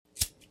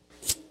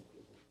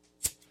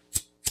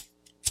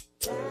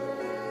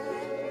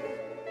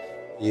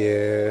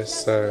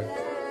Yes, sir.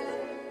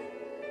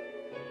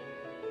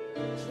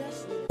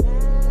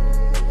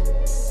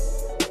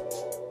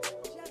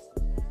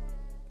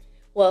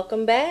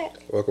 Welcome back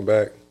Welcome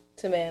back.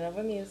 to Man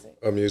Over Music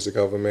A Music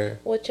Over Man,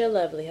 with your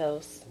lovely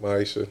host,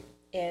 Maisha.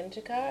 and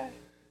Jakar.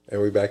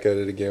 And we back at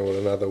it again with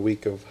another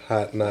week of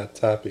hot knot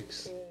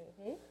topics.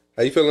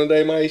 How you feeling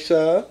today,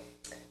 Maisha?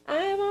 I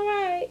am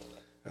alright.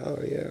 Oh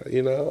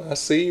yeah, I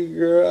see you,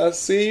 girl. I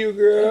see you,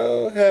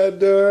 girl. Hair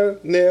done,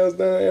 nails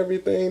done,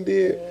 everything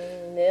did.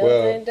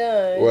 Nails ain't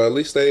done. Well, at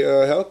least they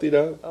healthy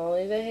though.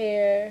 Only the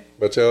hair.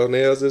 But your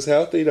nails is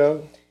healthy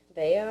though.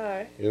 They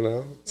are.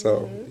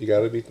 So you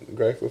gotta be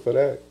grateful for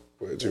that.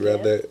 Would you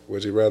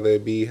rather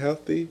it be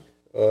healthy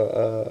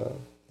or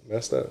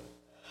messed up?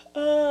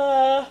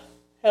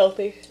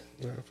 Healthy.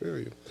 I feel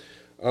you.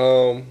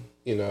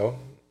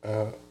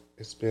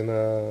 It's been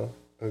a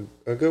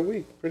good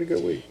week, pretty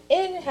good week.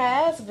 It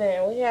has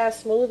been. We had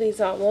smoothies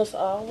almost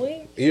all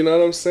week. You know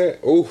what I'm saying?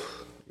 Ooh,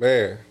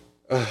 man.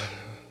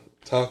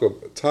 Talk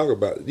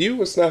about it. You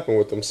were snapping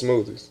with them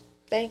smoothies.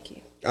 Thank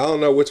you. I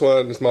don't know which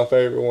one is my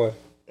favorite one.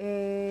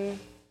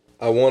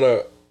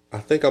 I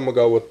think I'm gonna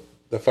go with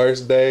the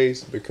first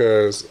days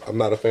because I'm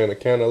not a fan of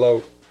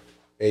cantaloupe,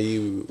 and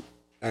you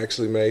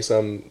actually made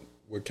something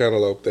with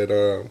cantaloupe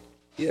that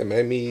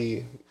made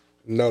me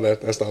know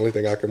that that's the only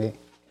thing I can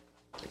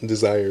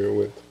desire it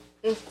with.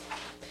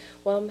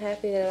 Well, I'm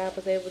happy that I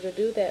was able to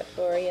do that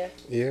for you.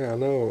 Yeah, I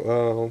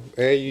know.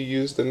 And you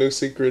used the new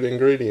secret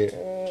ingredient.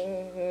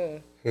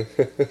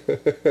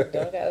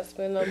 Don't gotta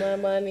spend no more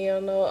money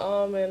on no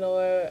almond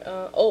or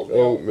oat milk.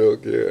 Oat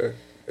milk, yeah.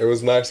 It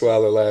was nice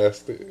while it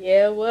lasted.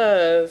 Yeah, it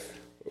was.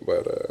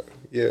 But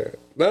yeah,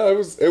 no,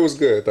 it was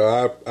good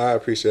though. I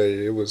appreciate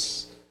it. It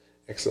was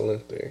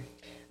excellent thing.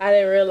 I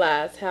didn't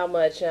realize how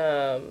much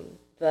the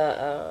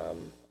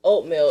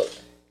oat milk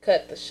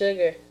cut the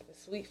sugar, the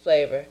sweet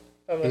flavor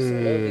from the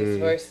smoothies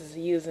versus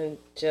using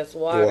just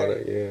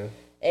water. Yeah.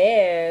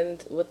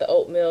 And with the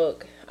oat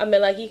milk, I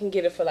mean, like you can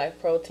get it for like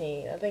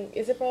protein. I think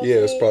is it protein? Yeah,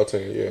 it's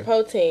protein. Yeah.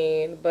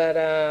 Protein, but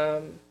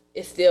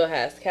it still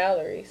has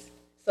calories.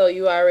 So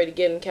you already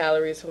getting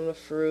calories from the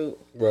fruit,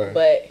 Right.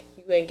 but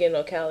you ain't getting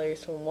no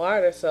calories from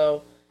water.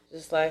 So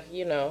just like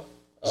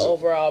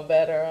overall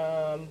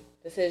better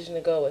decision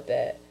to go with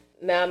that.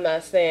 Now I'm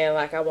not saying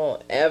like I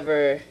won't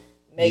ever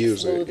make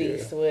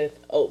smoothies with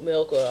oat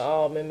milk or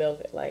almond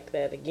milk like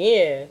that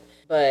again,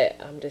 but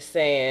I'm just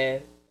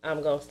saying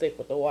I'm gonna stick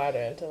with the water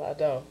until I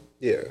don't.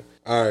 Yeah.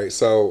 All right.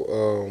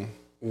 So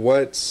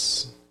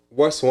what's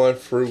one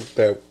fruit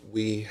that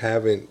we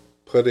haven't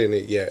put in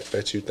it yet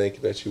that you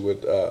think that you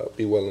would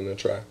be willing to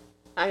try?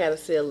 I gotta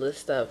see a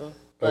list of them,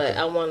 but Okay.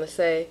 I want to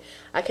say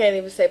I can't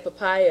even say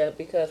papaya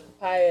because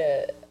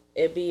papaya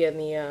it be in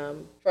the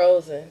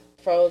frozen.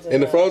 In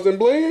the frozen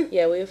blend?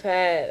 Yeah, we've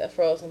had a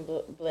frozen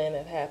blend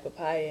that had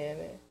papaya in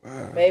it.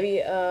 Wow.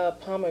 Maybe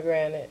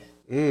pomegranate.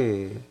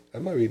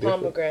 That might be different.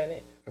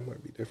 Pomegranate. That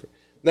might be different.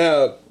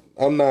 Now,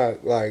 I'm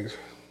not like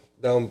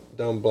don't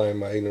blame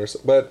my ignorance,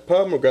 but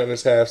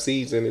pomegranates have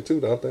seeds in it too,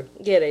 don't they?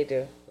 Yeah, they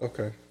do.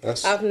 Okay.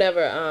 I've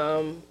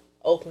never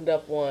opened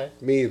up one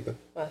Me either.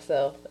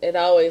 myself. It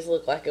always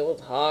looked like it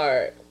was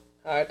hard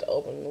to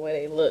open the way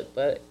they look,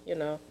 but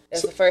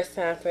that's the first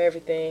time for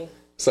everything.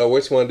 So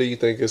which one do you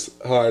think is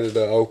harder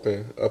to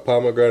open, a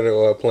pomegranate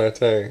or a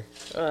plantain?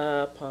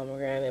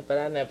 Pomegranate, but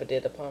I never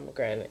did a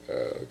pomegranate.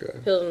 Okay.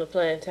 Peeling the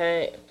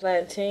plantain.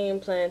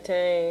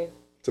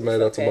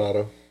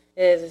 Tomato.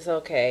 It's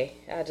okay.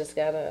 I just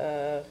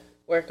gotta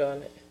work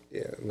on it.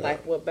 Yeah. No.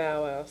 Like what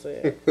Bow Wow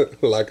said.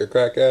 Like a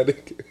crack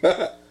addict.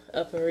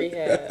 Up in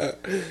rehab.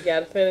 You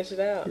gotta finish it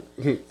out.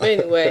 But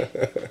anyway,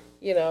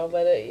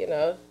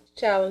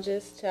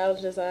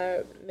 challenges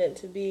are meant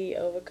to be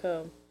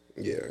overcome.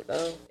 Yeah.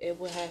 So it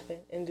will happen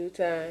in due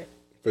time.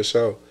 For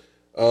sure.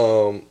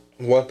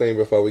 One thing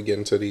before we get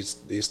into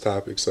these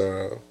topics,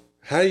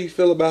 how do you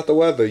feel about the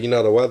weather?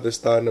 The weather's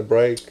starting to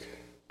break.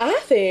 I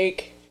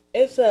think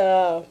it's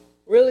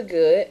really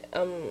good.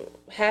 I'm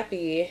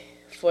happy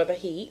for the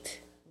heat,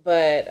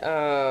 but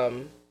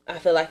I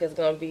feel like it's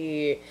gonna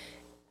be.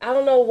 I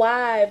don't know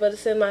why, but it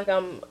seems like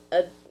I'm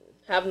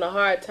having a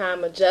hard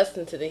time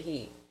adjusting to the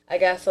heat. I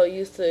got so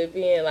used to it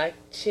being like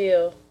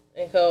chill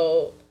and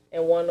cold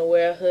and wanting to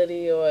wear a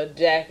hoodie or a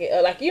jacket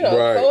or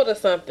Right. cold or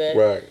something.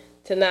 Right.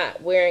 To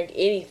not wearing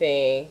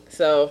anything.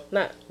 So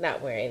not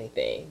wearing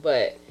anything,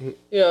 but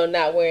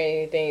not wearing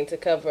anything to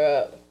cover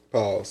up.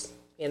 Pause.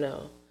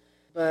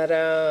 But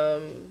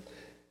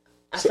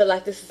I feel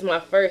like this is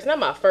not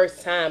my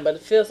first time, but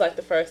it feels like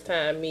the first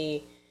time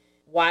me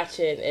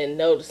watching and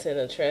noticing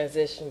a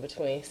transition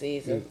between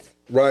seasons.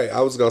 Right.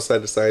 I was gonna say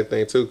the same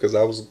thing too, because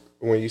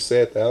when you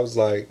said that, I was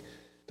like,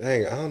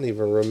 dang, I don't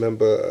even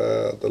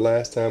remember the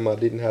last time I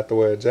didn't have to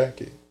wear a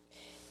jacket.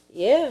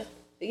 Yeah,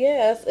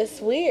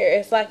 it's weird.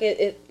 It's like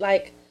it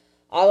like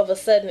all of a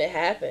sudden it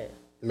happened.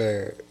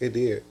 Man, it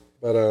did.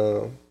 But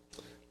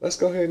let's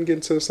go ahead and get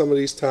into some of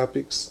these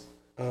topics.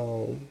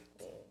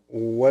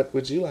 What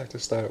would you like to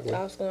start with?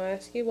 I was going to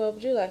ask you, what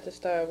would you like to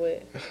start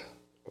with?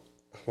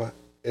 What?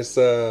 It's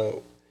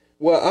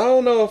Well, I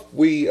don't know if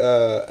we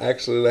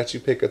actually let you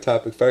pick a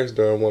topic first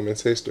during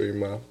Women's History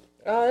Month.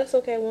 Oh, that's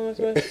okay. Women's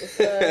what?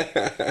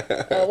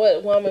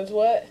 Women's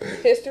what?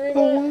 History A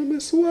Month?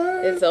 woman's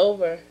word. It's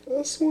over.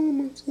 A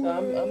woman's So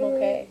word. I'm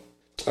okay.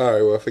 All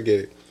right, well,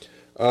 forget it.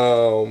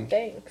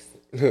 Thanks.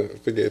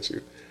 Forget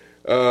you.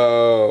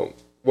 Well,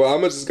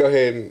 I'm gonna just go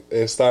ahead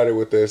and start it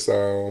with this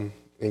and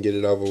get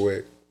it over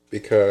with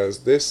because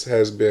this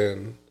has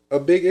been a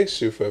big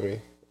issue for me.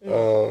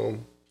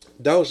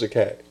 Doja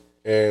Cat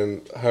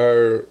and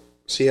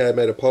she had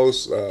made a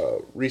post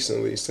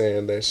recently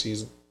saying that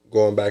she's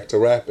going back to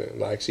rapping.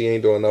 Like she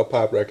ain't doing no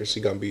pop records.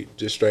 She gonna be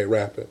just straight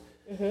rapping.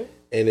 And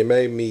it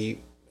made me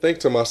think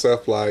to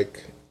myself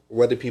like,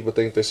 what did people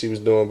think that she was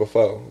doing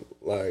before?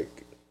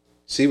 Like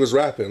she was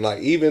rapping.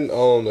 Like even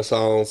on the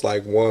songs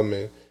like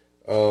Woman,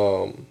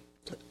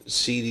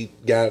 she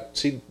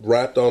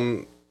rapped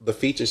on the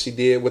feature she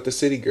did with the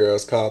City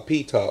Girls called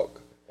P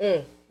Talk.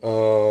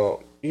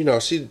 You know,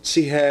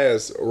 she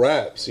has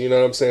raps, you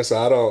know what I'm saying? So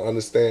I don't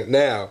understand.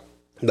 Now,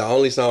 the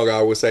only song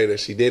I would say that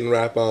she didn't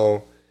rap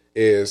on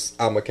is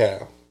I'm a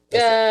Cow.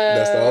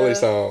 That's the only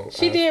song.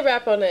 She did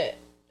rap on that.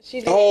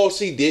 She did. Oh,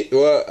 she did.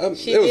 Well,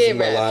 She it was did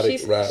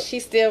melodic rap. She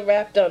still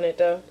rapped on it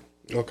though.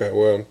 Okay,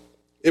 well,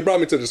 it brought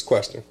me to this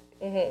question.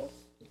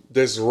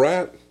 Does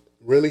rap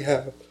really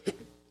have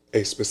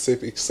a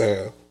specific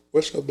sound?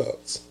 What's your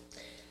thoughts?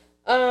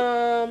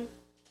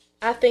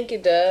 I think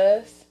it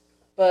does,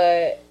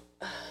 but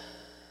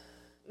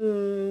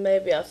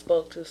maybe I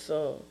spoke too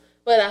soon.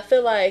 But I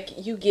feel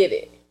like you get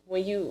it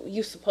when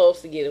you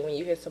supposed to get it when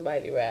you hear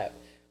somebody rap,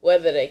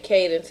 whether the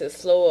cadence is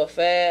slow or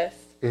fast.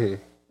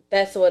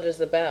 That's what it's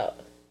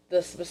about.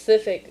 The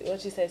specific,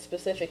 what you say,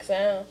 specific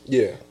sound.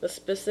 Yeah. The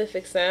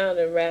specific sound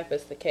in rap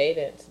is the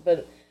cadence,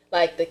 but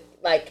like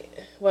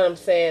what I'm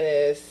saying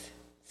is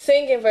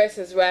singing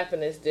versus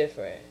rapping is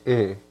different.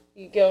 You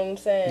get what I'm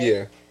saying?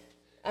 Yeah.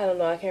 I don't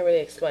know. I can't really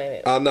explain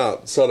it. I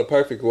know. So the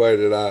perfect way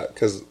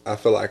because I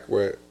feel like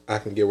where I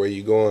can get where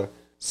you're going.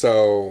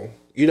 So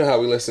you know how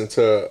we listen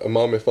to A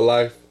Moment for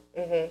Life?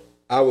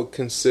 I would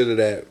consider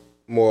that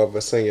more of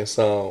a singing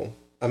song.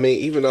 I mean,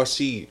 even though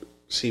she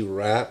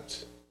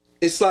rapped,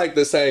 it's like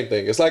the same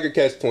thing. It's like a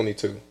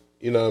catch-22.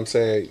 You know what I'm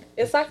saying?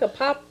 It's like a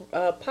pop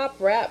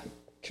rap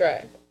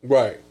track.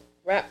 Right.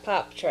 Rap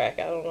pop track.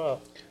 I don't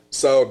know.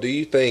 So do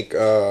you think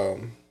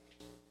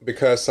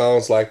because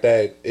songs like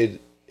that,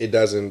 it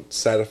doesn't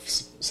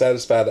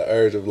satisfy the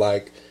urge of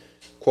like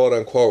quote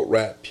unquote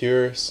rap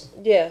purists?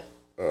 Yeah.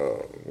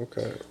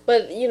 Okay.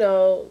 But you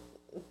know,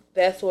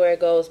 that's where it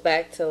goes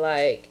back to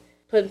like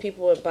putting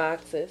people in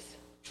boxes.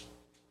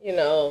 You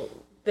know,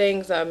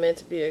 things are meant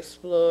to be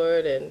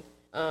explored and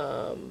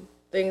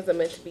things are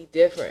meant to be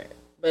different.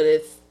 But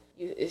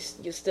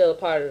you're still a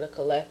part of the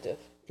collective.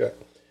 Okay.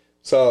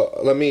 So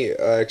let me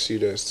ask you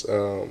this,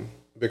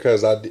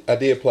 because I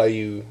did play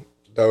you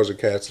Doja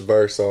Cat's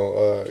verse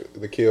on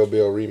the Kill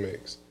Bill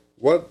remix.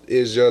 What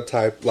is your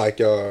type, like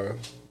your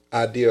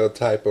ideal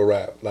type of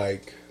rap?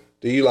 Like,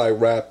 do you like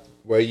rap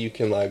where you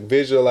can like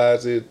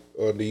visualize it,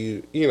 or do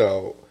you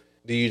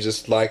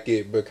just like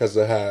it because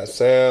of how it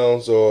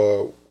sounds,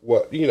 or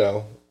what? You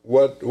know,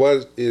 what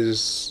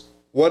does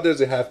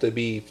it have to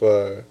be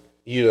for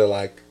you to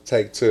like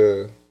take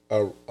to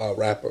a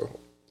rapper?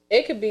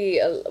 It could be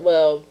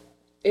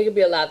it could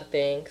be a lot of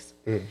things,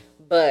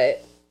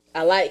 but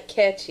I like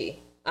catchy.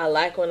 I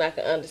like when I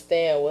can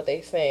understand what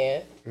they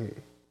saying.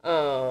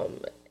 I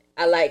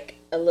like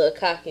a little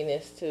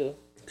cockiness too.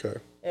 Okay.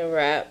 In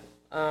rap.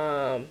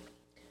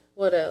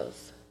 What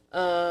else?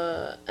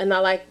 And I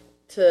like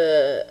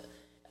to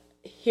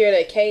hear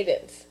their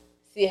cadence,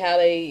 see how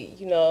they,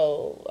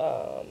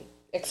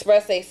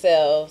 express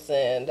themselves,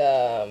 and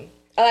I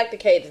like the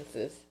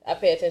cadences. I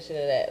pay attention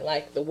to that,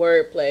 like the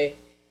wordplay,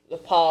 the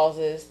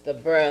pauses, the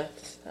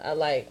breaths. I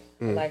like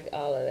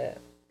all of that.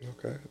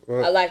 Okay.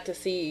 Well, I like to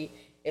see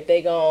if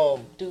they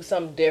gonna do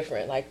something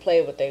different, like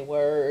play with their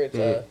words.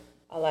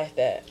 I like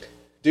that.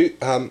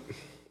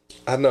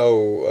 I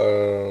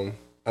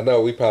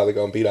know we probably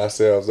gonna beat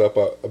ourselves up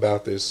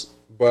about this,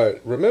 but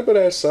remember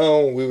that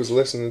song we was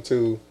listening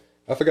to?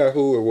 I forgot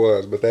who it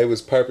was, but they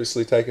was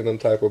purposely taking them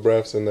type of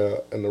breaths in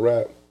the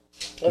rap.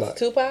 Was it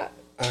Tupac?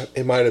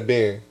 It might have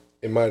been.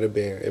 It might have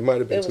been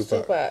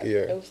Tupac. Yeah,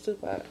 it was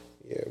Tupac.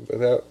 Yeah, but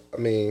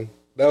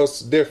that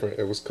was different.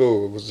 It was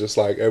cool. It was just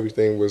like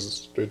everything was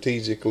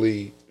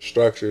strategically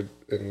structured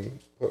and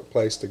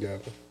placed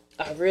together.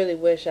 I really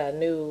wish I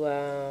knew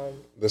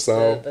the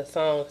song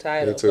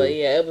title, but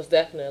yeah, it was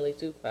definitely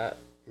Tupac.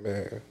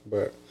 Man,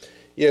 but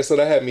yeah, so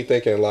that had me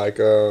thinking like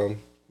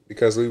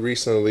because we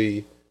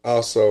recently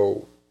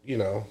also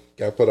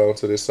got put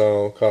onto this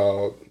song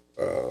called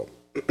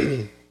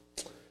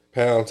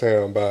Pound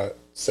Town by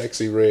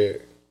Sexy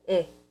Red,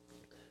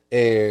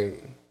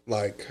 and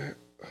like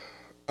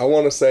I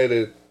want to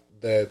say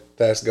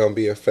that's gonna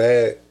be a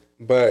fad,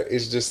 but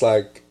it's just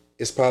like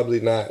it's probably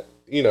not.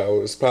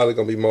 It's probably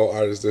gonna be more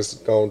artists that's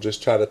gonna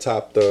just try to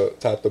top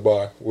the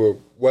bar. Well,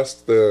 what's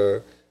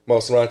the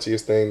most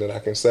raunchiest thing that I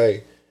can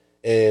say?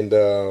 And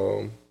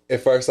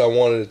at first, I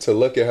wanted to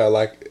look at her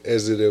like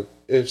as if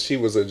if she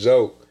was a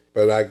joke,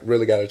 but I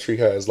really got to treat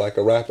her as like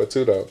a rapper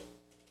too, though.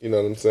 You know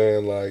what I'm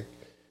saying? Like,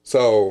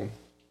 so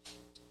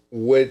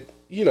would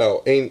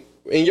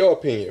in your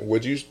opinion,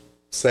 would you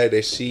say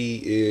that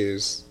she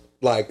is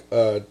like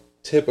a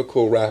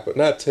typical rapper?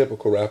 Not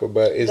typical rapper,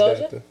 but is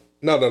Doja? that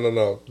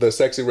no, the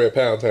Sexy Red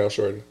Pound Town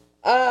shorty?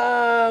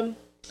 I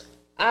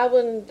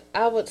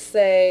would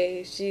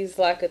say she's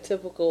like a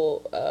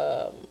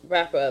typical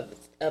rapper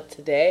of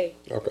today.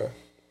 Okay.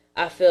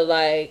 I feel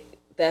like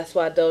that's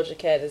why Doja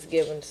Cat is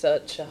given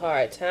such a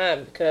hard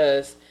time,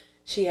 because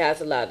she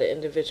has a lot of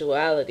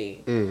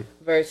individuality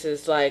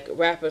versus like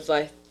rappers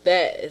like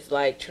that is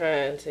like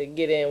trying to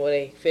get in where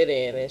they fit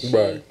in, and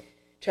she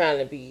trying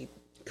to be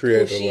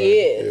Creative, who she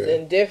is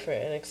and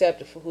different and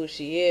accepted for who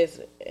she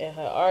is in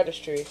her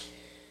artistry.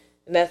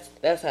 And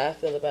that's how I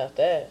feel about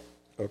that.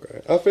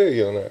 Okay, I feel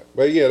you on that.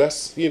 But yeah,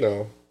 that's,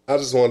 I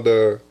just wanted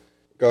to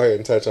go ahead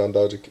and touch on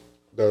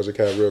Doja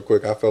Cat real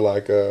quick. I feel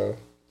like I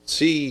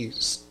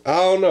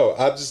don't know.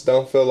 I just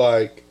don't feel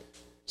like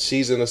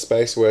she's in a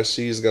space where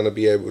she's going to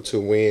be able to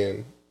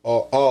win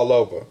all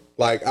over.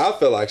 Like, I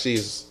feel like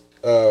she's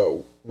a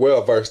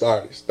well-versed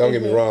artist. Don't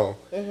get me wrong.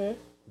 Mm-hmm.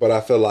 But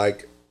I feel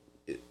like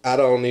I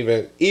don't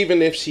even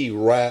if she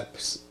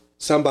raps,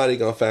 somebody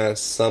going to find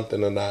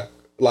something to knock.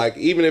 Like,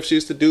 even if she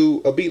used to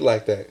do a beat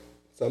like that,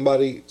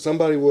 somebody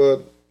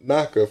would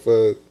knock her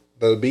for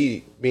the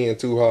beat being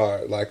too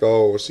hard. Like,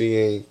 oh, she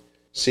ain't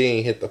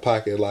hit the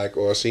pocket, like,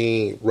 or she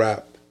ain't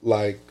rap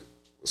like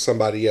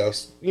somebody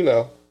else,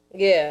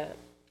 Yeah.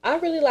 I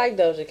really like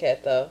Doja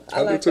Cat though.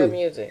 I like her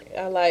music.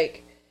 I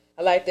like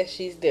that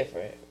she's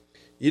different.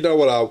 You know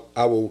what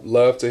I would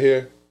love to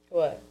hear?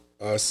 What?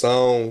 A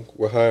song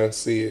with her and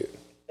Sid.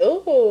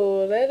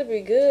 Ooh, that'd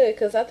be good.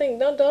 Cause I think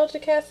don't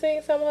Doja Cat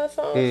sing some of her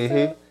songs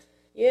too?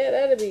 Yeah,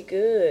 that'd be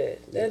good.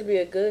 That'd be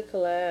a good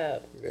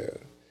collab. Yeah.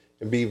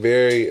 And be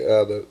very,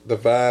 the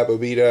vibe will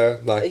be there.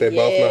 Like, they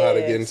both know how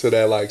to get into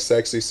that, like,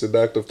 sexy,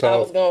 seductive talk. I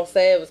was going to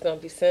say it was going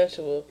to be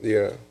sensual.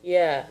 Yeah.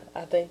 Yeah,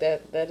 I think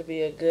that'd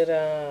be a good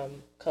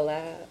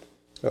collab.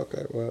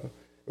 Okay, well,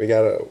 we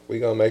going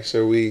to make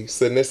sure we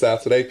send this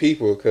out to their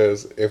people,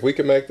 because if we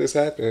can make this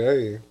happen,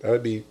 hey,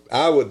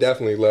 I would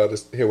definitely love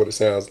to hear what it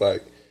sounds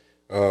like.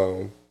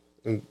 And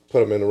put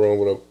them in the room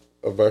with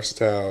a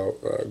versatile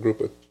group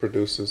of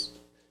producers.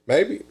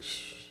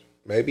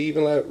 Maybe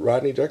even let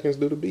Rodney Jerkins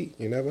do the beat.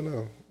 You never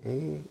know.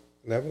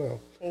 Never know.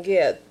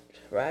 Yeah,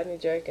 Rodney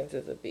Jerkins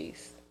is a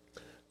beast.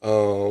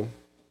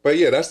 But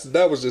yeah,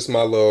 that was just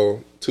my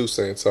little 2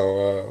 cents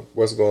on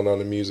what's going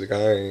on in music.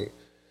 I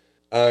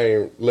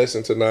ain't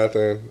listened to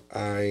nothing.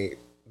 I ain't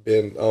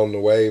been on the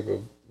wave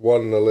of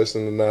wanting to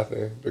listen to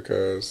nothing,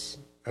 because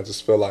I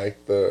just feel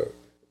like the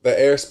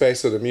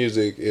airspace of the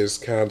music is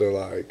kind of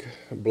like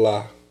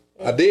blah.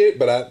 I did,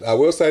 but I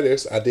will say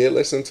this. I did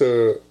listen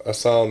to a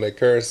song that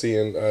Currency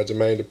and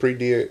Jermaine Dupri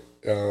did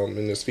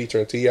in this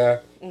featuring T.I.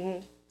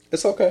 Mm-hmm.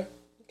 It's okay.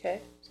 Okay.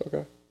 It's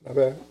okay. Not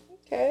bad.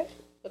 Okay.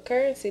 But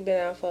Currency been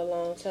out for a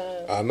long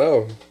time. I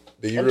know.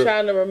 I'm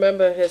trying to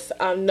remember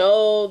I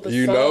know the song.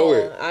 You know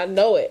it. I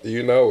know it.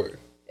 You know it.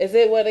 Is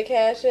it Where the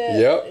Cash at?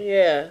 Yep.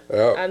 Yeah.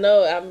 Yep. I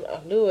know. I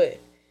knew it.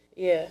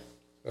 Yeah.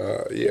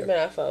 Yeah. It's been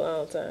out for a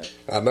long time.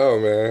 I know,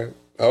 man.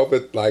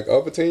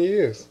 Over 10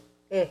 years.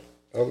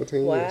 Over 10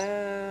 years.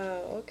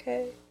 Wow.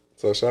 Okay.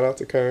 So shout out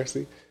to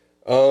Currency.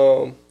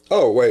 Oh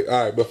wait,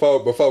 all right.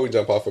 Before we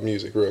jump off of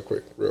music, real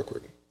quick.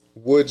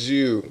 Would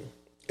you,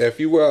 if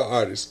you were an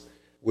artist,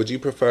 would you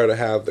prefer to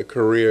have the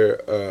career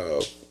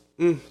of,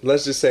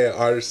 let's just say, an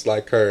artist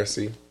like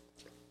Currency,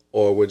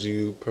 or would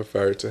you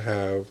prefer to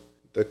have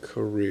the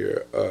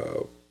career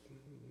of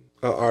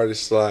an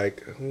artist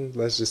like,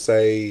 let's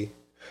say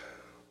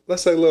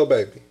Lil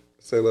Baby?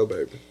 Say Lil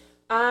Baby.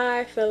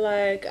 I feel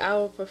like I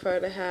would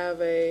prefer to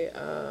have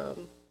a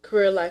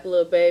career like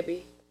Lil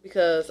Baby,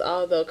 because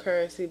although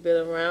Currency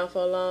been around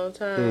for a long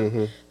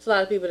time, it's a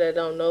lot of people that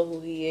don't know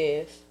who he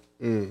is.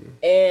 And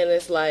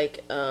it's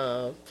like,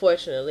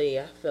 fortunately,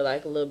 I feel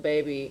like Lil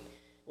Baby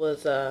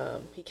was,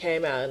 he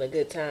came out in a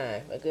good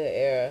time, a good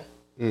era,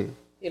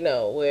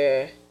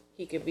 where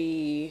he could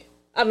be,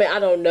 I mean, I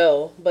don't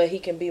know, but he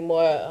can be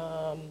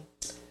more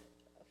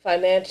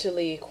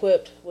financially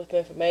equipped with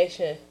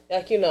information,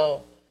 like,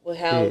 with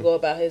how to go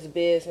about his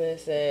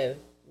business and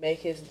make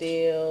his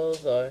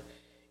deals, or,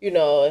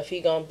 if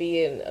he gonna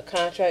be in a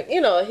contract,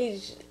 and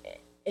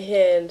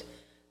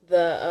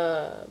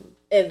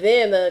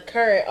then the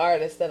current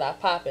artists that I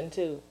pop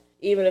into,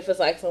 even if it's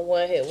like some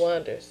one-hit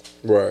wonders.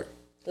 Right.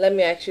 Let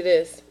me ask you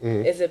this.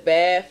 Is it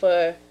bad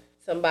for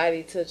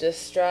somebody to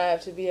just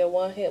strive to be a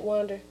one-hit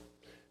wonder,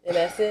 and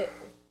that's it?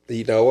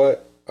 You know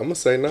what? I'm going to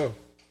say no.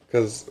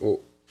 Because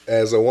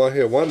as a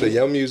one-hit wonder,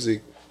 your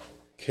music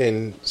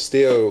can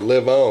still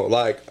live on.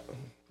 Like,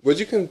 would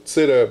you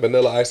consider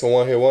Vanilla Ice a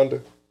one-hit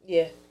wonder?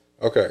 Yeah.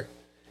 Okay.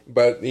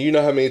 But you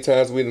know how many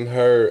times we done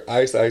heard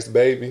Ice Ice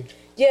Baby?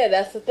 Yeah,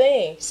 that's the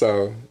thing.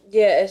 So.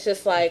 Yeah, it's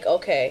just like,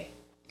 okay.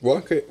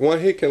 One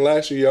hit can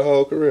last you your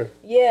whole career.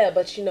 Yeah,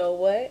 but you know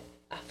what?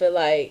 I feel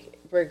like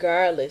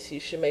regardless, you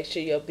should make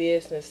sure your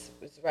business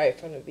is right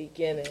from the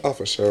beginning. Oh,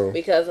 for sure.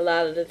 Because a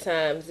lot of the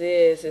times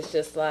it's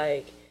just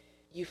like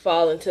you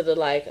fall into the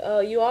like, oh,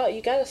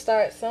 you got to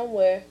start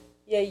somewhere.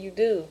 Yeah, you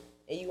do.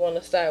 And you want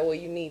to start where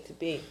you need to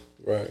be.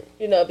 Right.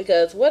 You know,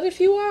 because what if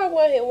you are a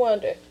one-hit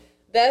wonder?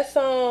 That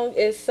song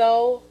is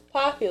so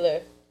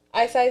popular.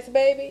 Ice Ice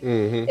Baby,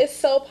 it's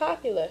so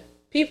popular.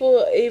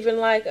 People even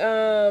like,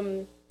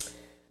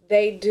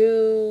 they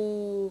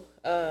do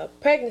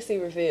pregnancy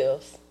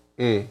reveals.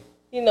 You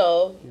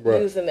know,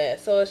 using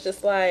that. So it's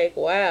just like,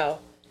 wow.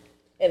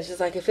 And it's just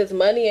like, if his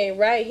money ain't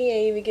right, he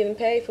ain't even getting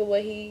paid for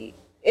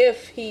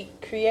if he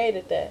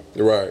created that.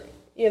 Right.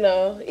 You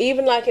know,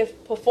 even like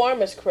if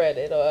performance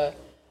credit or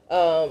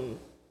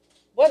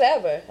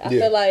whatever. I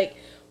feel like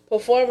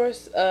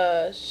performers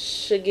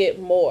should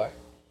get more.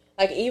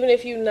 Like, even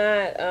if you're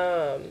not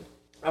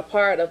a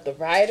part of the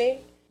writing,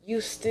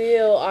 you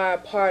still are a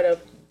part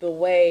of the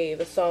way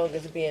the song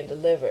is being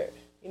delivered.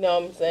 You know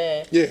what I'm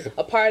saying? Yeah.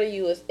 A part of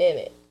you is in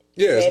it.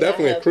 Yeah, it's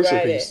definitely a crucial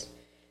piece.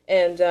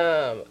 And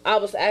I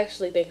was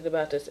actually thinking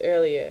about this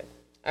earlier.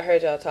 I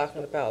heard y'all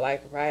talking about,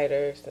 like,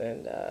 writers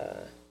and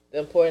the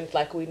importance,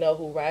 like, we know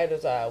who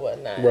writers are and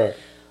whatnot. Right.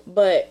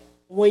 But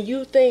when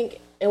you think,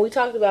 and we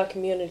talked about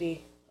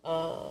community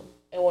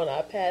in one of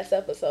our past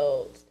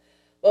episodes,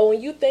 but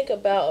when you think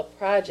about a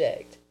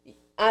project,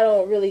 I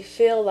don't really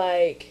feel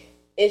like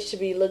it should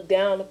be looked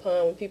down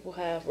upon when people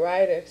have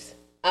writers.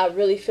 I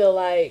really feel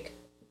like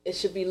it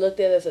should be looked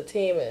at as a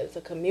team, as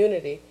a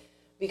community,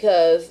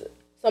 because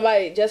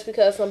just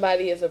because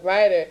somebody is a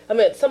writer,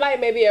 somebody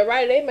may be a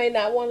writer, they may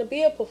not want to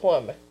be a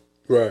performer.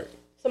 Right.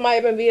 Somebody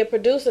may be a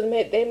producer,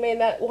 they may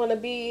not want to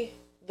be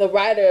the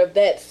writer of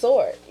that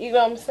sort. You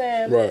know what I'm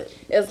saying? Right.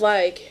 It's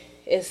like,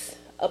 it's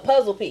a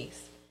puzzle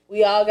piece.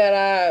 We all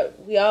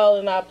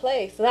in our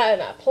place. Not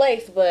in our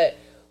place, but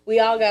we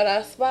all got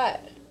our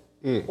spot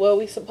where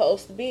we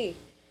supposed to be.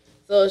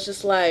 So it's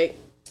just like,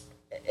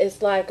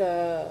 it's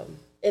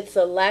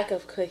a lack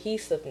of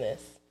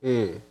cohesiveness.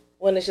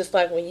 When it's just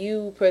like, when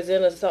you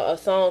present a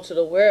song to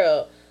the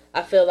world,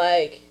 I feel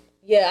like,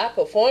 yeah, I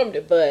performed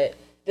it, but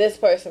this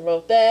person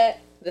wrote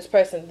that, this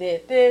person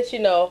did this, you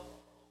know,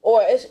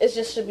 or it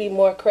just should be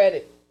more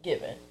credit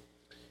given.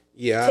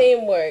 Yeah.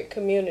 Teamwork,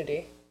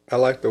 community. I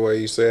like the way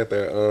you said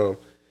that.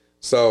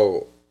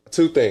 So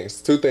two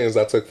things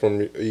I took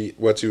from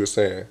what you were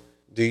saying.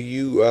 Do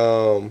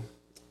you,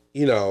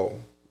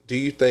 do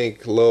you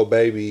think Lil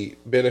Baby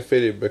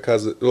benefited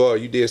because,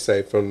 you did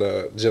say from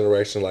the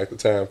generation, like the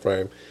time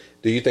frame.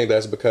 Do you think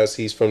that's because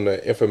he's from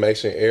the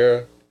information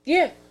era?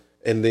 Yeah.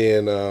 And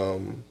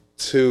then,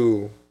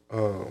 two,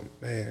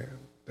 man,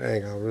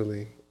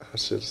 dang, I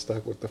should have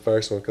stuck with the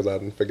first one because I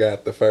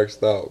forgot the first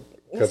thought.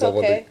 It's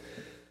okay.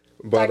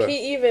 But like,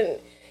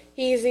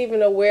 he's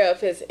even aware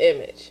of his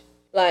image.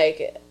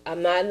 Like,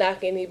 I'm not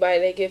knocking anybody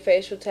that get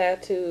facial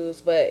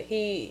tattoos, but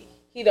he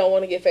don't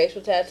want to get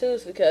facial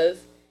tattoos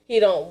because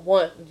he don't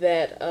want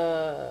that,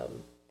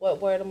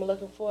 what word am I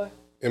looking for?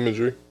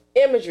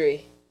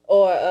 Imagery.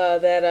 Or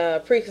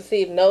that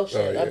preconceived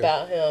notion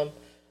about him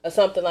or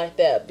something like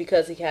that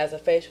because he has a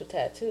facial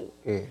tattoo.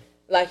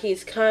 Like,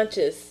 he's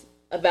conscious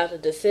about the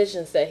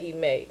decisions that he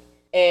made.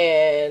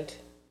 And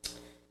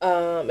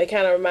it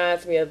kind of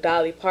reminds me of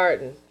Dolly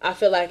Parton. I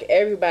feel like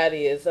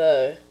everybody is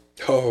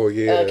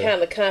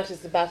kind of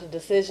conscious about the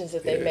decisions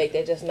that they make.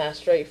 They're just not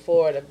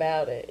straightforward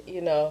about it,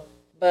 you know.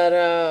 But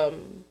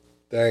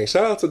dang,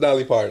 shout out to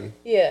Dolly Parton.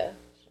 Yeah.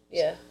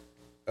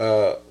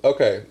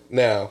 Okay,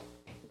 now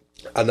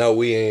I know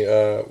we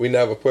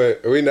never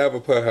put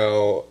her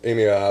on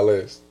any of our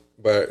lists,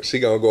 but she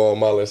gonna go on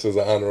my list as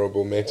an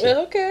honorable mention.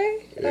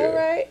 Okay, all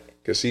right.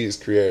 Cause she's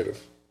creative.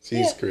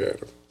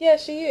 Creative. Yeah,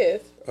 she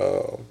is.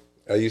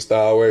 I used to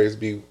always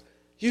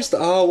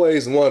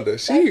wonder,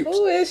 like,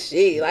 who is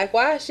she? Like,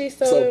 why is she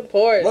so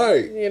important?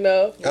 Right. You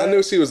know? I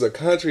knew she was a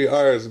country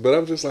artist, but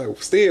I'm just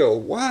like, still,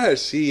 why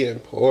is she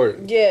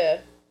important?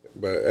 Yeah.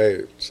 But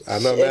hey, I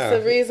know now.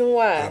 It's the reason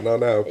why. I know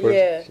now.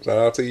 Shout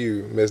out to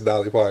you, Miss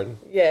Dolly Parton.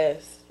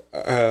 Yes.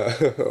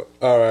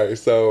 All right.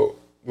 So,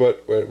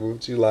 what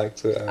would you like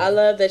to? I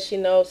love that she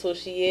knows who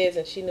she is,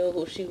 and she knew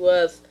who she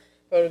was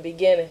from the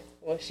beginning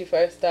when she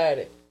first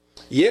started.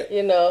 Yeah.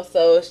 You know,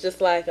 so it's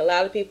just like a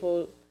lot of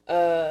people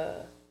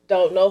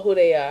don't know who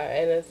they are,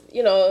 and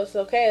it's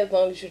okay as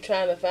long as you're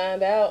trying to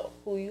find out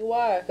who you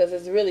are, because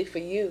it's really for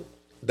you.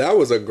 That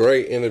was a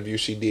great interview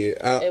she did.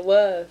 It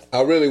was.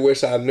 I really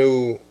wish I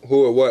knew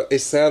who it was. It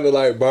sounded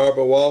like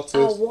Barbara Walters.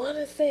 I want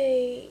to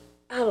say,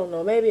 I don't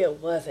know, maybe it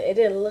wasn't. It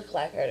didn't look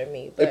like her to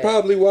me. But, it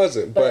probably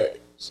wasn't, but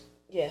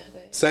yeah.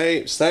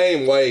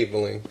 Same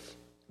wavelength.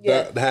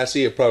 Yeah. How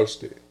she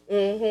approached it.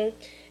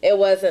 It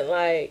wasn't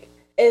like,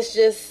 it's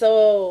just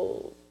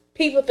so,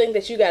 people think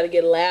that you got to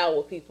get loud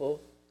with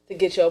people to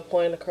get your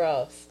point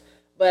across.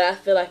 But I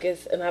feel like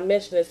and I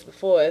mentioned this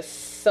before, it's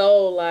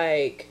so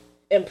like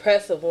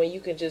impressive when you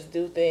can just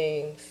do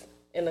things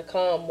in a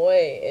calm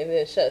way and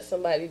then shut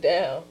somebody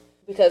down.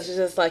 Because it's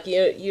just like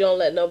you don't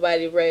let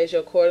nobody raise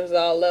your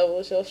cortisol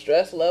levels, your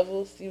stress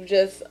levels. You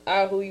just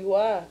are who you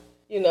are.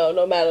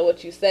 no matter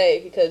what you say,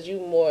 because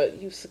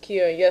you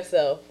secure in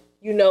yourself.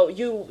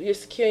 You're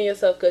secure in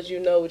yourself because you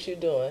know what you're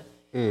doing.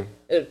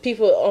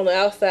 People on the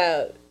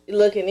outside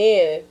looking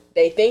in,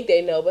 they think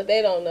they know, but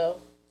they don't know.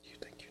 You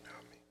think you know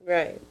me.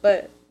 Right.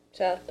 But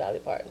shout out to Dolly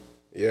Parton.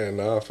 Yeah,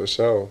 nah, for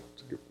sure.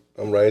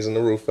 I'm raising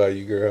the roof at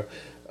you, girl.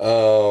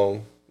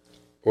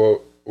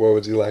 What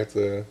would you like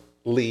to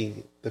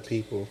lead the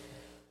people?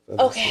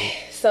 Okay,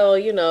 so,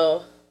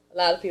 a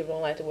lot of people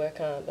don't like to wear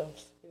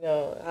condoms.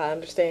 I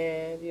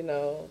understand,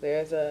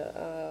 there's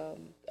a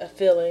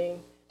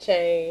feeling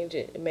change.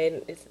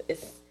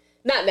 It's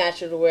not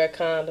natural to wear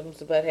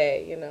condoms, but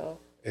hey,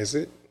 Is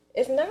it?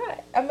 It's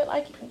not. I mean,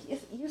 like,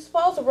 you're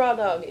supposed to raw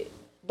dog it.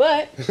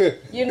 But,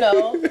 you,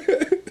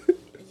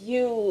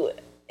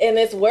 in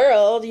this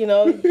world, you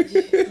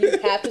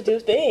have to do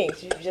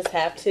things. You just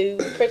have to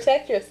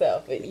protect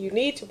yourself. You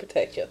need to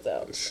protect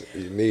yourself.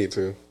 You need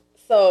to.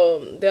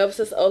 So, there was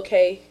this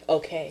OKC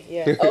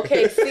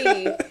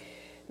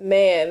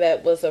man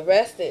that was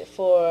arrested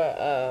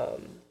for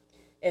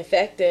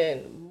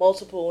infecting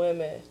multiple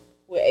women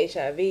with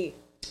HIV.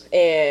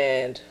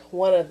 And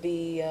one of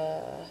the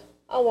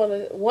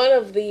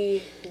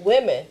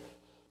women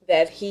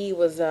that he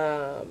was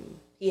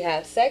he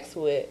had sex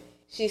with,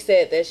 she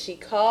said that she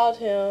called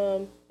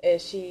him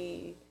and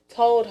she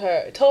told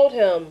him,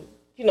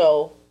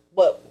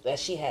 that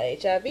she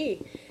had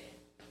HIV.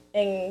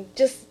 And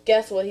just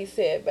guess what he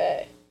said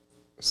back.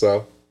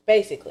 So?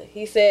 Basically,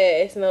 he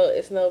said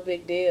it's no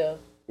big deal.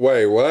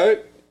 Wait,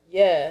 what?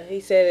 Yeah, he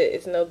said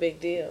it's no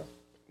big deal.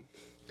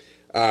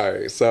 All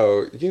right,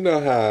 so you know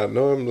how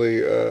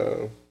normally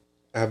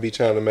I be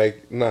trying to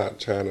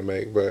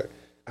but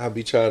I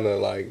be trying to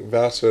like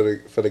vouch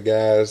for the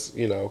guys,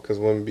 because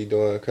women be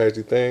doing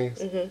crazy things.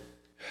 Mm-hmm.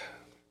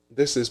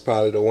 This is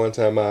probably the one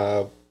time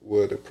I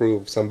would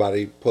approve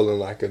somebody pulling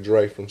like a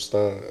Drea from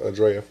Stun,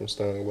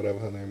 whatever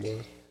her name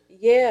was.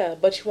 Yeah,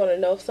 but you want to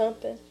know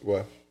something?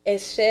 What? It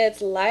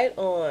sheds light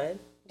on,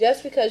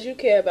 just because you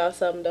care about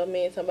something don't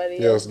mean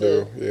somebody else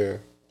do. Yeah.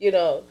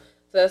 So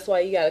that's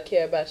why you gotta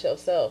care about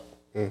yourself.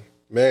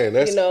 Man,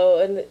 that's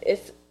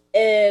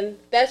and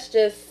that's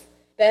just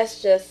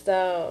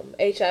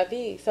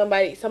HIV.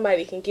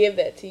 Somebody can give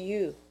that to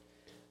you,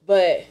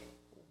 but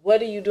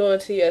what are you doing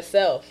to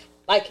yourself?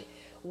 Like,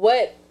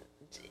 what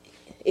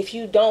if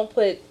you don't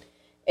put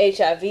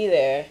HIV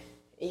there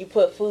and you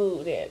put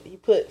food in? You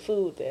put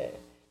food there.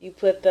 You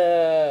put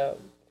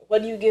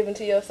what are you giving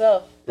to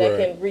yourself that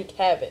can wreak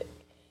havoc?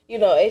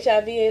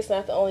 HIV is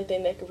not the only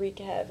thing that can wreak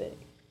havoc.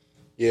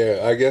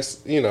 Yeah, I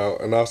guess,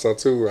 and also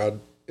too,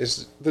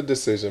 it's the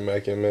decision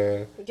making,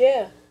 man.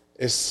 Yeah.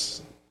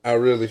 I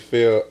really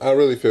feel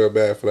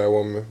bad for that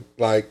woman.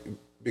 Like,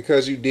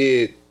 because you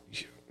did,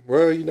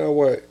 well, you know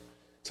what?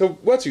 So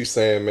what you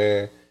saying,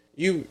 man,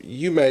 you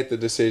made the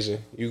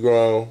decision. You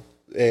grown,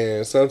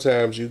 and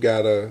sometimes you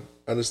gotta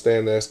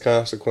understand there's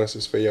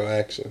consequences for your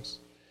actions.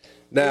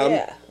 Now,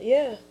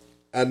 yeah.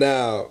 I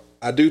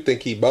do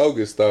think he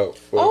bogus though.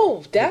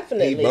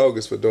 Definitely. He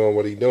bogus for doing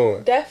what he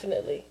doing.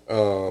 Definitely.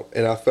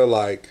 And I feel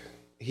like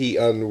he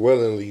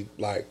unwillingly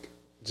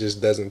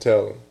just doesn't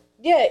tell him.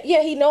 Yeah,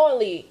 he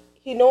knowingly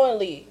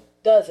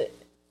does it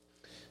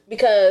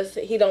because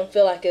he don't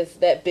feel like it's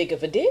that big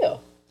of a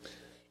deal.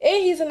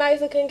 And he's a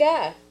nice looking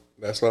guy.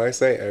 That's what I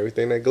say.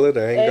 Everything that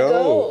glitter ain't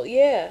gold.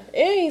 Yeah,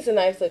 and he's a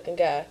nice looking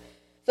guy.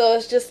 So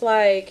it's just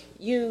like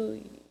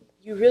you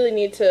really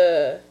need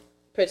to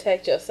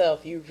protect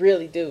yourself. You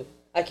really do.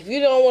 Like, if you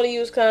don't want to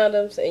use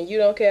condoms and you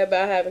don't care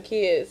about having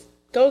kids,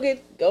 go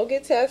get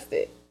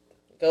tested.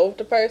 Go with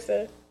the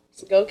person.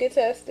 Go get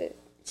tested.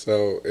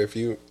 So if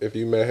you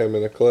met him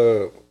in a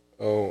club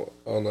on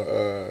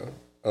a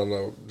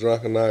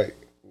drunken night,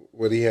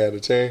 would he have a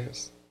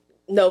chance?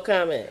 No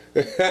comment.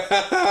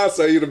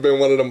 So you'd have been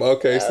one of them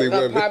OKC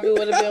women. I probably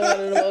would have been one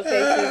of them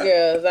OKC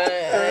girls. I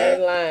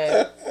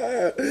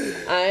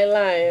ain't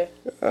lying.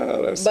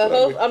 Oh, that's funny.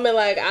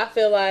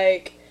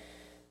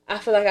 I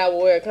feel like I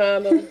wore a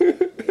condom.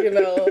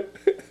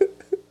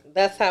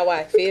 That's how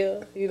I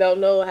feel. You don't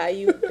know how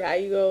you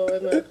go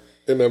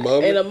in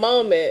a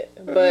moment,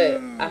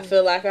 but I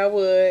feel like I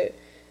would.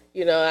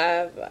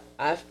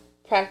 I've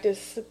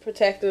practiced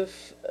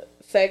protective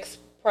sex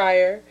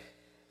prior,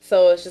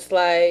 so it's just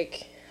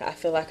like I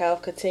feel like I'll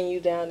continue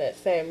down that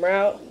same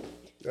route.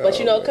 But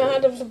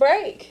condoms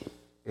break.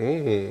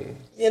 Mm-hmm.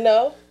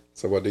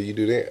 So what do you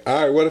do then?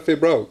 All right, what if it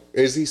broke?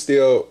 Is he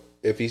still?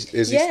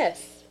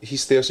 Yes. He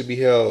still should be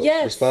held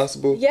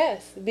responsible?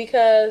 Yes,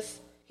 because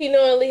he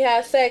knowingly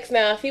had sex.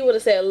 Now, if he would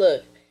have said,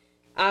 look,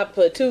 I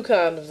put 2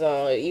 condoms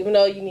on, even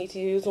though you need to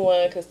use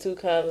one because 2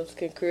 condoms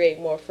can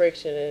create more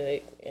friction and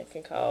it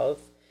can cause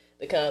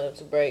the condom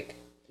to break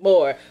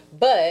more.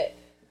 But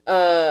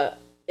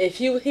if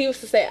he was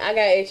to say, I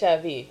got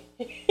HIV,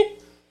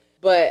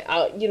 but,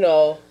 I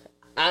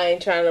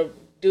ain't trying to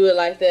do it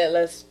like that,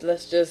 let's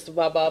just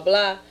blah, blah,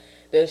 blah,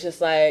 then it's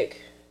just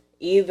like,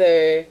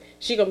 either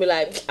she gonna be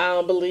like, I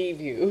don't believe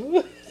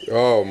you.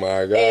 Oh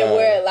my God. And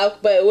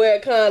wear a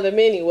condom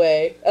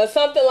anyway. Or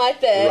something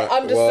like that.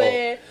 Right. I'm just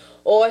saying.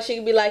 Or she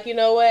could be like, you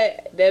know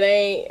what? That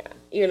ain't,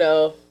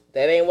 that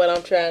ain't what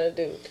I'm trying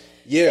to do.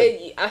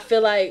 Yeah. I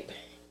feel like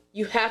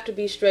you have to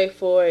be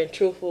straightforward and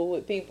truthful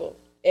with people.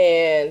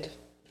 And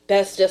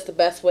that's just the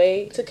best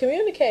way to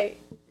communicate.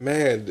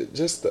 Man,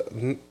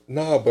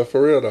 no, but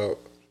for real though,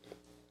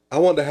 I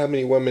wonder how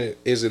many women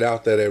is it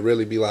out there that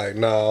really be like,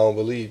 nah, I don't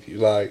believe you.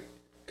 Like,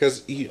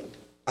 because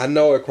I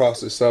know it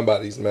crosses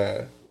somebody's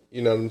mind.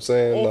 You know what I'm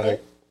saying? Mm-hmm.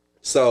 Like,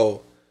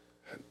 so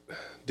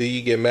do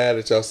you get mad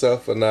at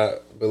yourself for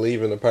not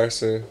believing a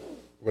person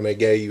when they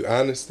gave you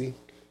honesty?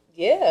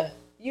 Yeah.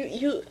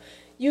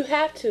 You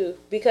have to,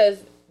 because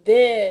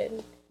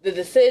then the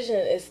decision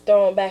is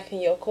thrown back in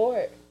your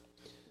court.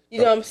 You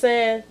know what I'm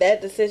saying?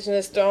 That decision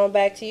is thrown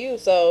back to you,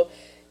 so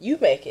you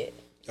make it.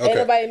 Okay. Ain't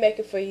nobody make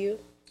it for you.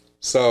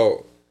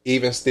 So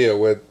even still,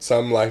 with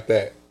something like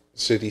that,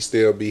 should he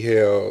still be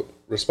held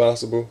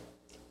responsible?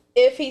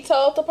 If he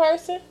told the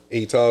person?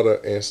 He told her,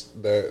 and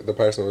the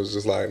person was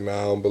just like, "Nah,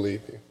 I don't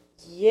believe you."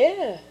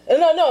 Yeah.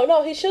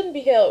 No. He shouldn't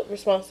be held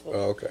responsible.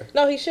 Oh, okay.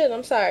 No, he shouldn't.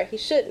 I'm sorry. He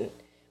shouldn't,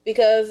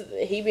 because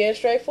he being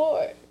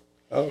straightforward.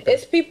 Okay.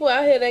 It's people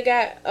out here that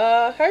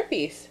got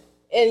herpes,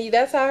 and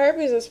that's how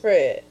herpes is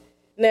spread.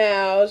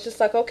 Now, it's just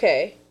like,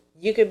 okay,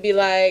 you could be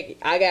like,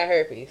 I got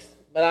herpes,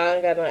 but I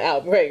ain't got no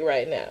outbreak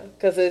right now.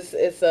 Because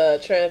it's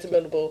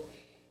transmittable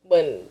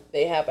when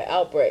they have an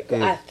outbreak.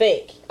 Mm. I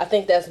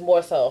think that's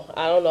more so.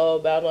 I don't know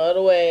about no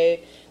other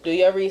way. Do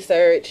your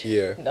research.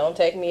 Yeah. Don't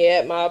take me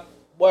at my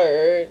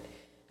word.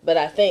 But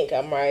I think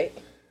I'm right.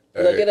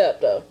 Look it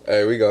up, though.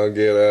 Hey, we gonna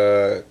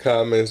get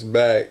comments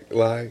back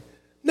like,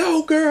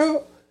 no,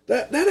 girl,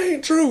 that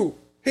ain't true.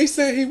 He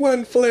said he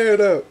wasn't flared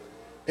up.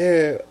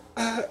 And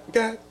I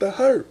got the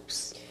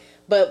herpes.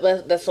 But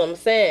that's what I'm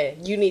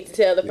saying. You need to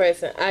tell the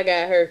person, I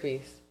got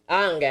herpes.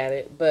 I don't got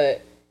it,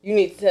 but you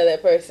need to tell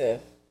that person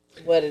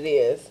what it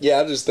is. Yeah,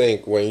 I just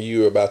think when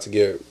you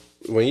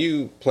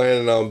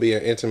planning on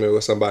being intimate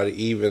with somebody,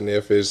 even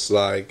if it's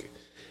like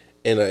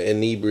in an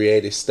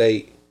inebriated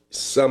state,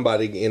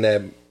 somebody in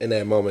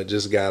that moment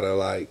just gotta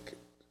like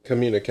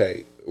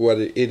communicate what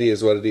it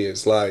is, what it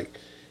is. Like,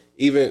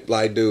 even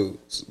like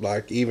dudes,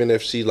 like even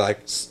if she like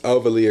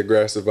overly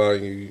aggressive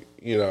on you,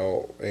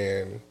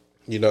 and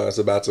it's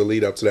about to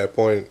lead up to that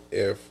point.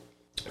 If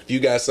you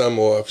got some,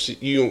 or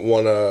if you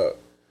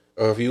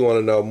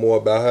wanna know more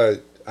about her,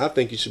 I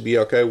think you should be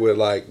okay with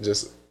like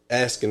just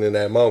asking in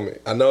that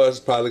moment. I know it's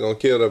probably gonna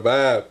kill the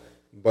vibe,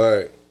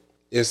 but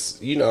it's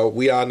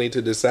we all need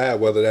to decide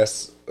whether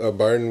that's a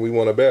burden we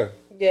want to bear.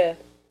 Yeah,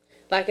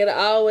 like it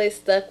always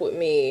stuck with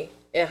me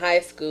in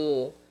high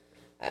school.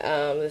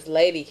 This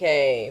lady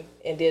came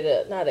and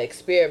did not an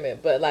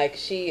experiment, but like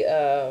she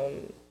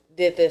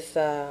did this,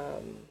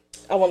 I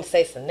want to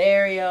say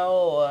scenario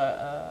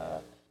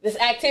or this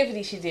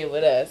activity she did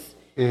with us.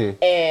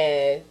 Mm-hmm.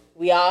 And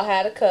we all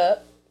had a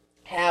cup,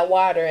 had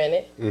water in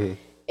it. Mm-hmm.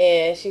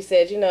 And she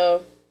said,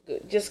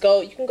 just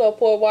go, you can go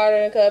pour water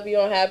in a cup. You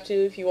don't have to.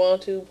 If you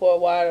want to, pour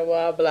water,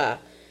 blah, blah.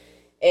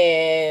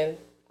 And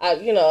I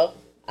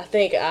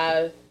think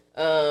either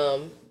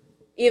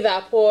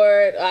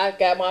I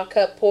got my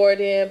cup poured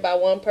in by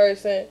one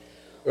person,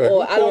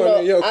 or I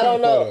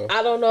don't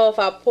know if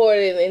I poured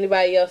it in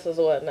anybody else's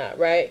or whatnot,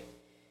 right?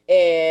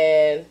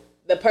 And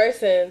the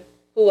person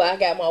who I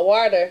got my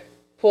water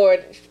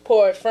poured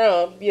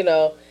from,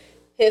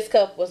 his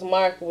cup was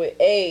marked with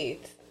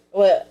AIDS,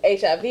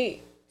 HIV.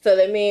 So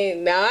that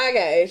means now I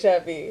got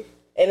HIV,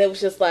 and it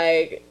was just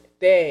like,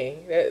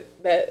 dang,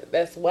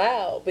 that's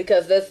wild,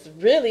 because that's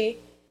really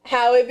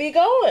how it be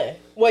going.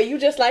 Where you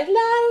just like, la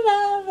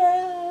la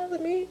la,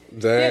 let me,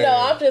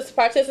 I'm just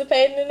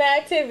participating in the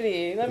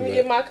activity. Let me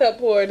get my cup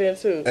poured in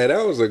too. Hey,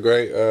 that was a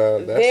great,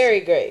 very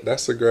great.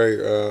 That's a great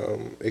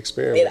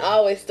experiment. It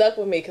always stuck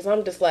with me because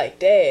I'm just like,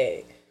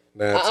 dang.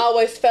 I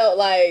always felt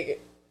like,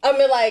 I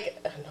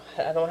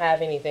don't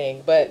have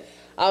anything, but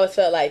I always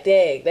felt like,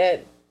 dang,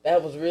 that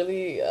was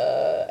really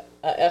a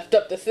effed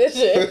up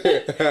decision.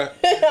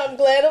 I'm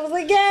glad it was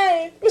a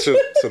game.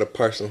 To the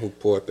person who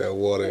poured that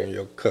water in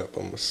your cup,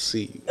 I'm gonna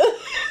see you.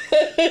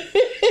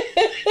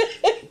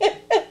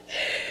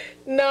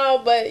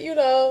 No, but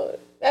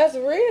that's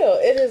real.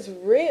 It is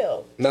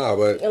real. No,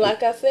 but and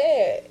like I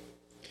said,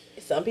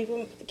 some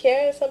people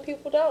care and some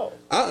people don't.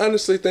 I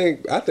honestly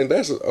think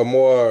that's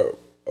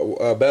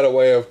a better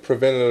way of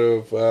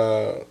preventative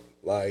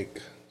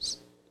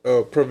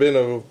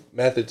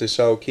method to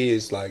show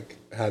kids like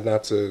how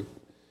not to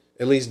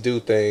at least do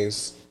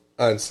things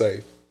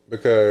unsafe.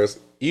 Because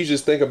you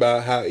just think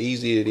about how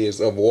easy it is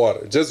of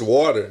water. Just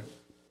water.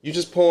 You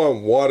just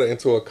pouring water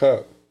into a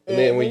cup. And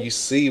then when you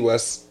see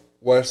what's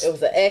it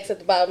was an X at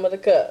the bottom of the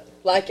cup.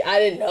 Like, I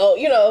didn't know,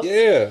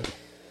 Yeah.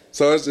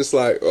 So it's just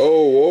like,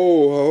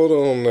 hold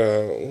on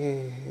now.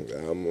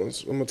 I'm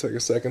gonna take a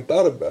second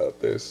thought about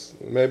this.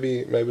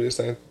 Maybe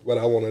this ain't what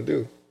I want to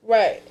do.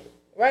 Right.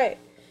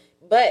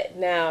 But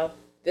now,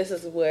 this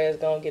is where it's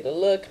gonna get a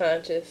little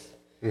conscious.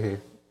 Mm-hmm.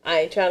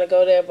 I ain't trying to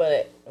go there,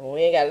 but we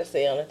ain't got to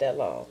stay on it that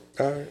long.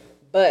 All right.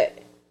 But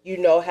you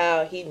know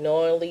how he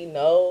knowingly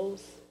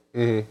knows?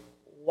 Mm-hmm.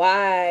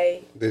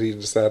 Why? Did he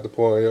decide to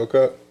pour in your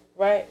cup?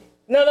 Right.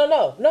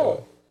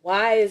 No.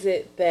 why is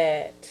it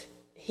that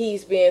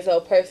he's being so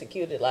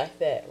persecuted like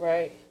that,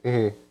 right?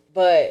 Mm-hmm.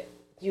 But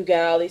you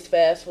got all these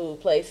fast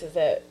food places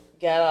that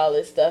got all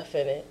this stuff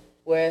in it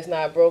where it's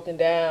not broken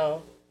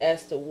down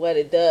as to what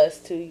it does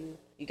to you.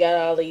 You got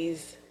all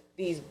these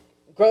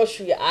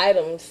grocery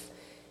items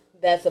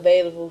that's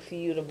available for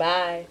you to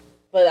buy,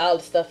 but all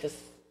the stuff is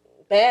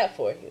bad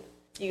for you.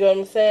 You know what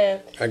I'm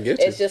saying? I get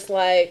you. It's just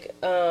like,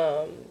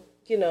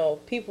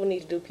 people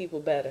need to do people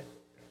better.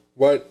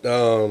 What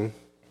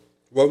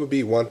would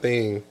be one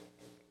thing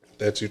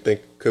that you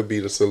think could be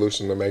the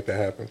solution to make that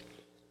happen?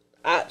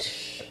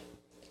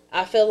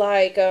 I feel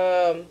like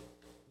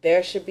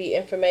there should be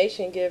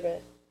information given.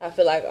 I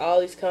feel like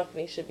all these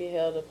companies should be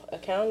held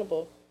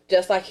accountable,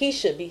 just like he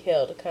should be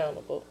held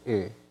accountable.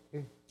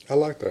 I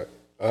like that.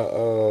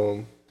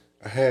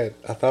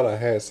 I thought I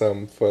had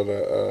something for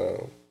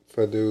the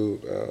for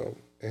dude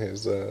and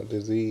his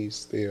disease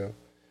still,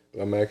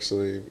 but I'm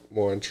actually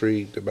more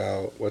intrigued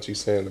about what you're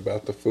saying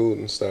about the food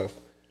and stuff.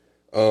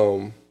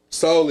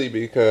 Solely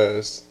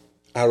because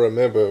I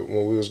remember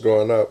when we was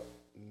growing up,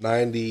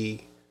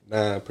 99%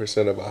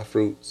 of our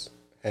fruits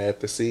had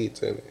the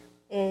seeds in it.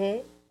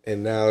 Mm-hmm.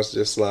 And now it's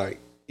just like,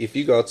 if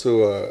you go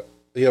to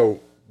a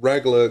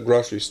regular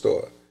grocery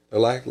store, the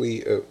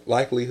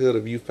likelihood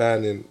of you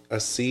finding a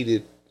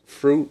seeded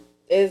fruit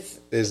is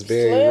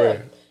very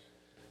rare.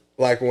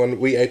 Like when I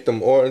ate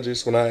them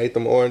oranges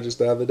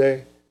the other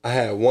day, I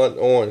had one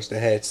orange that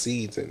had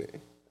seeds in it.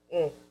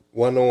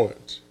 One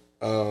orange.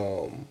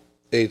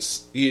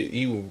 It's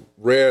you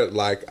rare,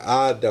 like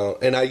I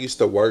don't, and I used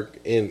to work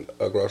in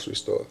a grocery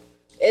store.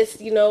 I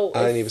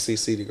didn't even see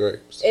seeded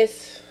grapes.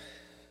 It's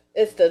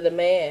the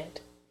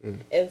demand.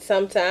 And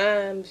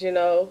sometimes,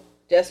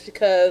 just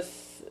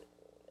because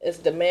it's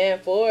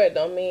demand for it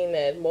don't mean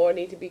that more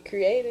need to be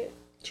created.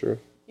 True.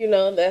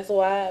 That's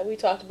why we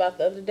talked about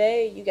the other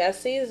day, you got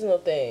seasonal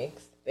things.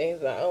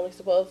 Things are only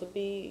supposed to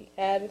be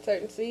had in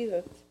certain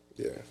seasons.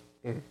 Yeah.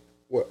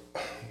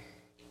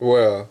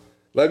 Well,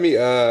 let me,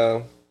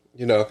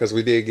 because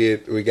we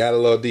got a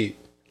little deep.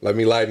 Let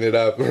me lighten it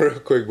up real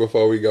quick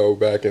before we go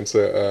back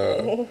into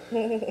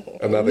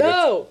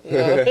another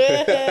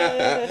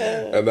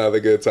another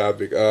good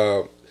topic.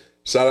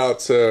 Shout out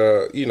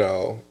to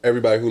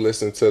everybody who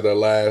listened to the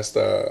last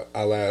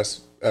our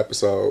last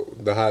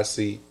episode, the hot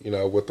seat.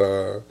 With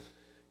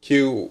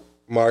Q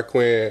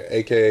Marquin,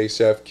 aka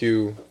Chef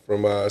Q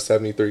from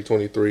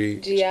 7323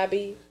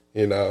 GIB.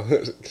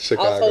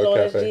 Chicago also Cafe, known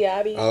as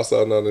GIB.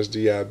 Also known as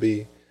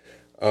GIB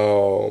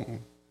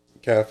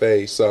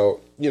Cafe.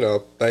 So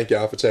thank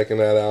y'all for checking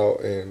that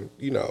out, and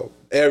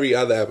every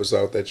other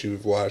episode that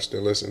you've watched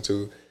and listened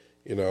to.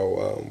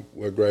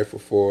 We're grateful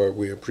for it.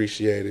 We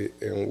appreciate it,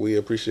 and we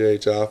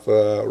appreciate y'all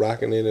for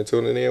rocking in and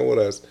tuning in with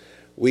us.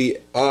 We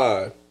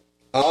are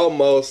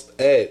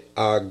almost at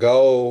our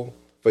goal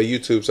for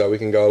YouTube, so we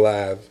can go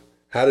live.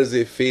 How does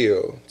it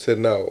feel to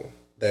know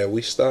that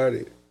we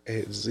started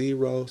at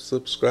 0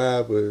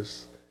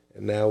 subscribers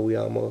and now we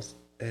almost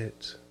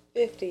at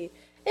 50?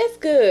 It's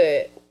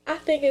good. I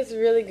think it's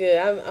really good.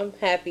 I'm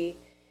happy.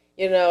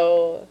 Baby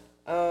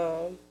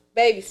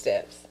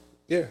steps.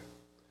 Yeah.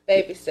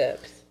 Baby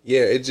steps.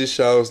 Yeah, it just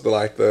shows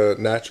the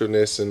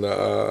naturalness and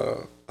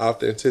the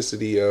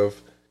authenticity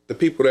of the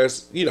people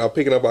that's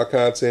picking up our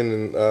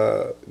content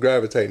and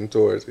gravitating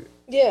towards it.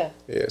 Yeah.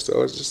 Yeah.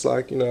 So it's just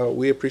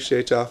we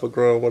appreciate y'all for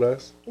growing with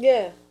us.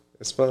 Yeah.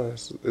 It's fun.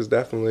 It's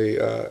definitely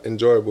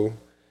enjoyable,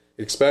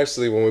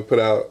 especially when we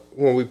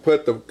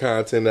put the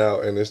content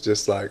out, and it's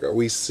just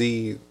we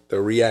see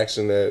the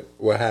reaction that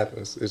what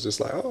happens. It's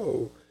just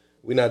oh,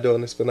 we're not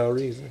doing this for no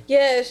reason.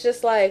 Yeah, it's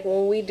just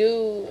when we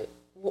do,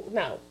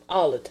 not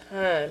all the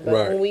time,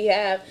 but when we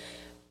have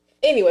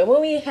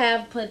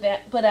put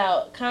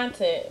out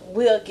content,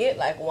 we'll get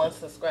 1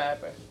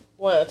 subscriber,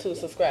 1 or 2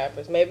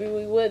 subscribers. Maybe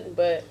we wouldn't,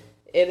 but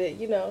it's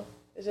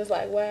just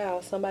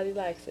wow, somebody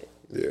likes it.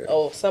 Yeah.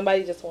 Oh,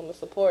 somebody just want to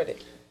support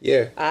it.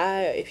 Yeah.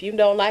 If you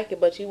don't like it,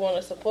 but you want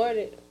to support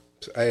it.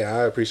 Hey,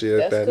 I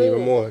appreciate that cool.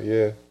 even more.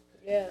 Yeah.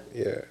 Yeah.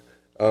 Yeah.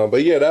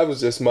 But yeah, that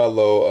was just my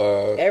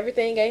little.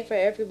 Everything ain't for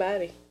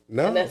everybody.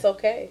 No. And that's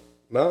okay.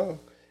 No.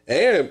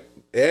 And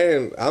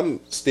I'm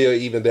still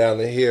even down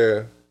to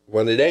hear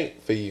when it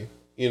ain't for you.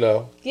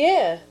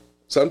 Yeah.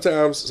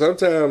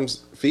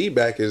 Sometimes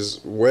feedback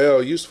is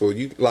useful.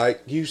 You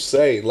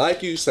say,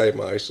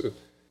 Maisha,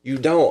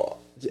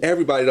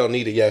 everybody don't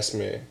need a yes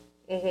man.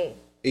 Mm-hmm.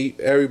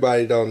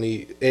 Everybody don't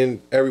need,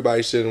 and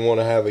everybody shouldn't want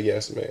to have a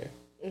yes man.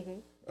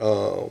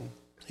 Mm-hmm.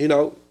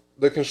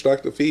 The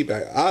constructive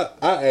feedback. I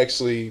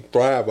actually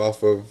thrive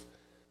off of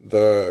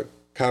the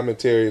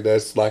commentary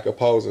that's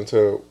opposing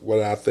to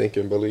what I think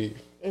and believe.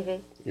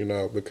 Mm-hmm.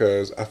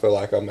 Because I feel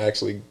like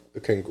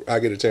I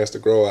get a chance to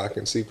grow. I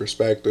can see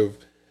perspective.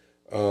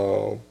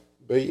 But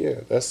yeah,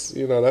 that's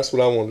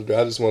what I want to do.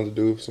 I just want to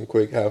do some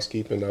quick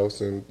housekeeping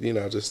notes, and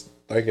just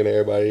thanking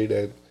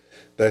everybody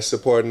that's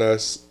supporting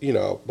us,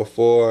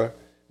 before,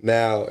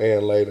 now,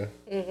 and later.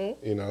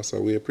 Mm-hmm. So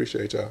we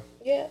appreciate y'all.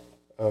 Yeah.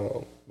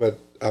 But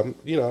I'm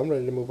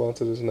ready to move on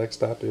to this next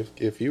topic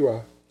if you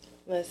are.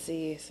 Let's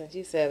see. Since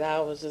you said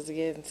I was just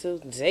getting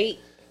too deep.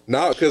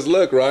 No, because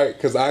look, right?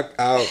 Because I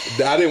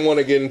didn't want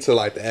to get into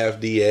like the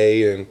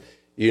FDA and,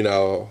 you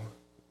know,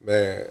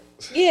 man.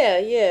 Yeah.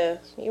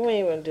 You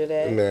ain't want to do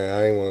that. Man,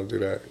 I ain't want to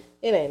do that.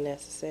 It ain't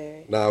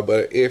necessary. No,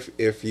 but if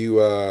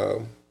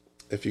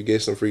you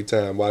get some free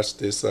time, watch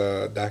this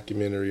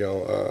documentary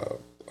on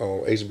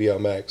HBO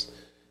Max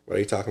where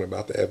they talking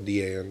about the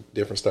FDA and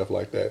different stuff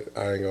like that.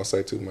 I ain't gonna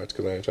say too much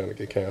because I ain't trying to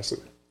get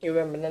canceled. You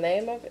remember the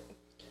name of it?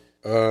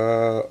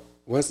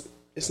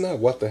 It's not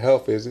What the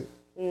Health, is it?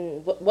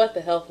 What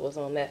the Health was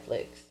on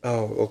Netflix.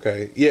 Oh,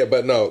 okay. Yeah,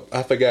 but no,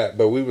 I forgot.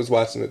 But we was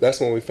watching it. That's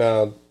when we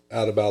found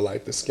out about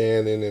like the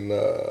scanning and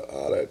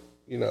all that.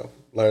 You know,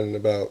 learning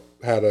about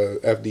how the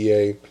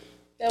FDA.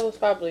 That was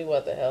probably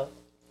What the Health.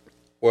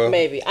 Well,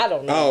 maybe I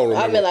don't know. I don't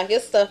remember. I mean, like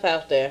it's stuff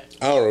out there.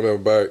 I don't remember,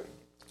 but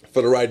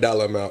for the right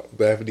dollar amount,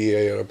 the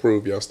FDA will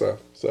approve your stuff.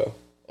 So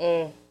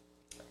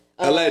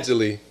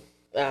allegedly.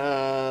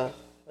 Yeah,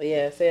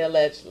 say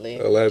allegedly.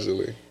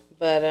 Allegedly.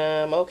 But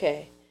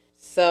okay.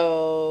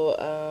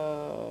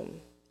 So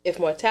if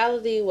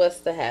mortality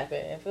was to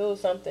happen, if it was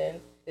something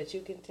that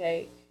you can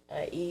take,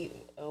 eat,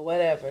 or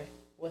whatever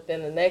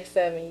within the next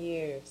 7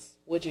 years,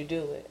 would you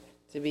do it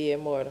to be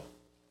immortal?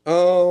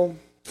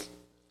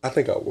 I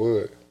think I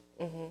would.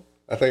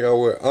 I think I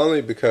would,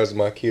 only because of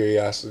my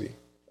curiosity.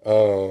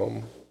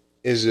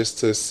 Is just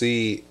to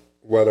see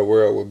what the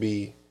world would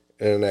be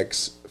in the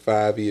next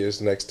 5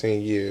 years, next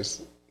 10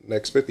 years,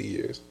 next 50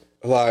 years.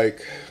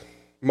 Like,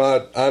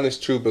 my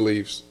honest true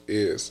beliefs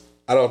is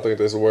I don't think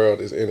this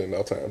world is ending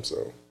no time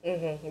soon.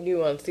 You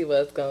want to see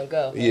where it's going to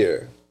go. Huh? Yeah.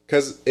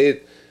 Because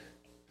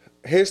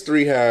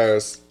history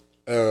has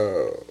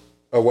a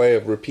way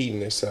of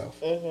repeating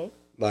itself.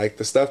 Like,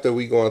 the stuff that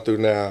we going through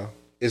now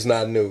is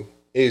not new.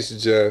 It's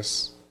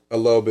just a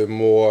little bit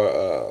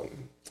more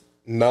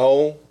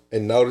known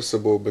and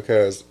noticeable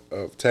because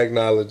of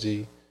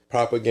technology,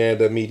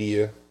 propaganda,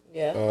 media,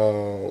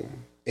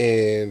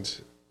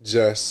 and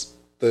just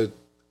the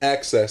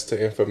access to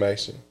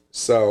information.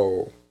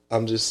 So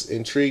I'm just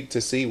intrigued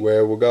to see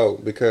where it will go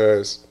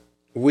because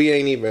I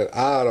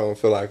don't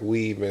feel like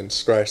we even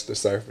scratched the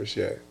surface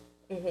yet.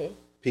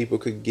 People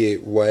could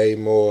get way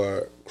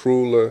more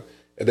crueler.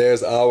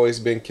 There's always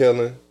been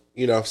killing,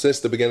 since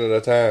the beginning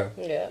of time.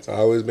 Yeah. It's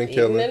always been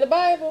killing. Even in the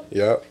Bible.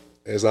 Yep.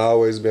 It's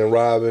always been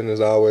robbing.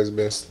 It's always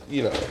been,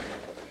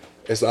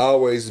 it's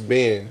always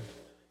been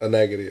a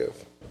negative.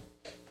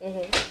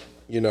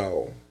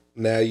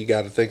 Now you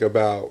got to think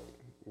about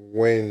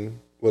when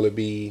will it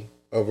be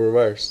a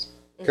reverse?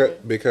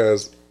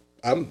 Because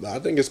I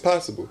think it's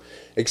possible,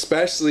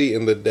 especially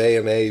in the day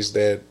and age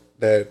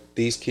that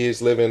these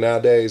kids live in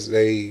nowadays.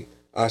 They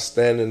are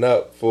standing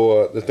up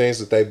for the things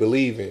that they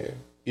believe in.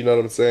 You know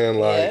what I'm saying?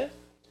 Like,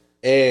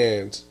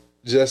 and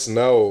just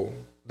know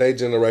their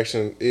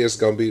generation is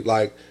gonna be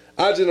like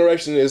our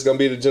generation is gonna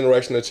be the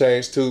generation of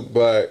change too.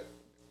 But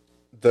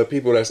the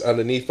people that's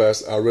underneath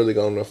us are really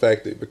gonna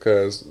affect it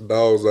because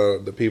those are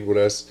the people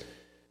that's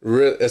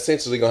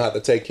essentially gonna have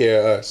to take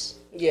care of us.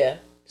 Yeah.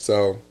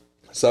 So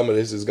some of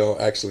this is gonna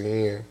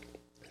actually end.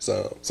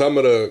 So some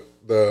of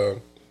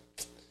the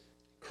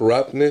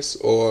corruptness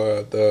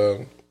or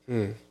the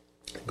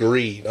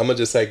greed. I'm gonna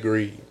just say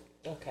greed.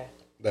 Okay.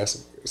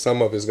 That's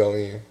some of it's gonna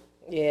end.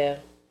 Yeah,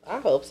 I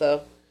hope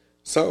so.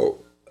 So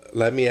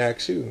let me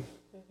ask you,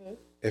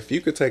 if you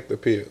could take the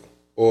pill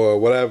or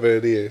whatever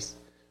it is,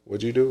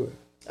 would you do it?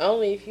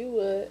 Only if you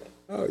would.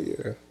 Oh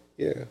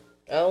yeah.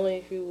 Only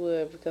if you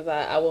would, because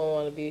I wouldn't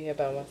want to be here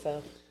by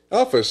myself.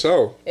 Oh, for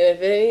sure. And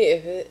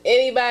if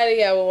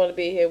anybody, I would want to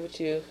be here with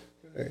you.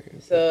 Hey.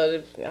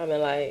 So I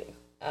mean, like,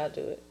 I'll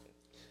do it.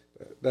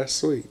 That's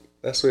sweet.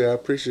 That's sweet. I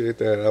appreciate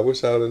that. I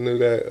wish I would have knew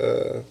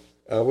that.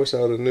 I wish I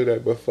would have knew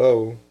that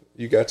before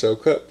you got your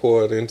cup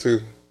poured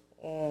into.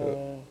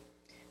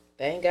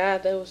 Thank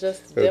God that was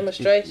just a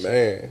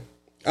demonstration.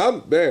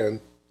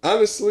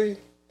 Honestly.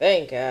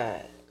 Thank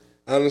God.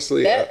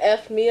 Honestly. That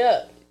effed me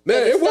up.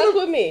 Man, it stuck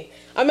with me.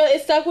 I mean,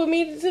 it stuck with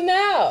me to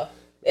now.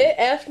 It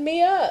effed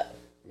me up.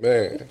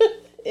 Man.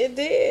 It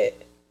did.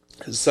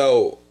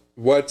 So,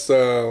 what's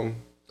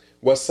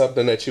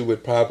something that you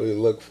would probably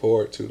look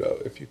forward to, though,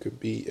 if you could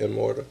be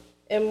immortal?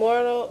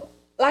 Immortal?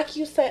 Like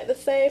you said, the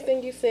same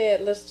thing you said.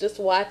 Let's just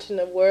watching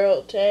the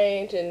world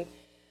change and,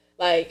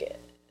 like,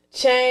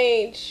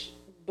 change,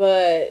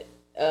 but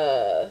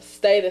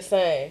stay the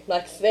same.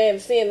 Like,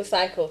 seeing the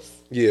cycles.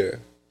 Yeah.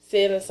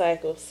 Seeing the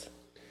cycles.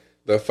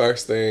 The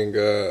first thing,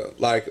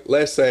 like,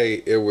 let's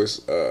say it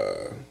was,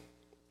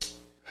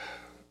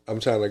 I'm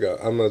going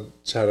to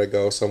try to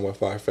go somewhere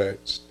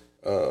far-fetched.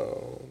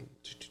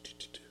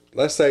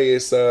 Let's say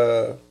it's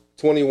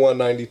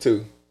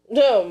 2192.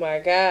 Oh, my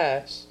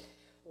gosh.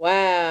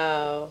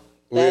 Wow.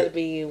 That'd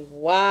be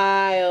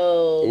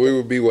wild. We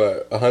would be,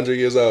 what, 100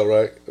 years old,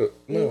 right?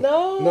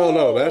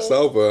 No, that's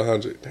over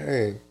 100.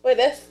 Dang. Wait,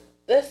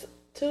 that's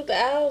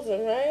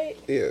 2000, right?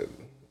 Yeah.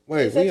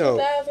 Wait, we on.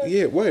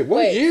 Yeah,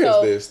 what year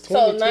is this?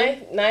 So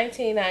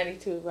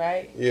 1992,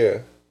 right? Yeah.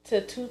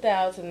 To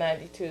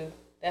 2092.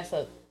 That's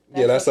a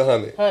Yeah, that's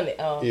 100. 100.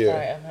 Oh, Yeah.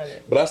 sorry, I'm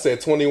 100. But I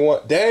said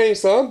 21. Dang,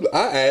 so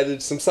I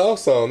added some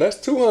sauce on. That's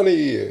 200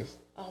 years.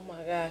 Oh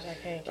my gosh, I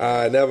can't count.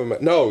 I never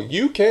mind. No,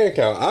 you can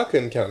count. I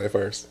couldn't count at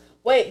first.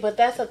 Wait, but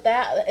that's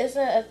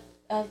isn't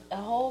a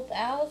whole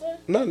 1,000?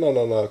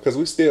 No. Because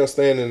we still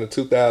staying in the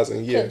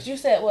 2000 year. Because you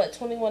said, what,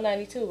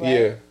 2192, right?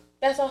 Yeah.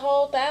 That's a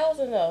whole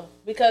 1,000, though.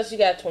 Because you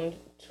got 20.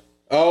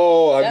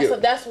 Oh,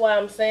 That's why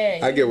I'm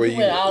saying. I get where you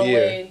went all the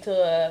way into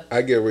a.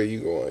 I get where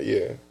you going.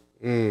 Yeah.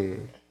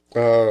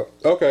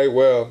 Okay.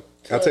 Well,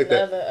 I take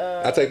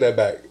that. I take that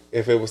back.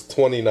 If it was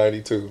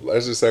 2092,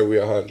 let's just say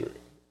we're 100.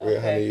 We're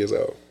 100 years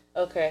old.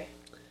 Okay.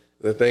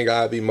 The thing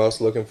I'd be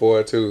most looking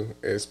forward to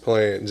is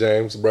playing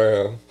James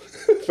Brown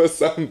for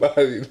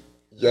somebody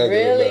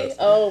younger than us.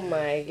 Oh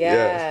my gosh.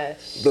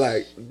 Yes.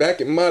 Like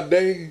back in my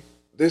day,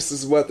 this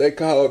is what they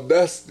called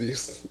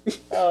Dusties.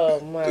 Oh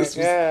my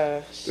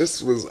gosh.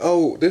 This was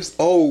old. This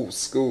old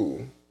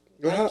school.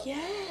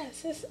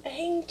 Yes, it's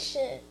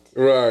ancient.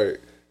 Right.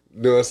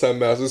 Doing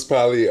something else. It's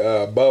probably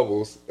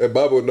bubbles. And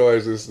bubble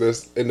noises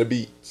that's in the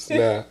beats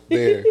now.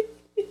 Then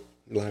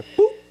like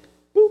boop,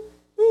 boop,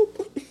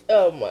 boop.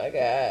 Oh my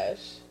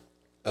gosh.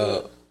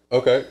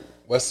 Okay.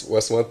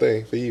 What's one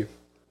thing for you?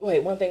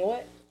 Wait, one thing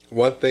what?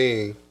 One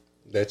thing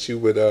that you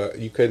would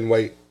you couldn't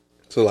wait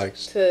to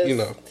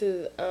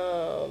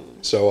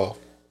show off.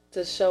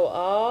 To show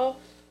off?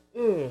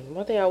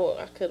 One thing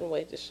I couldn't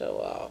wait to show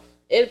off.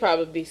 It'd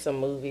probably be some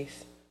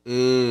movies.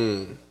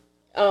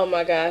 Oh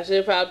my gosh,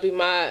 it'd probably be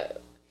my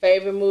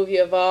favorite movie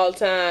of all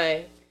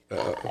time.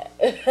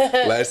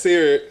 Let's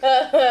hear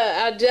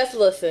it.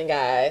 Listen,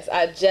 guys.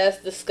 I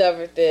just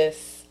discovered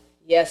this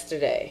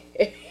yesterday.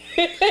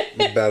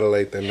 Better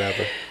late than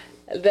never.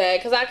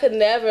 Because I could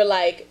never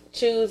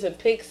choose and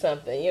pick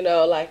something, you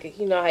know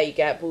how you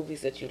got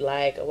movies that you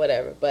like or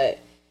whatever. But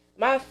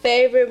my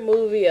favorite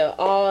movie of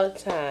all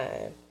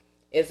time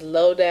is a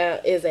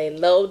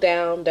low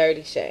down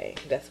dirty shame.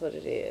 That's what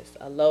it is.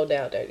 A low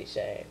down dirty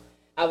shame.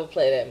 I would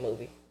play that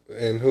movie.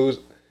 And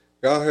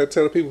y'all here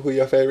tell the people who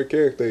your favorite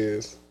character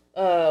is?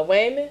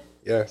 Wayman?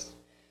 Yes.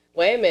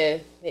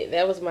 Wayman,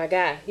 that was my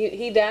guy.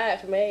 He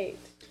died from AIDS.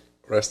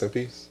 Rest in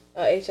peace.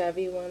 HIV,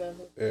 one of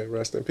them. Yeah,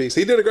 rest in peace.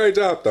 He did a great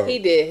job, though. He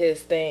did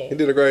his thing. He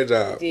did a great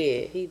job.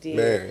 He did.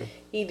 Man.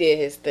 He did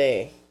his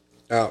thing.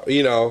 To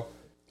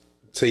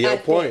your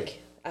point.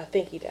 I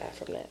think he died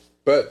from that.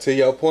 But to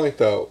your point,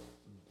 though,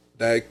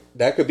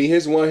 that could be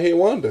his one-hit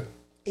wonder.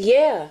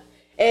 Yeah.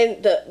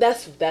 And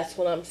that's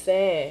what I'm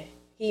saying.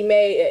 He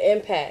made an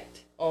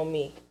impact on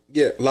me.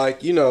 Yeah,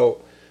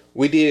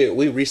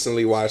 we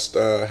recently watched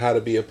How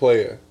to Be a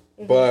Player.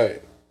 Mm-hmm.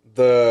 But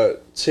the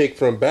chick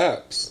from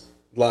Baps,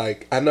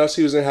 I know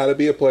she was in How to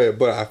Be a Player,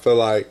 but I feel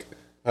like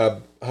her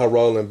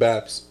role in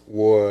Baps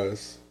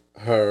was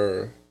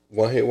her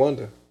one-hit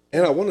wonder.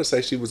 And I want to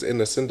say she was in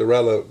the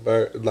Cinderella,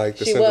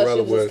 She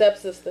was a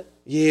stepsister.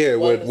 Yeah,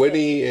 with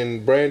Whitney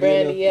and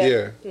Brandy.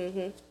 Yeah.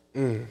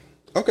 Mm-hmm.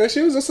 Okay,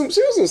 she was in some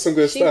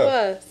good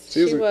stuff.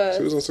 She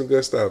was on some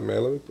good stuff,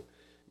 man.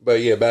 But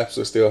yeah, Baps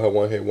was still her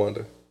one-hit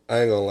wonder. I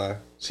ain't gonna lie.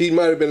 She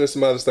might have been in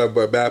some other stuff,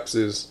 but Baps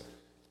is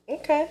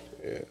okay.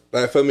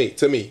 Yeah,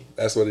 to me,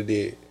 that's what it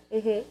did.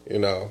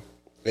 Mm-hmm.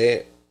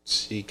 And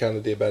she kind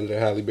of did better than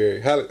Halle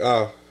Berry.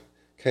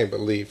 Can't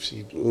believe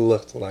she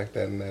looked like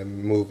that in that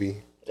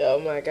movie. Oh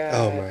my gosh.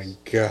 Oh my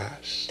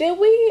gosh. Did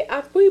we?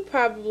 We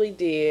probably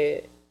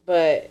did,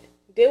 but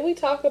did we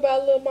talk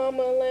about Lil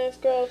Mama and Lance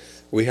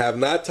Gross? We have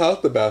not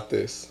talked about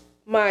this.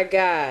 My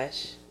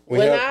gosh.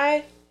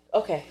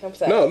 Okay, I'm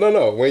sorry.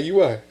 No. When you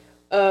were?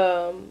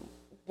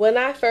 When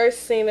I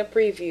first seen the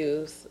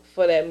previews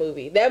for that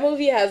movie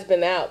has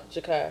been out,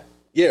 Jakar.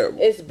 Yeah.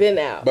 It's been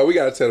out. But we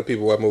gotta tell the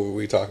people what movie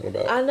we talking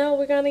about. I know,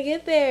 we're gonna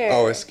get there.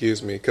 Oh,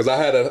 excuse me, because I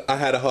had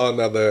a whole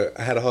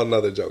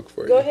nother joke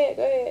for you. Go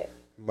ahead.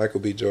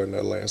 Michael B. Jordan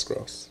and Lance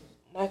Gross.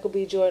 Michael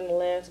B. Jordan and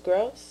Lance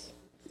Gross?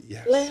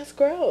 Yes. Lance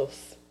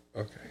Gross.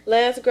 Okay.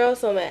 Lance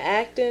Gross on the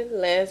acting,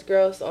 Lance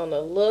Gross on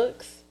the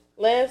looks,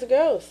 Lance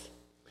Gross.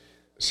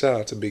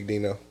 Shout out to Big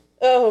Dino.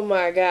 Oh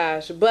my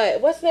gosh.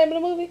 But what's the name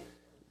of the movie?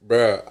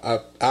 Bruh,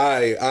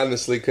 I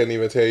honestly couldn't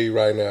even tell you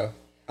right now.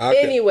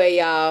 Anyway,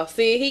 y'all,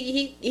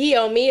 see, he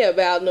on me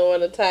about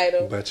knowing the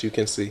title. But you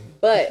can see.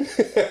 But,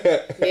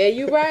 yeah,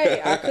 you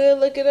right. I could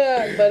look it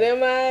up, but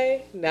am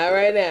I? Not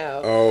right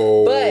now.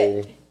 Oh.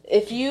 But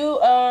if you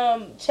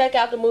check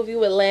out the movie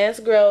with Lance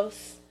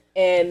Gross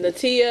and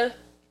Natia.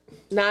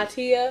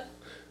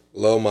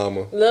 Lil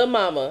Mama.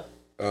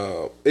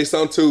 It's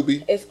on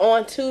Tubi.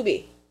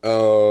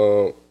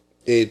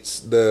 It's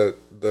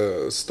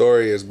the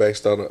story is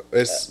based on a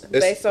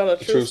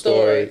true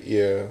story.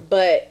 Yeah.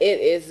 But it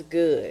is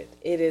good.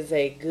 It is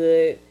a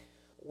good,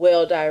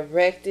 well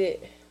directed,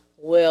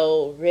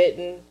 well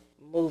written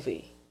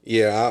movie.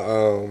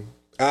 Yeah,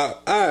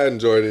 I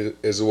enjoyed it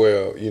as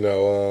well.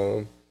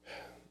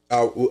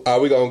 Are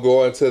we gonna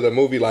go into the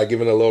movie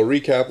giving a little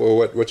recap or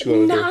what you want to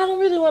do? No, I don't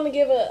really want to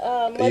give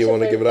You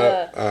want to give it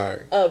up? All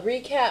right. A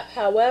recap.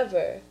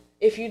 However,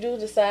 if you do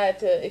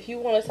decide if you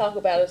want to talk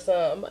about it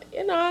some,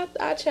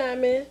 I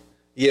chime in.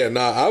 Yeah,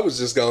 I was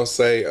just gonna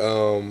say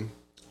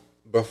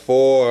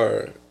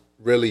before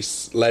really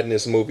letting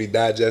this movie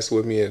digest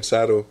with me and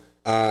settle,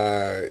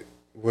 I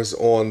was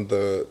on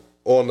the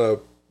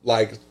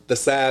like the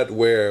side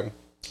where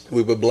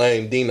we would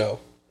blame Dino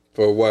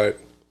for what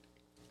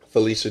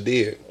Felicia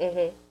did.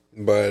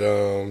 Mm-hmm. But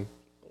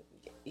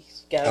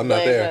I'm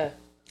not there. Her.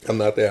 I'm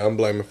not there. I'm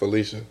blaming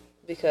Felicia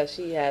because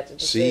she had the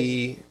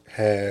decision.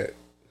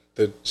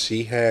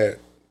 She had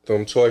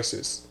them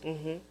choices.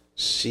 Mm-hmm.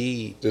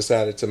 She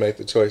decided to make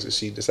the choices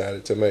she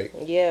decided to make.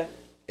 Yeah.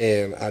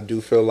 And I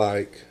do feel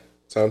like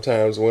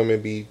sometimes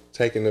women be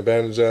taken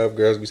advantage of,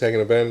 girls be taken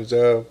advantage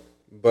of,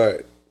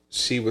 but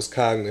she was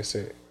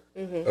cognizant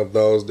of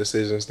those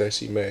decisions that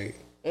she made.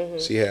 Mm-hmm.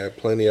 She had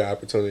plenty of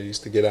opportunities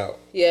to get out.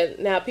 Yeah,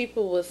 now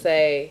people will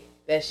say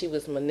that she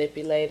was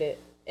manipulated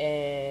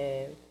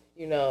and,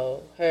 you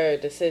know, her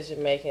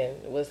decision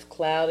making was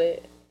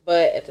clouded.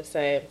 But at the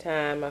same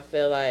time, I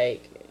feel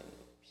like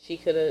she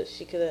could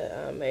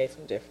have made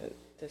some different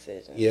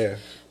decisions. Yeah.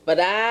 But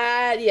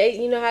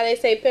you know how they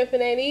say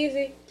pimping ain't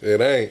easy?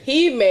 It ain't.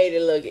 He made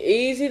it look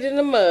easy than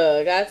the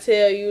mug. I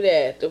tell you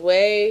that. The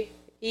way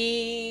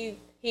he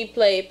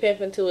played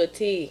pimping to a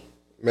T.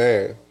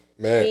 Man.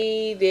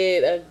 He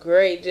did a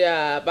great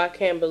job. I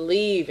can't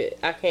believe it.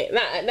 I can't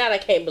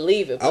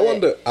believe it.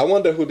 But I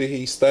wonder who did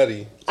he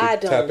study to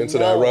tap into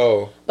that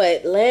role.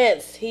 But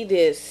Lance, he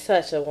did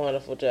such a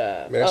wonderful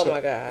job. Man,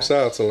 my God.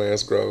 Shout out to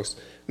Lance Gross.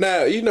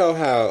 Now, you know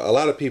how a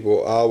lot of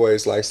people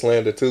always like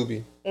slander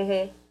Tubi?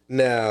 Mm-hmm.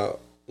 Now,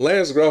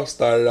 Lance Gross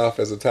started off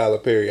as a Tyler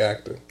Perry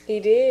actor. He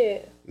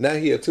did. Now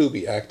he a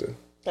Tubi actor.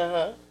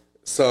 Uh-huh.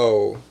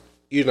 So,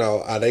 you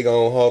know, are they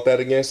going to hold that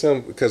against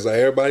him? Because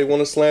everybody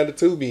want to slander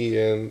Tubi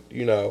and,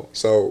 you know,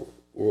 so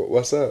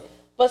what's up?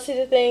 But see,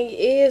 the thing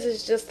is,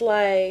 it's just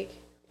like,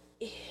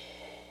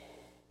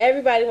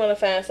 everybody want to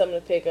find something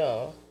to pick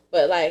on.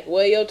 But, like,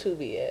 where your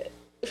Tubi at?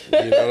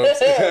 You know what I'm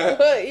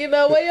saying? You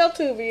know, where your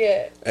Tubi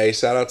at? Hey,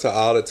 shout out to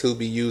all the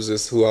Tubi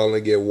users who only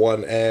get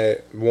one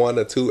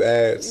or two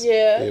ads.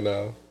 Yeah. You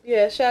know.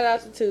 Yeah, shout out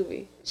to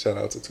Tubi. Shout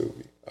out to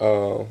Tubi.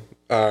 All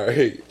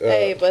right.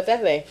 Hey, but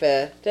that ain't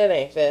fair. That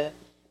ain't fair.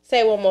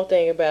 Say one more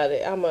thing about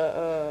it. I'm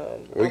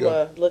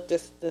gonna look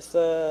this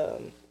Oh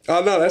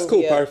no, that's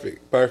cool. Up.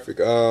 Perfect.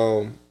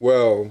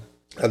 Well,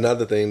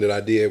 another thing that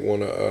I did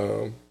want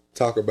to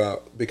talk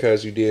about,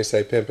 because you did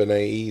say pimping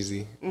ain't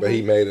easy, but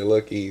he made it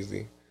look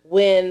easy.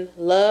 When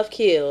Love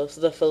Kills,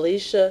 the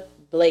Felicia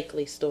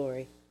Blakely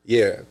story.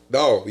 Yeah.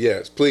 Oh,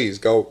 yes. Please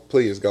go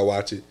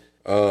watch it.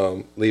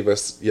 Leave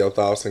us your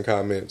thoughts and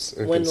comments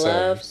and When concerns.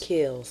 Love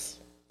Kills.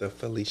 The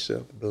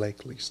Felicia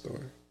Blakely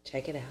story.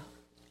 Check it out.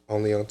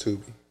 Only on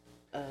Tubi.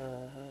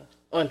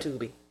 On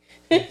Tubi.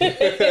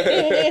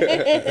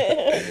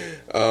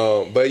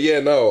 But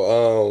yeah,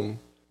 no.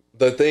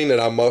 The thing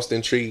that I'm most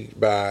intrigued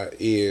by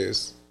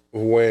is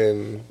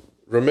when...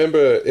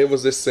 Remember, it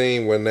was this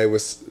scene when they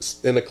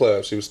was in the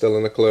club. She was still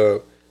in the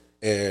club,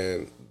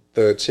 and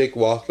the chick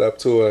walked up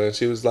to her, and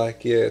she was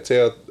like, "Yeah,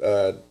 tell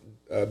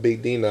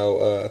Big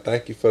Dino,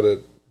 thank you for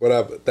the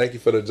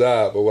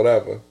job or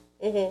whatever."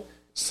 Mm-hmm.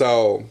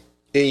 So,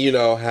 and you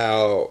know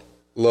how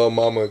Lil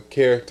Mama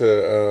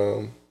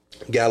character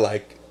got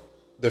like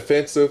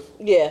defensive.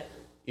 Yeah.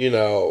 You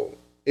know,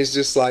 it's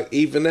just like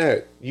even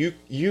that she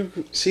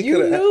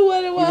could have knew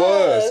what it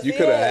was. You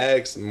could have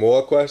asked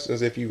more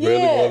questions if you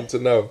really wanted to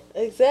know.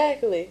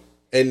 Exactly.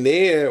 And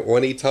then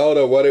when he told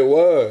her what it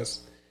was,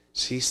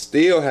 she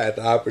still had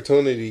the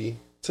opportunity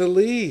to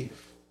leave.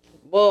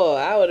 Boy,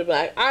 I would have been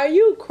like, "Are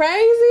you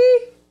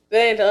crazy?" That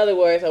ain't the other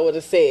words I would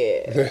have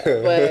said.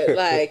 But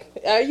like,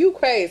 "Are you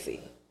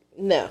crazy?"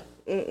 No.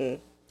 Mm-mm.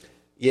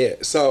 Yeah.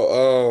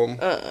 So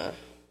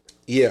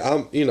yeah,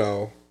 I'm. You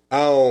know,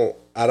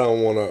 I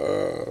don't want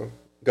to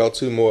go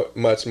too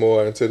much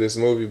more into this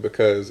movie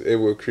because it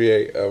will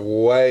create a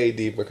way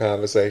deeper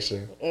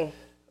conversation.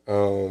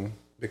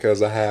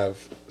 Because I have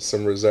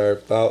some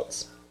reserved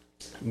thoughts,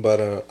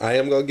 but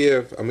I'm gonna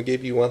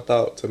give you one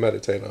thought to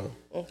meditate on.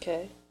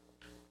 Okay.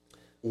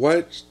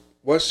 What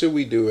should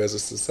we do as a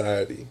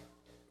society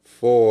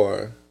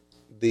for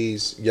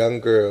these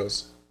young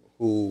girls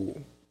who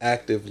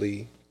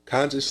actively,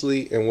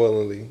 consciously, and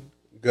willingly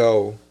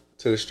go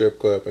to the strip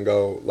club and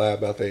go lie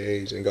about their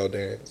age and go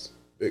dance?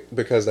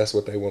 Because that's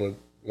what they want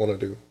to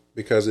do.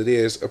 Because it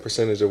is a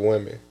percentage of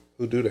women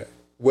who do that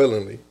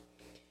willingly.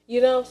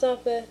 You know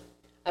something?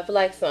 I feel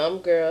like some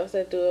girls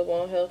that do it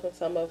won't help and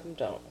some of them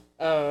don't.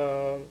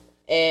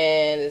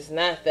 And it's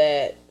not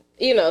that,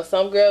 you know,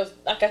 some girls,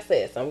 like I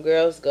said, some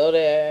girls go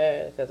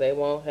there because they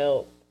won't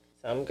help.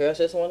 Some girls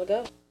just want to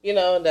go. You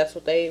know, that's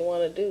what they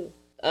want to do.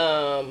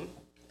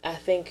 I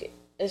think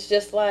it's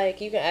just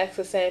like you can ask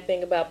the same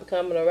thing about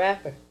becoming a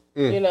rapper.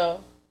 You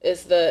know,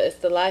 it's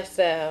the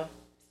lifestyle.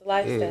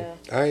 I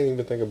ain't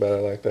even think about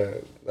it like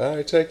that. All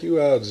right, check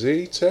you out,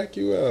 G. Check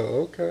you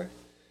out. Okay.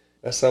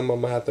 That's something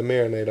I'm going to have to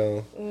marinate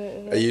on.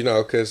 Mm-hmm. You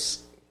know,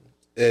 because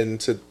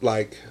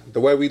like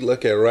the way we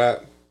look at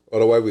rap or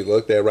the way we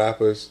looked at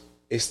rappers,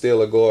 it's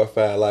still a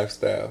glorified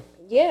lifestyle.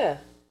 Yeah,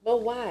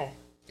 but why?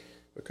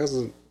 Because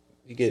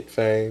you get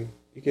fame,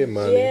 You get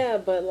money. Yeah,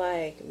 but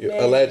like,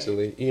 man.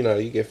 Allegedly,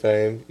 you get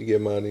fame, you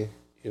get money.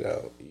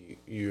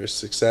 You're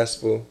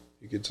successful.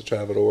 You get to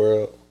travel the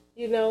world.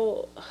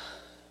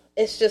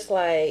 It's just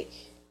like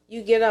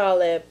you get all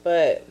that,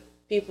 but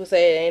people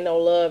say there ain't no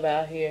love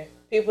out here.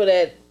 People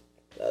that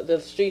the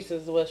streets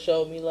is what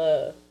showed me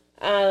love.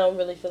 I don't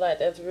really feel like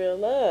that's real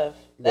love.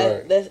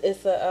 Right.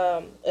 It's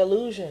a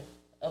illusion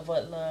of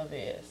what love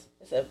is.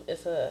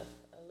 It's a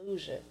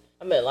illusion.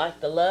 I mean, like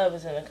the love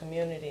is in a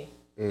community.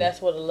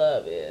 That's what the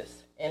love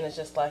is, and it's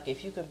just like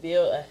if you can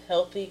build a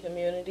healthy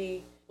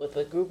community with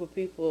a group of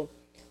people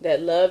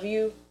that love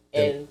you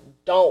and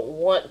don't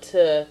want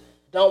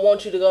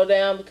you to go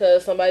down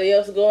because somebody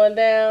else is going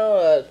down,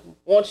 or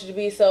want you to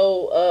be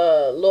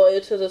so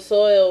loyal to the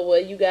soil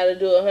where you got to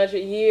do 100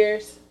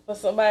 years for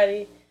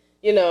somebody.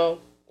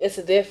 It's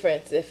a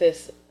difference if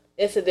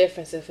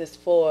it's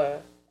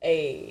for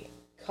a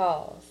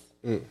cause.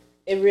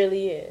 It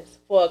really is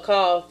for a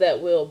cause that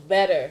will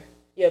better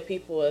your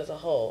people as a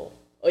whole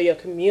or your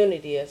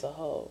community as a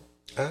whole.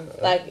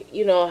 Like,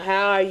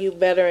 how are you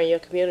bettering your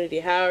community?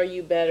 How are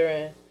you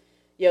bettering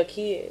your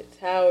kids?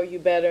 How are you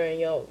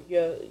bettering your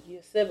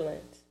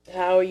siblings?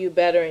 How are you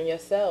bettering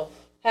yourself?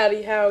 How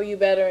are you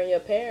bettering your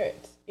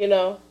parents?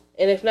 And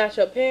if not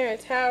your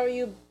parents, how are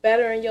you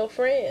bettering your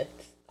friends?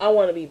 I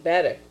want to be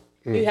better.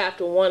 You have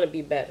to want to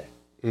be better.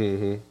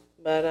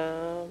 But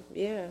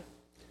yeah.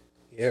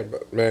 Yeah,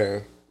 but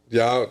man,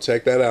 y'all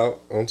check that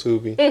out on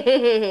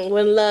Tubi.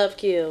 When Love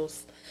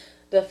Kills,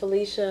 the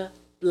Felicia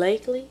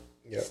Blakely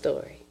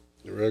story.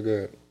 Real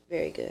good.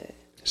 Very good.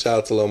 Shout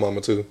out to Lil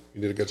Mama too.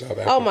 You did a good job.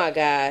 Oh my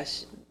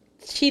gosh,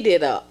 she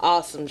did an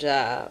awesome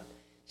job.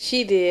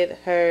 She did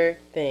her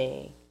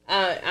thing.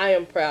 I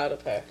am proud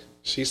of her.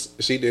 She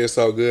did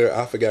so good.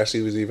 I forgot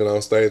she was even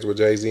on stage with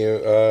Jay-Z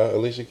and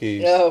Alicia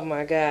Keys. Oh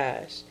my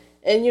gosh.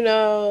 And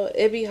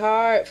it'd be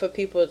hard for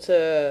people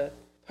to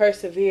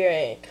persevere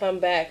and come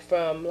back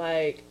from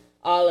like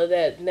all of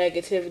that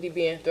negativity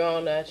being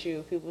thrown at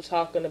you. People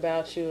talking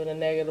about you in a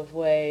negative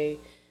way.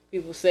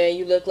 People saying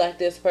you look like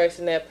this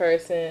person, that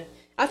person.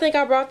 I think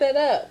I brought that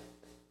up.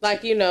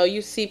 Like,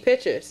 you see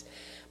pictures.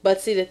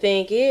 But see, the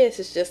thing is,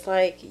 it's just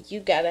like you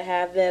gotta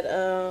have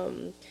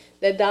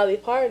that Dolly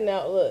Parton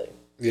outlook.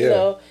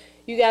 Yeah.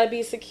 You gotta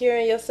be secure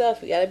in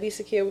yourself. You gotta be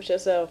secure with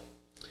yourself.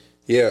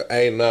 Yeah,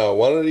 hey, no,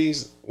 one of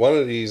these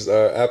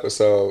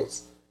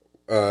episodes,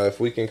 if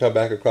we can come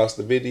back across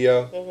the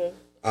video,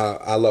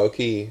 I low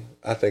key,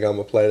 I think I'm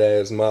gonna play that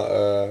as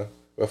my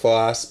before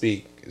I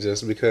speak,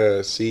 just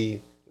because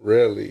she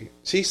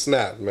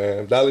snapped,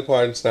 man. Dolly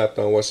Parton snapped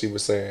on what she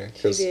was saying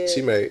because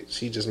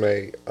she just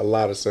made a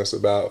lot of sense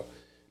about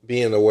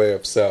being aware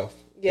of self.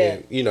 Yeah,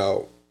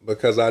 and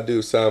because I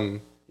do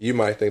some. You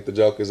might think the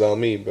joke is on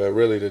me, but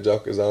really the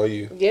joke is on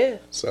you. Yeah.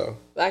 So.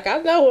 Like, I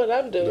know what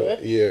I'm doing.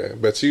 Yeah,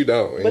 but you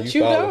don't. And but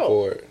you falling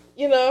for it.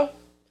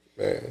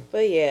 Man.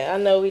 But yeah, I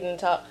know we didn't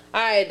talk.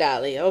 All right,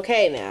 Dolly.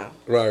 Okay now.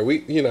 Right. We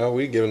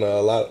giving her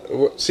a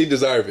lot. She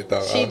deserve it,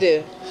 though. She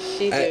do.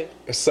 She do.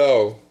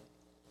 So,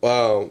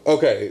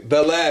 okay.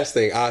 The last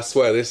thing. I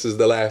swear, this is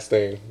the last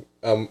thing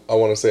I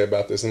want to say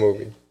about this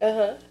movie.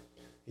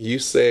 You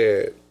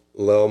said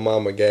Lil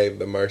Mama gave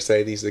the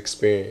Mercedes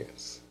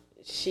experience.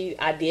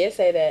 I did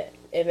say that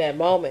in that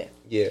moment.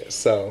 Yeah,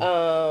 so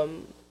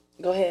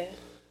go ahead.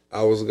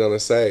 I was gonna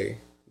say,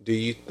 do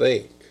you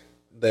think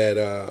that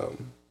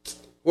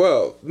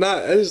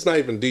it's not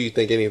even do you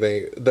think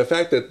anything. The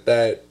fact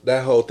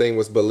that whole thing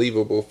was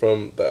believable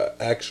from the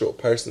actual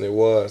person it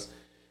was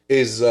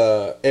is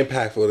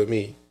impactful to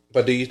me.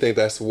 But do you think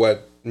that's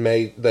what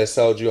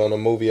sold you on the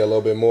movie a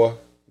little bit more?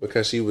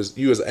 Because you was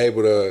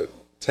able to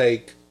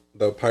take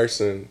the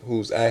person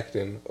who's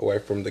acting away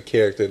from the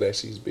character that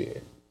she's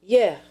being.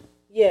 Yeah.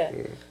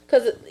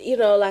 Because,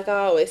 like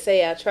I always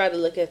say, I try to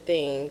look at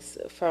things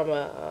from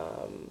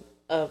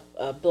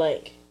a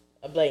blank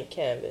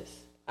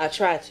canvas. I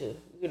try to,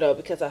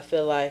 because I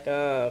feel like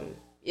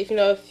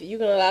if you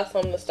can allow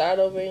something to start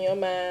over in your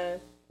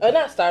mind, or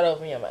not start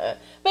over in your mind.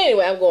 But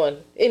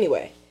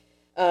anyway,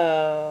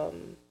 I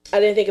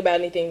didn't think about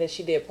anything that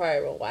she did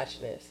prior to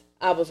watching this.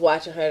 I was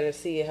watching her to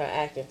see her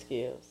acting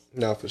skills.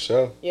 No, for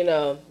sure.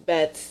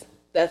 That's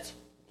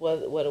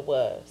what it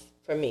was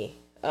for me.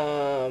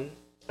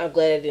 I'm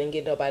glad I didn't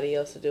get nobody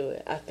else to do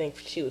it. I think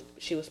she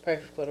was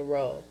perfect for the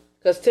role.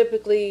 Because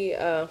typically,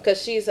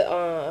 because she's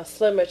a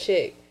slimmer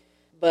chick,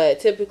 but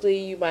typically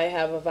you might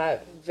have a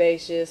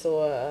vivacious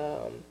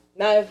or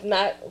not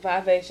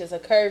vivacious, a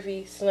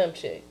curvy slim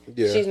chick.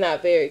 Yeah. She's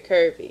not very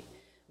curvy,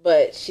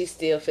 but she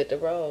still fit the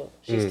role.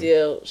 She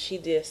still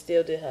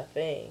did her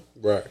thing.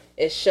 Right.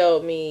 It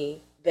showed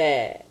me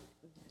that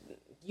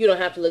you don't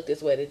have to look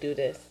this way to do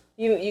this.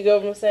 You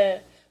get what I'm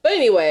saying? But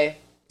anyway,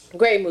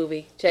 great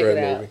movie. Check it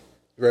out.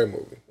 Great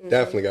movie.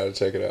 Definitely got to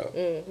check it out.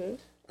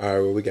 All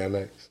right, what we got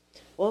next?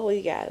 What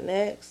we got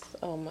next?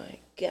 Oh my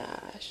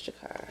gosh,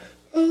 Jakar.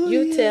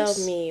 You tell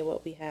me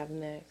what we have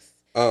next.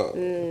 No,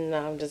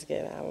 I'm just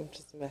kidding. I'm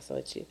just messing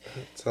with you.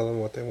 Tell them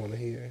what they want to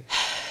hear.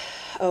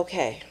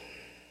 Okay.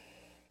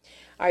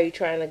 Are you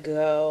trying to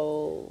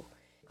go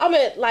I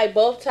mean, like,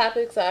 both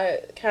topics are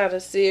kind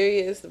of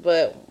serious,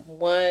 but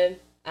one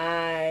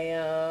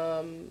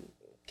I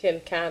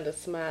can kind of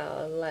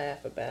smile and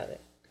laugh about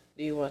it.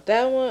 Do you want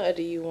that one or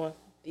do you want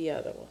the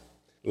other one?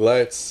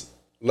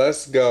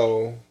 Let's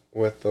go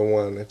with the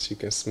one that you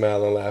can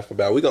smile and laugh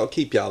about. We're gonna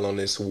keep y'all on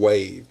this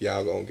wave.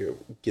 Y'all gonna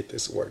get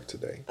this work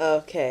today.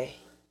 Okay.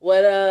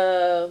 What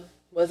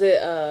was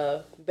it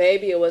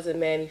Baby or was it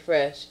Manny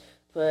Fresh?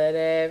 Put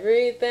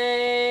everything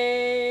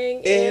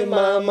in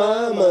my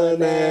mama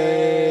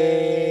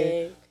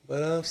name.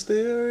 But I'm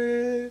still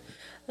rich.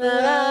 La,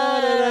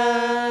 la,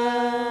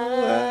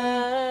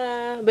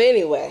 la. But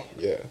anyway.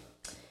 Yeah.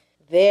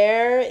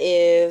 There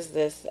is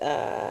this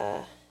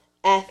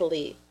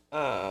athlete.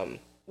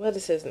 What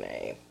is his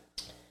name?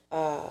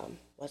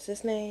 What's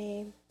his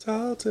name?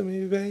 Talk to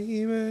me,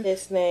 baby.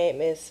 His name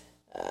is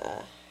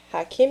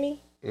Hakimi.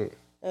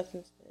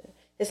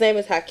 His name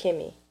is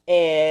Hakimi.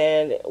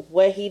 And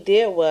what he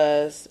did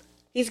was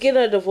he's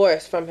getting a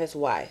divorce from his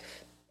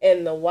wife.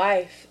 And the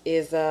wife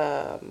is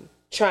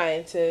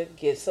trying to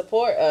get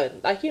support.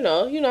 Like, you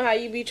know how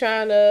you be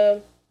trying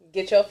to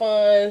get your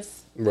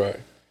funds. Right.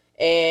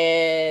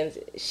 And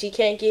she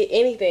can't get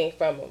anything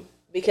from him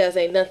because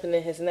ain't nothing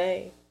in his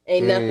name.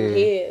 Ain't nothing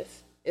his.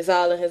 It's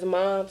all in his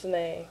mom's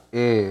name.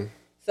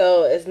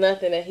 So it's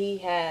nothing that he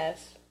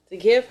has to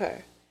give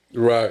her.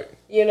 Right.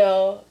 You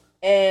know?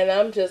 And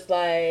I'm just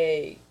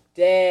like,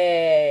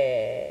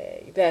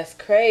 dang, that's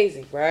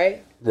crazy,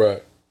 right?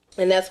 Right.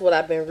 And that's what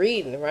I've been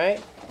reading,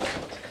 right?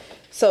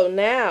 So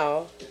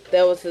now,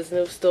 there was this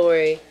new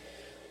story,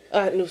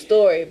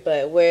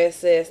 but where it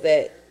says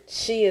that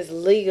she is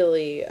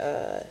legally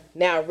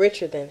now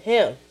richer than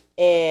him.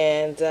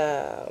 And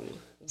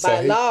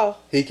by law...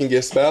 He can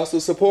get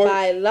spousal support?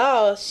 By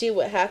law, she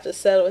would have to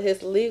settle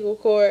his legal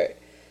court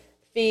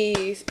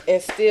fees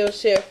and still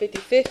share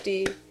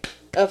 50-50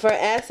 of her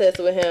assets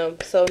with him.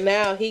 So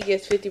now he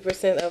gets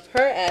 50% of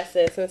her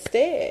assets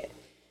instead.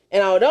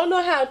 And I don't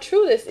know how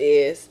true this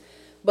is,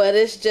 but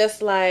it's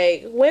just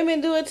like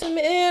women do it to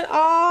men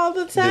all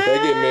the time. Did they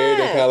get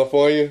married in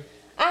California?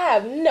 I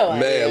have no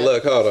idea. Man,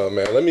 look, hold on,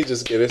 man. Let me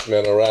just give this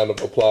man a round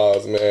of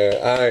applause,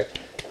 man.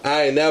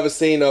 I ain't never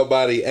seen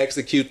nobody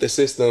execute the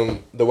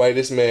system the way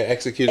this man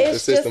executed the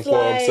system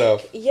for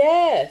himself.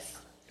 Yes.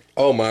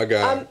 Oh my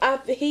God.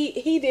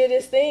 He did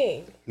his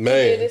thing.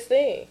 Man. He did his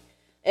thing.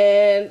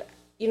 And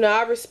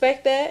I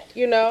respect that,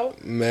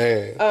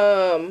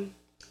 Man.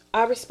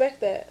 I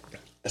respect that.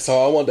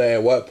 So I wonder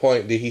at what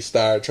point did he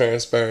start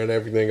transferring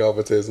everything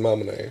over to his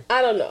mama name?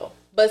 I don't know.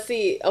 But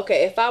see,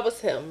 okay, if I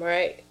was him,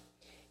 right,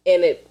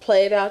 and it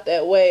played out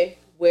that way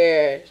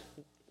where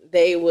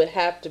they would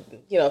have to,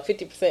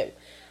 50%,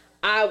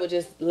 I would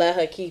just let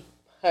her keep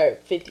her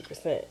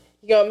 50%.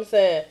 You know what I'm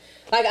saying?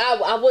 Like,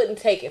 I wouldn't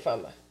take it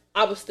from her.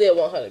 I would still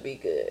want her to be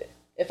good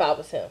if I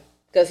was him.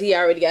 Because he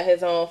already got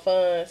his own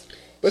funds.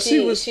 But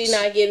she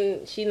not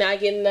getting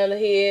none of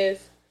his.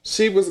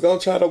 She was gonna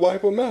try to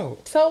wipe him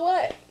out. So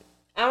what?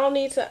 I don't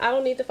need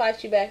to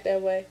fight you back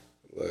that way.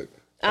 Look,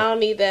 I don't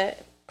need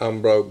that.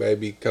 I'm broke,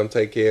 baby. Come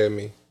take care of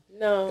me.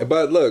 No.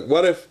 But look,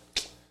 what if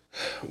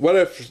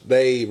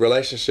they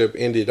relationship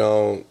ended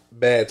on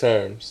bad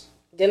terms?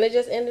 Then it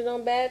just ended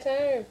on bad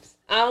terms.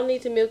 I don't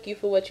need to milk you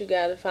for what you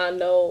got if I'm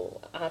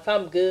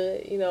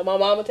good. My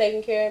mama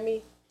taking care of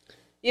me.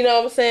 You know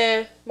what I'm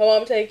saying? My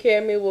mama taking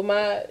care of me with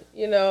my,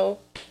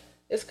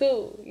 it's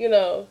cool.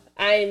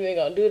 I ain't even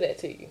gonna do that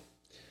to you.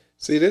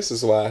 See, this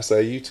is why I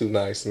say you too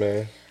nice,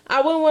 man.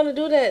 I wouldn't want to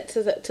do that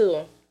to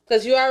him.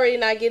 Because you already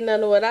not getting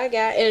none of what I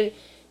got. And,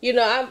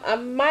 I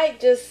might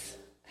just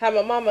have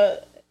my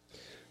mama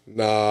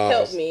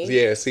help me.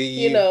 Yeah, see,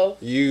 you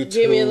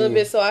give me a little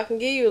bit so I can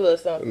give you a little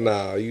something.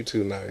 Nah, you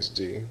too nice,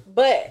 G.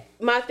 But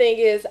my thing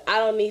is, I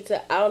don't need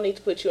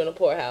to put you in a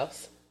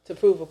poorhouse to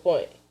prove a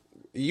point.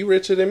 You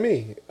richer than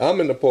me. I'm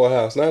in the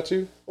poorhouse, not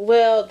you.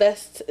 Well,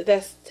 that's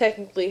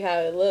technically how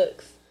it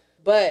looks.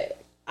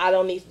 But I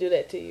don't need to do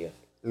that to you.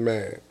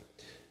 Man.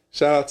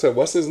 Shout out to,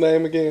 what's his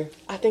name again?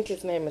 I think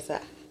his name is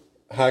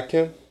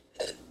Hakim?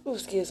 Oh,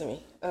 excuse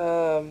me.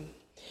 I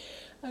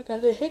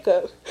got a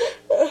hiccup.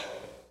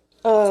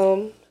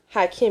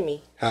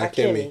 Hakimi.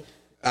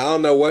 I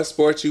don't know what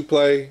sport you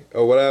play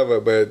or whatever,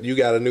 but you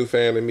got a new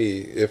fan of me.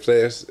 If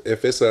it's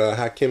a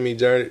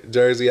Hakimi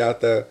jersey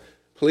out there,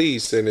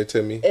 please send it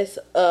to me. It's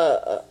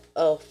a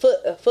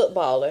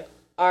footballer,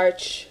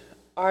 Artra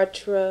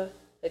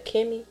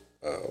Hakimi.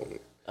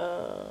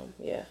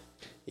 Yeah.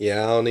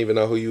 Yeah, I don't even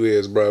know who you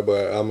is, bro,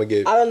 but I'm gonna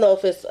get. I don't know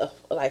if it's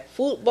like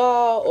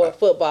football or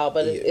football,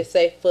 but it's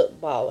a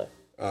footballer.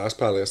 It's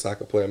probably a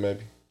soccer player,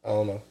 maybe. I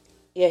don't know.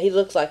 Yeah, he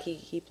looks like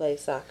he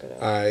plays soccer though.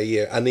 All right,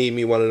 yeah, I need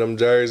me one of them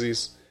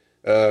jerseys.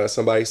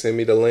 Somebody send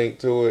me the link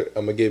to it.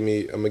 I'm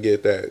gonna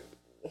get that.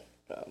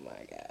 Oh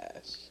my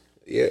gosh.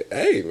 Yeah,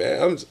 hey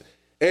man,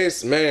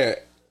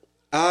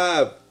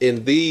 I've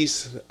in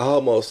these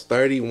almost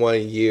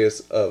 31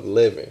 years of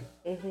living,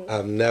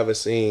 I've never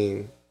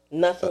seen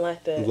nothing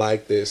like that.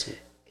 Like this.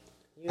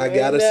 I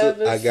gotta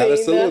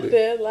salute it.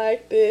 Nothing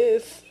like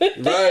this.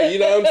 Right, you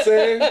know what I'm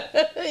saying?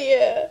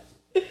 Yeah.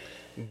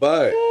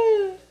 But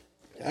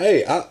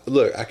Hey,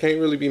 look, I can't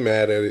really be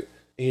mad at it.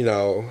 You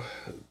know,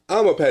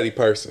 I'm a petty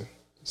person,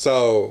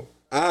 so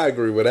I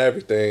agree with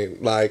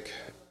everything. Like,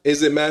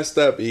 is it messed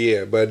up?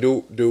 Yeah, but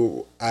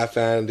do I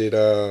find it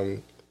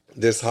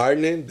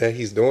disheartening that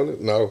he's doing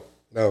it? No,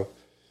 no.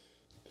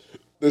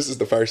 This is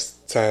the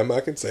first time I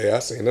can say I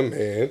seen a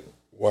man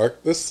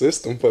work the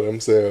system for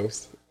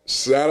themselves.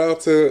 Shout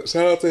out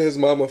to his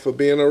mama for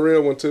being a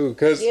real one too,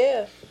 cause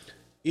Yeah,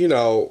 you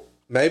know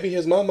maybe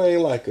his mama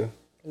ain't like her.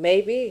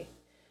 maybe,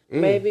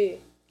 maybe.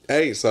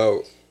 Hey,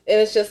 so And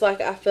it's just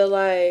like I feel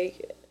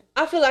like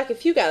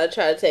if you gotta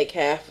try to take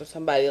half of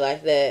somebody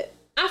like that,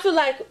 I feel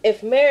like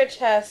if marriage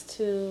has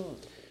to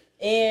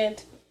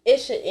end, it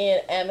should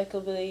end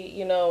amicably,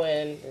 you know,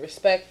 and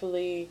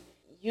respectfully.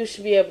 You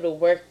should be able to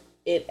work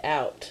it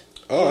out.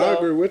 oh, You I know?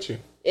 agree with you.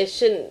 It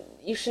shouldn't.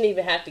 You shouldn't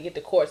even have to get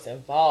the courts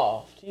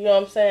involved. You know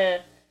what I'm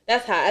saying?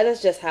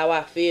 That's just how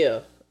I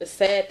feel. It's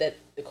sad that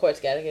the courts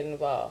got to get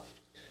involved.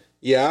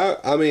 Yeah,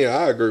 I mean,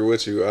 I agree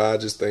with you. I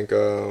just think,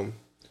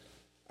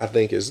 I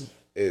think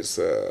it's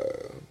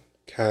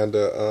kind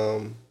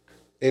of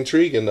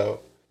intriguing though,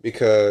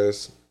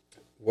 because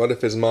what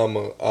if his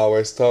mama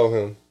always told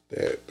him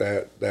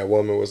that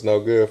woman was no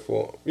good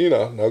for him? You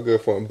know, no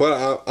good for him.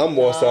 But I'm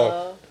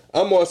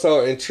more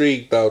so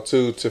intrigued though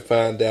too to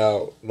find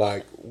out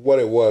like what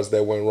it was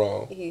that went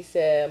wrong. He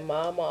said,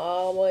 "Mama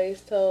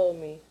always told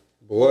me."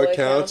 Boy,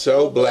 count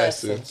your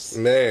blessings,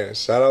 man.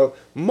 Shout out,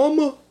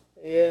 mama.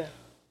 Yeah.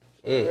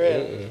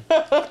 Really.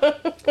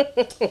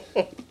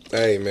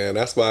 Hey man,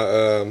 that's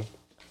why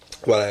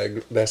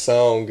that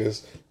song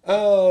is.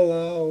 I'll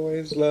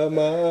always love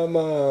my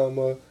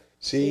mama.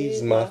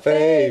 She's my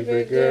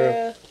favorite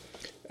girl.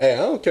 Hey, I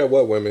don't care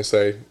what women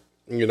say.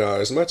 You know,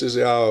 as much as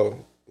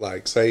y'all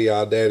like say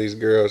y'all daddy's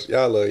girls,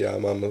 y'all love y'all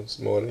mamas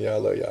more than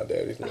y'all love y'all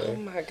daddies, man. Oh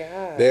my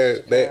god.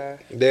 There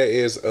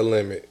is a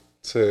limit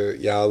to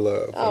y'all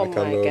love when it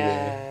comes to a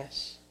man.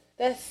 Gosh.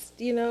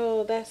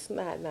 That's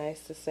not nice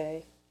to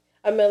say.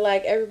 I mean,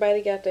 like,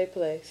 everybody got their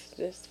place.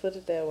 Just put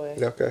it that way.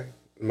 Okay.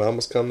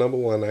 Mamas come number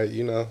one.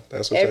 You know,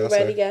 that's what y'all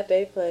Everybody say. got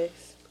their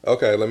place.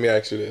 Okay, let me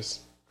ask you this.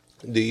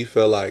 Do you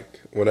feel like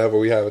whenever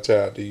we have a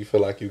child, do you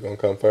feel like you're going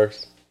to come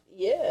first?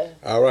 Yeah.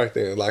 All right,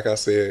 then. Like I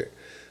said,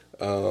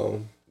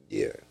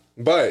 yeah.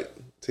 But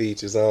to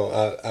each his own.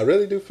 I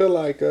really do feel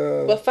like...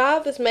 But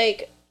fathers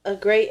make a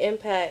great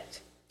impact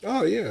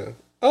oh, yeah.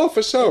 Oh,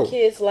 for sure. in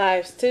kids'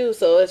 lives, too.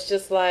 So it's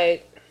just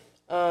like,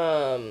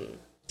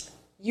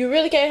 you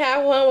really can't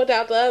have one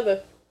without the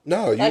other.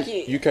 No, you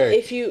can't.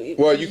 If you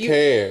well, you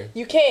can.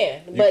 You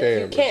can, but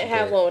you can't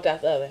have can't. one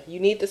without the other. You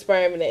need the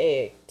sperm and the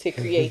egg to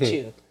create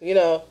you. You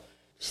know,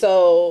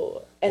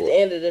 so at the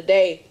end of the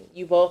day,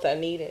 you both are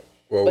needed,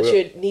 but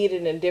you're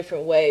needed in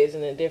different ways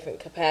and in different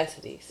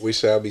capacities. We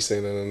shall be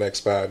seen in the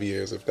next 5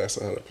 years if that's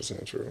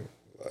 100% true.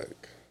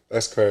 Like,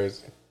 that's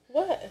crazy.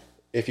 What?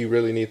 If you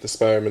really need the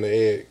sperm and the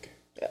egg.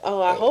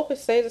 Oh, I hope it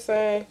stay the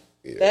same.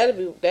 Yeah.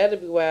 That'd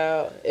be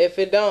wild. If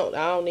it don't,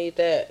 I don't need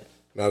that.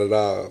 Not at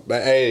all.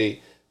 But hey,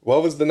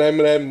 what was the name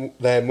of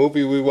that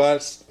movie we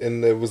watched?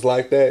 And it was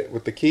like that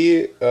with the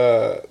kid.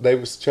 They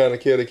was trying to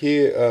kill the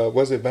kid.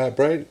 Was it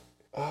Vibrate?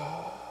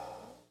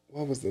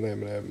 What was the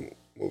name of that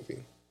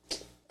movie?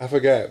 I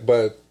forgot.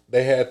 But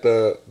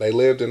they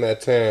lived in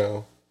that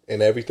town,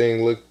 and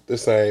everything looked the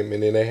same.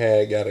 And then they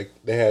had got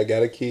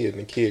a kid,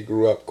 and the kid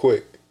grew up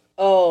quick.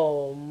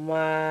 Oh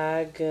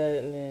my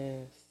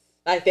goodness!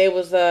 Like they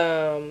was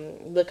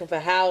looking for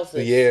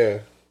houses. Yeah.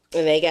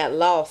 And they got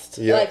lost.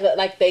 Yeah.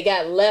 Like they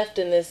got left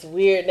in this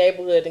weird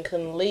neighborhood and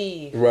couldn't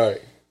leave.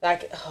 Right.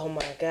 Like, oh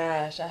my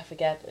gosh, I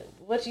forgot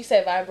what you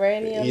said,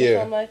 vibranium yeah. or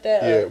something like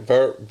that?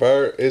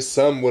 Yeah, it's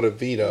something with a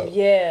V though.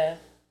 Yeah.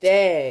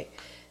 Dang.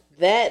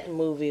 That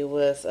movie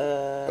was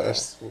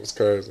that was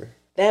crazy.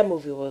 That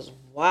movie was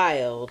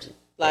wild.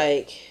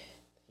 Like,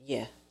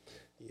 yeah.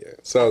 Yeah.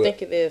 So I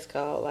think it is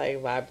called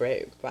like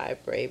vibrating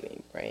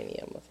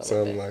branium or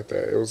something like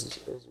that. It was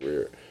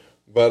weird.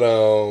 But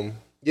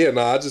yeah,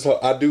 no,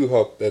 I do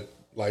hope that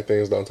like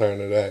things don't turn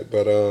to that.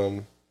 But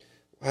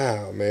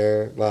wow,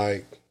 man,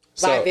 like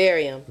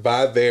Vivarium.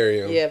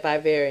 Yeah,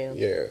 Vivarium.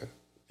 Yeah.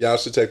 Y'all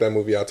should check that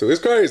movie out too.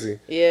 It's crazy.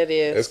 Yeah, it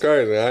is. It's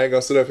crazy. I ain't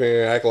gonna sit up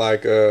here and act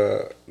like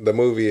the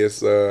movie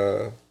is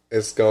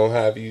it's gonna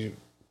have you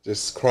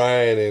just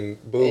crying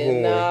and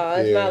boo-hooing. No,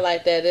 it's not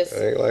like that. It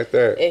ain't like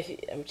that.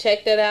 If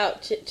check that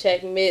out,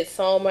 check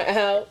Midsommar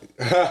out.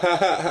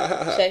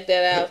 Check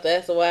that out.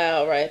 That's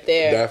wild right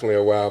there.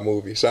 Definitely a wild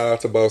movie. Shout out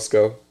to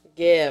Bosco.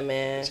 Yeah,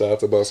 man. Shout out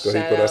to Bosco. He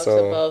put us on.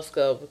 Shout out to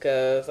Bosco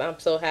because I'm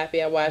so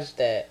happy I watched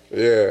that.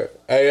 Yeah.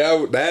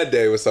 Hey, that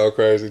day was so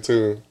crazy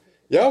too.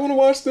 Y'all want to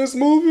watch this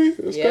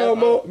movie? It's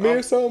called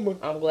Midsommar.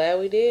 I'm glad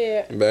we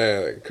did.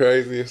 Man,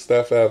 craziest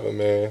stuff ever,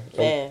 man.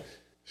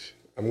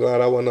 I'm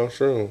glad I wasn't on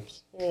shrooms.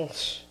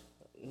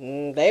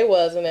 They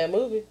was in that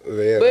movie.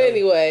 Yeah, but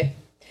anyway,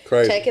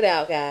 crazy. Check it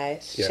out,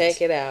 guys. Yes.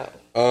 Check it out.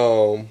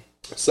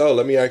 So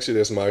let me ask you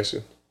this,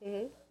 Maisha.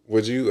 Mm-hmm.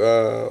 Would you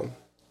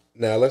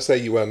now let's say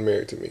you wasn't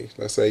married to me.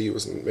 Let's say you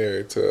was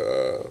married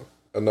to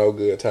a no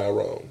good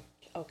Tyrone.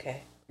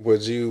 Okay.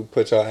 Would you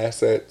put your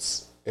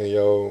assets in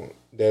your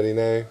daddy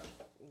name?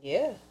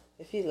 Yeah,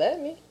 if you let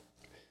me.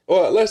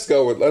 Well, let's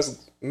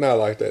not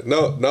like that.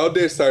 No,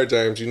 this Sir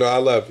James. You know I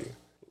love you,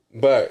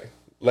 but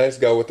let's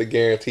go with the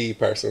guaranteed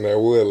person that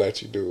will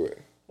let you do it.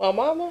 My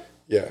mama?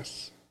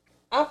 Yes.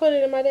 I put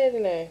it in my daddy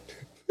name.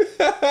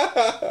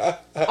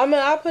 I mean,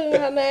 I put it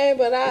in her name,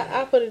 but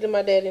I put it in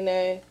my daddy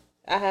name.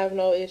 I have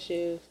no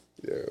issues.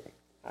 Yeah.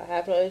 I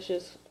have no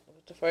issues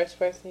with the first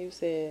person you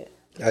said.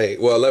 Hey,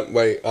 well,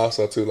 wait.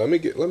 Also, too, let me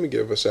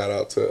give a shout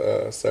out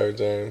to Sir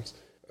James,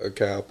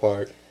 Cal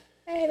Park.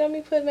 Hey, don't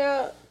be putting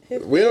out.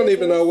 We don't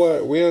even know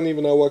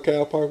what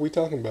Cal Park we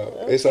talking about.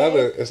 Okay.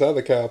 It's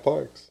other Cal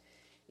Parks.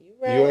 You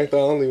right. You ain't the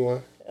only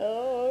one.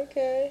 Oh,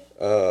 okay.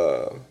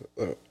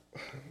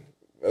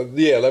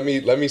 Yeah. Let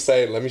me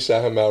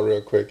shout him out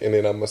real quick, and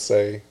then I'm gonna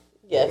say.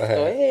 Yes.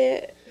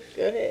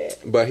 Go ahead.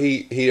 But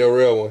he a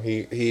real one.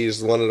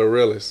 He's one of the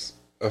realest.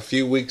 A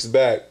few weeks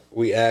back,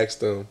 we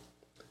asked him,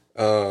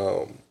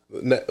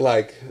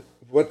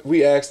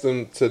 we asked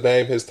him to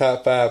name his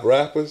top 5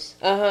 rappers.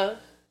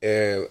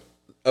 And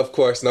of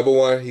course, number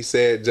 1, he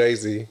said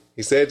Jay-Z.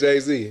 He said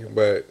Jay-Z,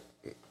 but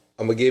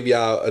I'm gonna give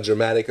y'all a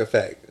dramatic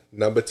effect.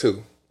 Number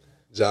 2,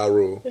 Ja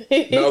Rule.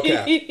 No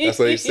cap. That's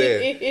what he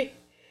said.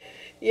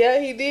 Yeah,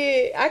 he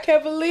did. I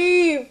can't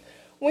believe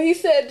when he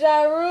said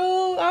Ja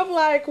Rule. I'm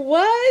like,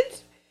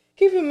 what?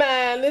 Keep in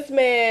mind, this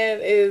man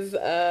is,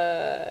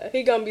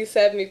 he gonna be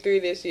 73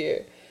 this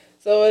year.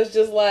 So it's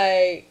just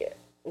like,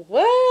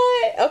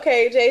 what?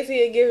 Okay, Jay-Z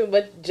will give him,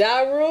 but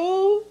Ja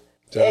Rule?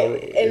 And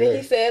then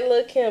he said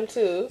Lil' Kim,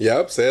 too.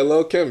 Yep, said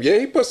Lil' Kim. Yeah,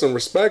 he put some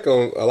respect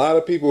on a lot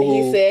of people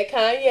who... He said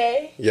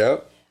Kanye.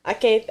 Yep. I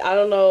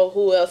don't know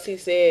who else he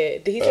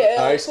said. Did he say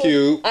Ice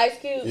Cube? Ice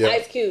Cube? Yep.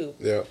 Ice Cube.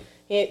 Yeah.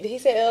 Did he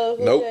say LL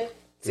Cool Nope. J?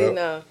 See,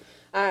 no.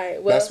 All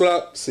right, well. That's what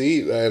I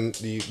see, and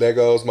there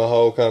goes my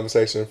whole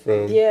conversation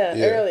from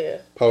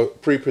earlier.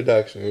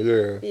 Pre-production,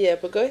 yeah. Yeah,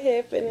 but go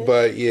ahead, finish.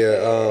 But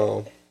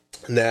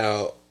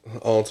now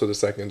on to the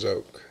second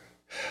joke.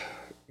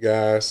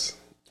 Guys,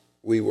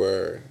 we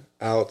were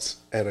out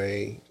at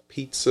a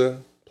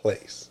pizza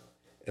place,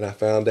 and I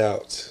found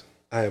out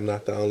I am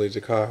not the only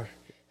Jakar.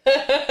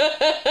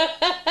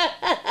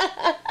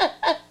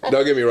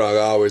 Don't get me wrong,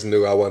 I always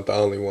knew I wasn't the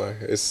only one.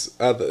 It's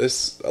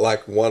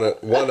like one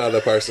other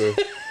person.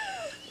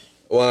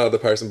 One other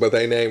person, but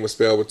their name was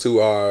spelled with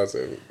 2 R's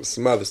and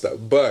some other stuff.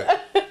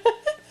 But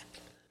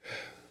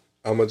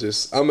I'ma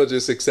just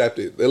accept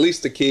it. At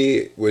least the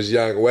kid was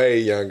young, way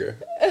younger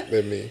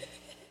than me.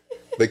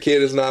 The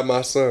kid is not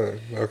my son,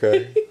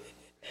 okay?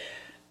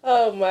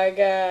 Oh my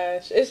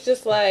gosh. It's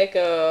just like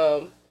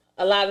a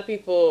lot of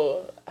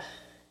people,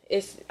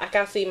 it's like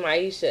I see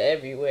Maisha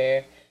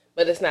everywhere,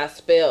 but it's not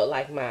spelled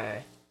like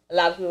mine. A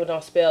lot of people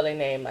don't spell their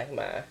name like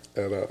mine.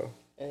 At all.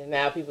 And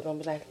now people gonna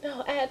be like,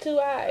 no, add 2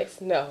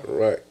 I's. No.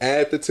 Right.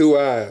 Add the 2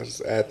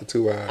 I's. I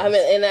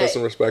mean, put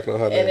some respect on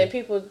her name. And then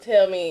people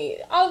tell me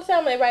all the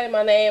time they write in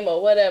my name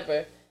or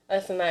whatever.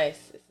 That's nice.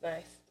 It's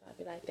nice. I'll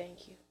be like,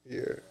 thank you.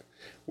 Yeah.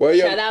 Well,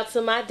 shout out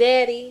to my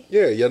daddy.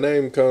 Yeah, your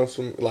name comes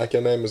from, like,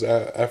 your name is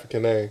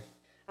African name.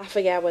 I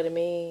forgot what it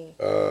means.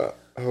 I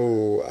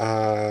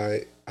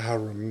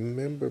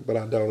remember, but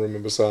I don't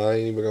remember, so I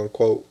ain't even gonna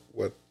quote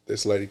what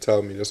this lady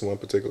told me this one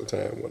particular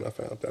time when I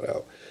found that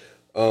out.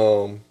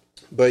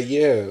 But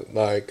yeah,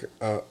 like,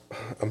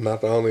 I'm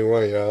not the only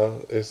one,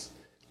 y'all.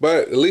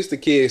 But at least the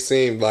kid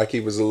seemed like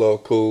he was a little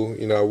cool,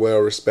 well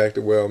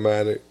respected, well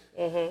mannered.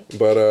 Mm-hmm.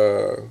 But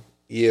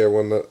yeah,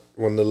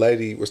 when the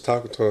lady was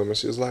talking to him, and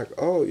she was like,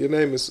 "Oh, your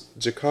name is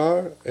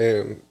Jakar,"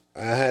 and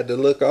I had to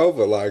look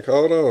over, like,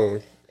 hold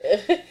on,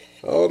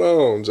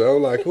 Joe,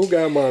 like, who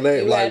got my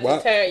name? You had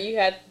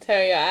to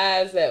turn your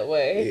eyes that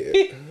way.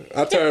 Yeah.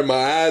 I turned my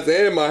eyes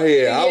and my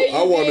head.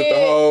 I wanted the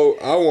whole.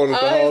 His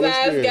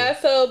eyes got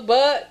so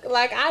buck.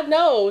 Like, I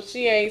know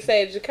she ain't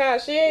saying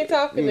Jakar. She ain't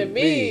talking to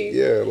me.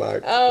 Yeah,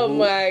 like. Oh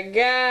my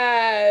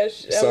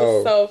gosh, that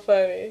was so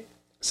funny.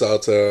 So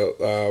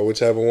to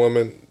whichever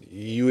woman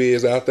you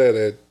is out there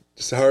that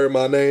just heard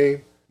my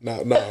name,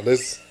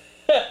 this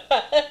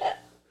that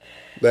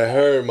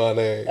heard my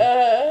name.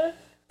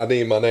 I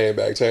need my name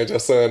back. Change your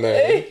son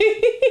name.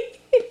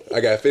 I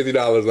got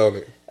 $50 on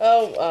it.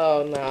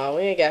 Oh no,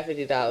 we ain't got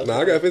 $50. No,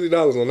 I got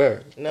 $50 on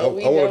that. No,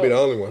 I want to be the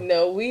only one.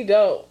 No, we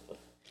don't.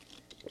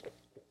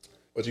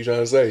 What you trying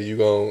to say? You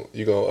gonna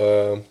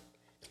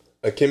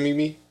Kimmy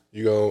me?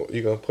 You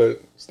gonna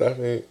put stuff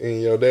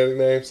in your daddy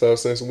name? So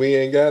since we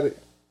ain't got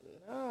it.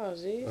 No,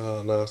 geez.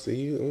 Oh no, see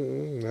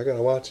you. I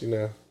gotta watch you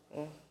now.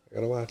 I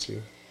gotta watch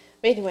you.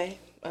 Anyway,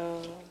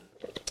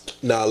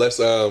 Now let's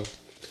go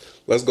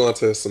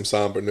into some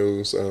somber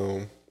news.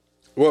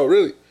 Well,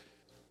 really,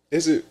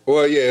 is it?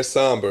 Well, yeah, it's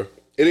somber.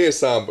 It is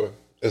somber.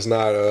 It's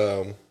not.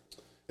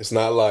 It's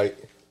not light.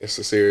 It's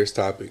a serious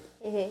topic.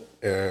 Mm-hmm.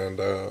 And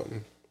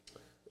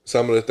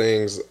some of the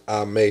things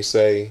I may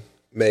say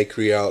may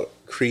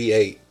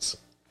create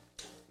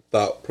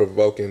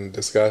thought-provoking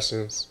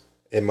discussions.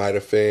 It might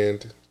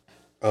offend.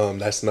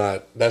 That's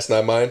not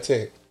my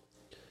intent,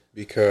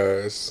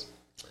 because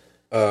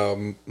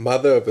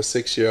mother of a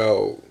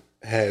 6-year-old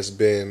has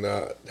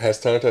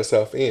turned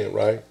herself in,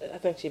 right? I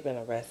think she's been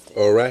arrested.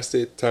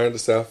 Arrested, turned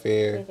herself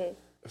in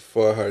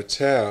for her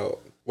child.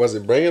 Was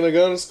it bringing a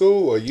gun to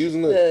school or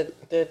using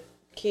it? The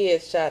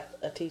kid shot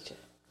a teacher.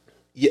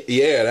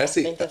 Yeah, that's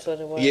it. I think that's what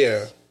it was.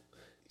 Yeah,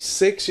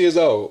 6 years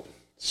old,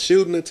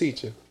 shooting a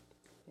teacher.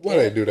 Why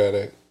they do that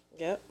at?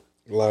 Yep.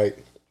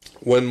 Like,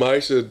 when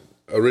Maisha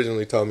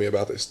originally told me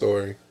about this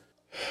story,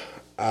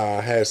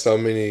 I had so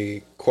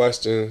many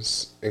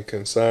questions and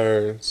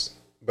concerns,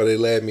 but it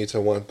led me to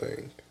one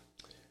thing.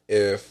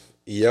 If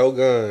your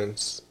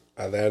guns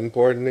are that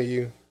important to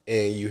you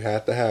and you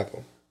have to have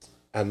them,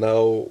 I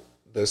know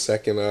the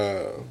Second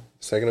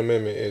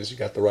Amendment is you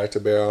got the right to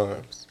bear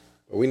arms,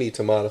 but we need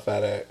to modify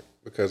that,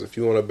 because if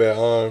you want to bear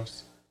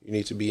arms, you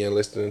need to be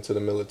enlisted into the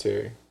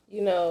military.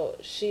 You know,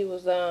 she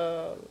was,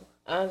 I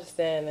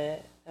understand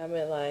that. I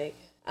mean, like,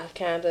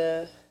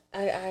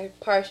 I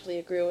partially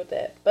agree with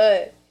that.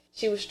 But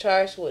she was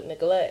charged with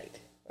neglect,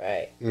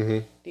 right? Mm-hmm.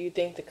 Do you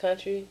think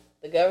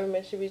the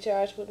government should be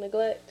charged with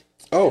neglect?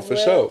 Oh, for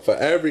sure. For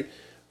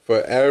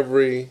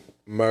every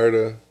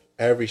murder,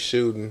 every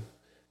shooting,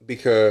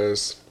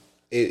 because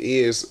it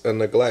is a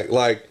neglect.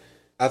 Like,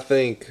 I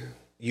think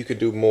you could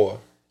do more.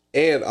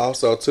 And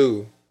also,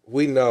 too,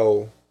 we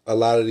know a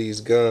lot of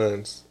these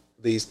guns,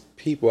 these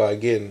people are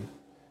getting,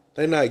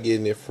 they're not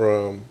getting it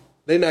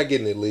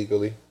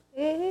legally.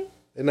 Mm-hmm.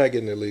 They're not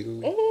getting it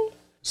legally. Mm-hmm.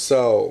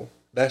 So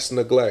that's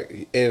neglect.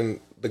 And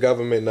the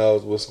government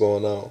knows what's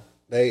going on.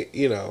 They,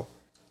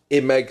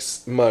 it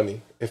makes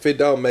money. If it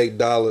don't make a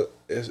dollar,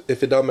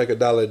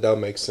 it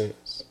don't make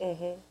sense.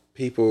 Mm-hmm.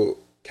 People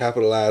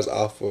capitalize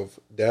off of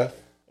death.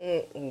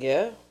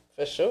 Yeah,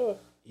 for sure.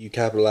 You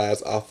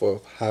capitalize off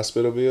of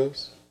hospital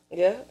bills.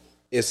 Yeah.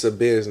 It's a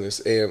business,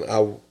 and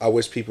I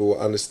wish people would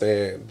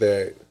understand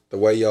that the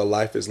way your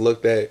life is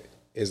looked at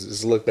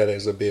is looked at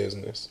as a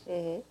business.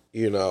 Mm-hmm.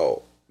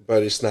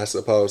 But it's not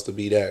supposed to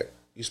be that.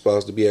 You're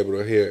supposed to be able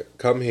to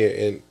come here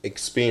and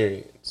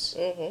experience,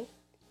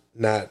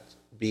 not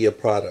be a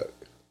product.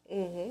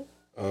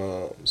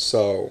 Mm-hmm.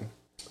 So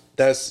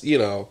that's,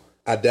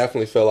 I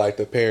definitely feel like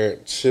the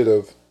parent should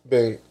have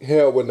been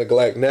held with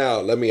neglect. Now,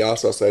 let me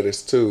also say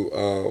this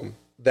too.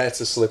 That's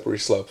a slippery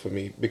slope for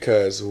me,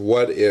 because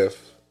what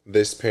if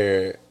this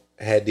parent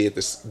had did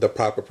the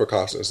proper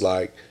precautions,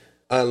 like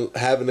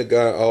having the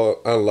gun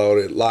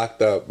unloaded,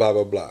 locked up, blah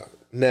blah blah.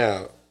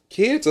 Now,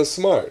 kids are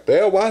smart.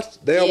 They'll watch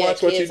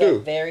what you do. Kids are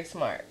very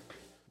smart.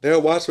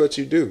 They'll watch what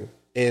you do,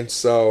 and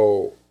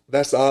so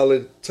that's all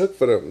it took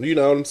for them. You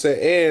know what I'm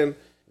saying? And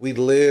we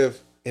live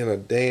in a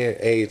day and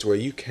age where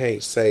you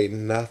can't say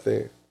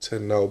nothing to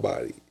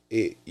nobody.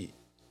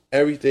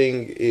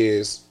 Everything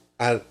is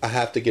I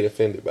have to get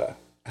offended by.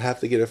 I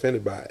have to get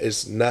offended by.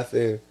 It's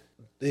nothing.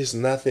 There's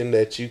nothing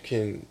that you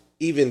can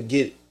even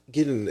get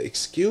an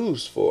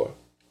excuse for.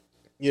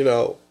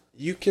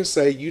 You can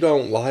say you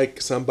don't like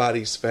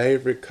somebody's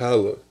favorite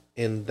color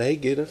and they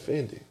get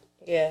offended.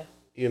 Yeah.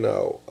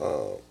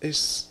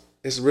 It's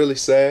really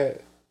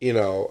sad.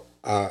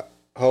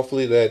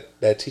 Hopefully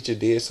that teacher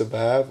did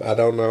survive. I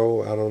don't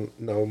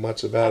know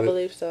much about it. I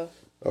believe so.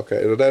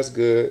 Okay, well that's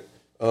good.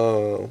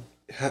 And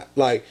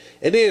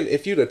then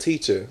if you're the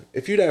teacher,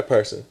 if you're that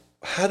person,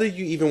 how do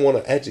you even want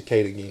to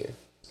educate again?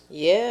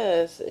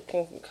 Yes, it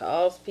can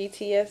cause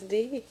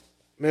PTSD.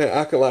 Man,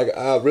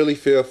 I really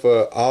feel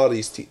for all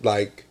these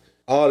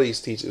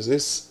teachers.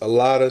 It's a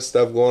lot of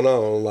stuff going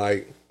on.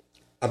 Like,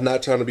 I'm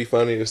not trying to be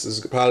funny. This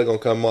is probably gonna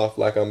come off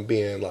like I'm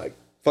being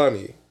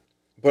funny,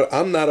 but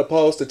I'm not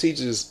opposed to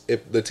teachers.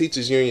 If the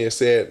teachers union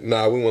said,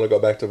 "Nah, we want to go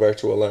back to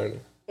virtual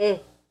learning," I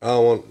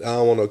don't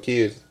want no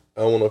kids.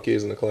 I don't want no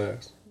kids in the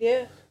class.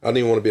 Yeah. I don't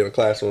even want to be in a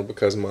classroom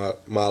because my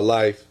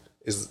life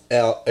is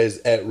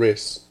at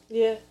risk.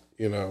 Yeah.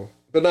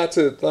 But not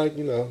to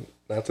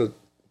not to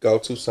go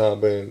too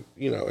somber and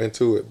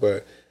into it,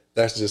 but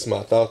that's just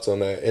my thoughts on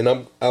that.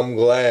 And I'm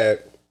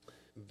glad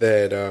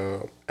that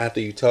after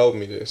you told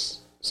me this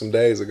some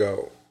days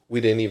ago,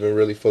 we didn't even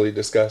really fully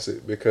discuss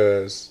it,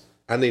 because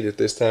I needed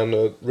this time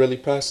to really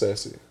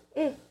process it.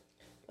 Well,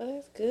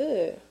 that's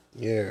good.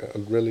 Yeah, I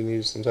really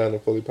needed some time to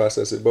fully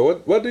process it.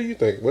 But what do you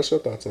think? What's your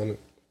thoughts on it?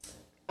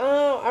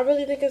 I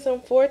really think it's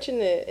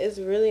unfortunate. It's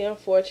really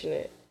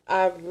unfortunate.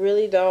 I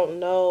really don't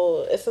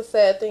know. It's a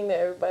sad thing that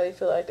everybody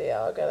feel like they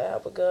all gotta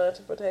have a gun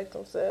to protect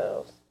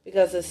themselves,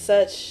 because it's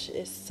such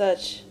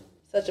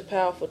a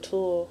powerful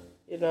tool.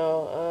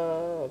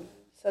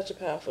 Such a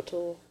powerful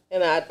tool.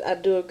 And I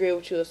do agree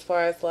with you as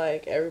far as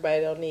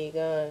everybody don't need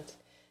guns.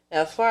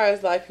 Now, as far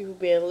as people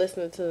being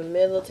listening to the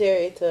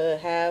military to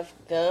have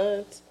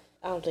guns,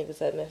 I don't think it's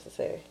that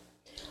necessary.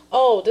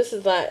 Oh, this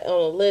is not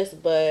on the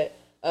list, but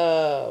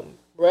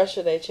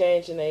Russia, they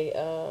changing they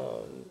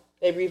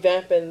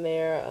revamping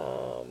their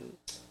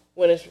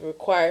when it's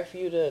required for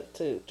you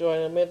to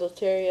join the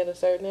military at a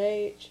certain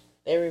age,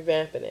 they're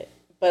revamping it.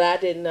 But I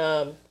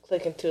didn't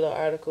click into the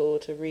article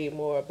to read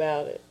more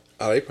about it.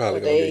 Oh, they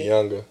probably gonna get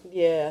younger.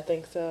 Yeah, I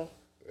think so.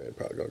 They're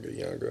probably gonna get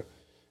younger.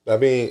 I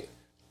mean,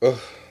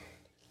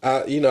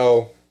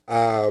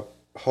 I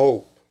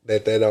hope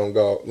that they don't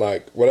go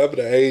whatever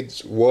the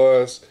age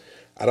was.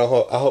 I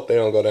hope they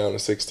don't go down to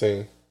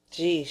 16.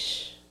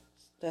 Jeesh.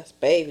 That's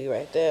baby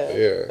right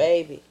there. Yeah.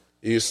 Baby.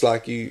 It's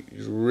like you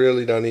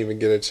really don't even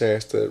get a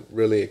chance to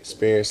really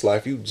experience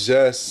life. You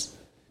just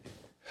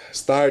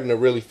starting to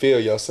really feel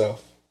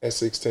yourself at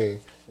 16.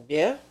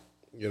 Yeah.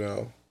 You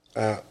know,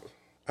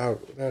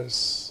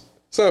 it's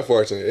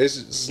unfortunate.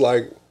 It's just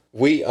like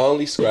we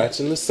only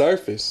scratching the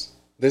surface.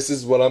 This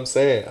is what I'm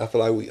saying. I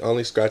feel like we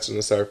only scratching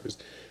the surface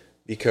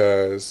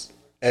because,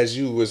 as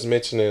you was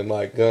mentioning,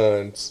 like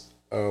guns,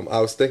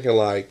 I was thinking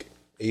like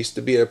it used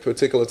to be a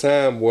particular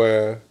time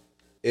where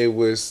it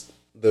was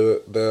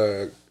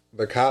the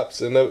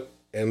cops and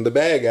the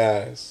bad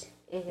guys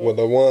were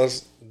the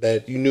ones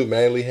that you knew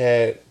mainly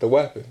had the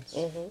weapons.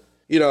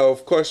 You know,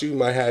 of course, you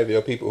might have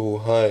your people who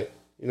hunt.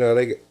 You know,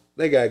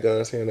 they got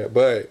guns here and there,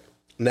 but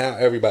now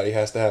everybody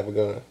has to have a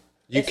gun.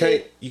 You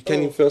can't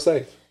even feel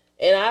safe.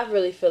 And I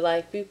really feel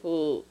like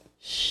people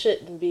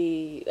shouldn't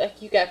be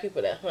like, you got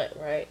people that hunt,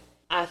 right?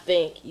 I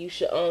think you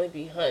should only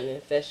be hunting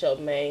if that's your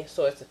main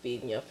source of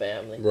feeding your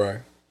family. Right.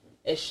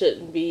 It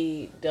shouldn't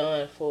be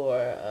done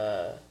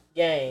for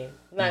game,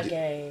 not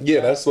game. Yeah,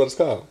 that's what it's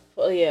called.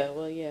 Well, yeah.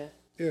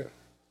 Yeah.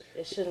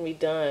 It shouldn't be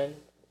done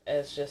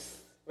as just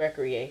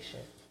recreation.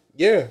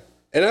 Yeah,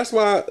 and that's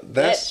why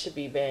that should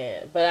be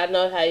banned. But I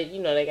know how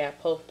they got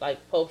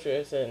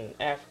poachers in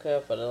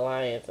Africa for the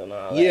lions and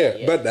all that.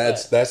 Yeah, but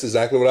that's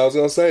exactly what I was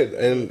gonna say.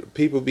 And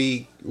people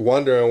be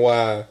wondering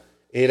why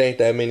it ain't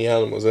that many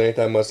animals, it ain't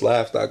that much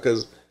livestock,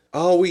 because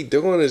all we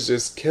doing is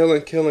just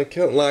killing.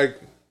 Like,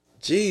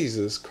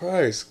 Jesus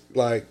Christ!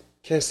 Like,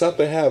 can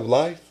something have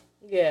life?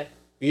 Yeah.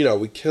 You know,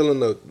 we killing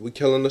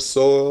the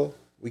soil.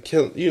 We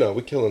killing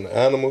the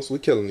animals. We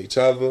killing each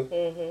other.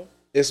 Mm-hmm.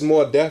 It's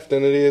more death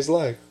than it is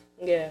life.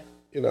 Yeah.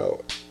 You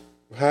know,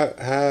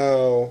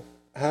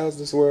 how's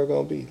this world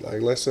gonna be?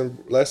 Like, let's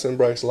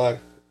embrace life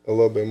a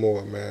little bit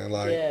more, man.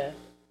 Like, yeah.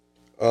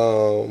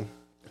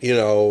 You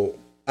know,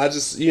 I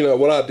just,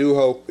 what I do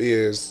hope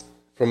is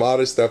from all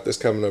this stuff that's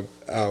coming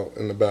out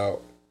and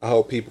about, I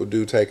hope people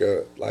do take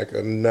a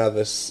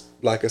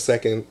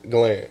second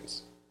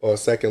glance or a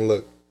second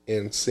look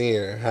in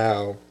seeing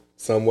how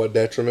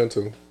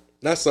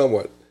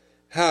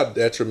how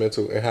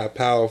detrimental and how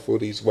powerful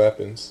these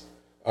weapons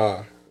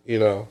are,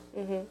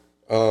 Mm-hmm.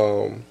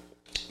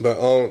 But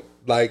on,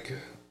 like,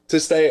 to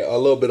stay a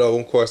little bit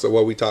on course of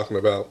what we're talking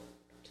about,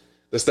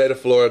 the state of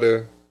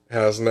Florida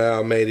has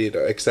now made it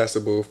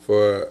accessible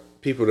for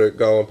people to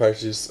go and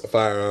purchase a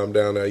firearm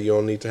down there. You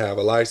don't need to have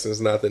a license,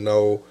 nothing,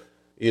 no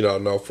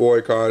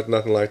FOIA cards,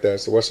 nothing like that.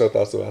 So what's your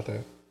thoughts about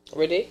that?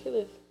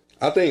 Ridiculous.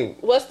 I think.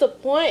 What's the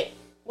point?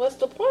 What is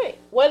the point?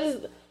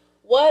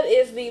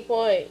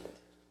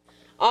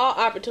 All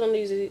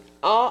opportunities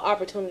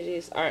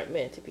aren't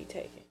meant to be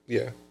taken.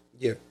 Yeah.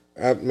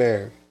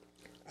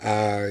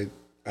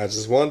 I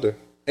just wonder.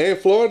 And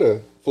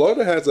Florida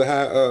has a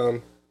high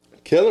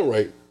killing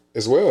rate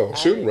as well,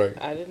 shooting rate.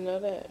 I didn't know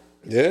that.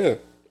 Yeah.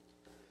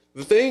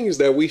 The things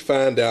that we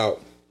find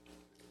out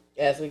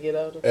as we get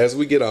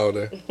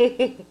older,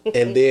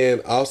 and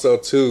then also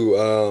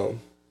too,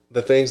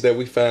 the things that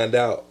we find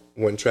out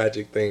when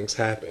tragic things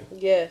happen.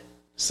 Yeah.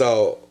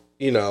 So,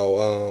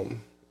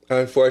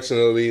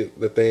 unfortunately,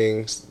 the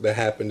things that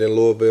happened in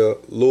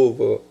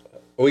Louisville,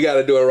 we got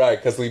to do it right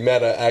because we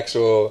met an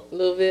actual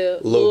Louisville.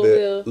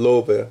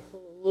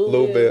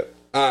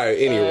 All right.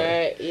 Anyway.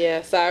 All right.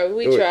 Yeah. Sorry.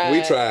 We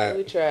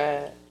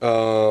tried.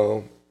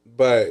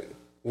 But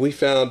we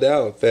found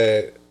out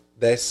that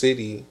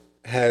city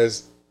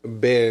has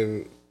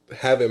been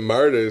having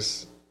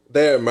murders.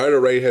 Their murder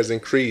rate has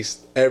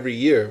increased every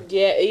year.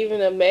 Yeah,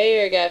 even the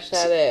mayor got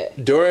shot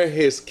at during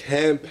his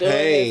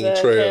campaign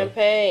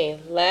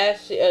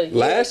last year.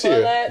 Last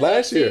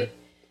year.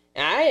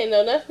 I didn't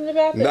know nothing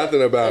about that.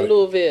 Nothing about it.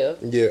 Louisville.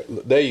 Yeah,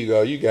 there you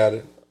go. You got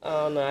it.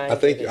 Oh no, I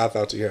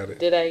thought you had it.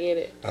 Did I get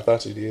it? I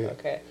thought you did.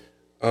 Okay.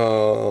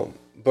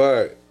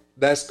 But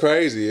that's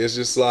crazy. It's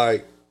just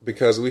like,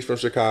 because we from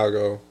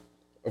Chicago,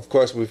 of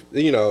course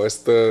it's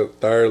the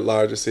third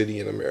largest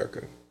city in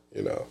America.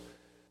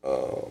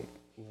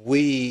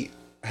 We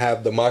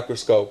have the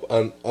microscope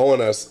on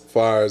us as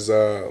far as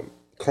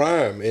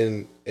crime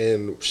and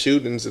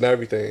shootings and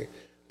everything.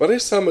 But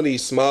there's some of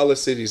these smaller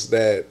cities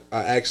that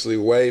are actually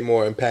way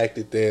more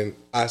impacted than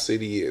our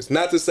city is.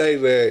 Not to say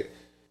that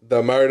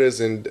the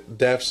murders and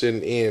deaths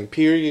shouldn't end,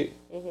 period.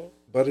 Mm-hmm.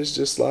 But it's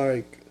just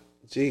like,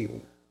 gee,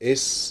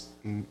 it's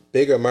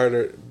bigger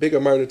murder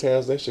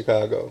towns than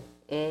Chicago.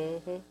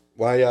 Mm-hmm.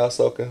 Why y'all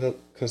so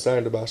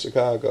concerned about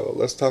Chicago?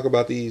 Let's talk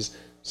about these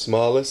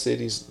smaller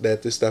cities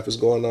that this stuff is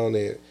going on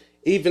in.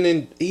 Even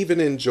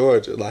in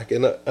Georgia, like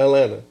in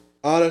Atlanta,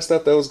 all that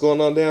stuff that was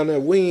going on down there,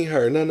 we ain't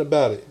heard nothing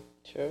about it.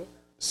 True.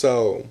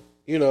 So,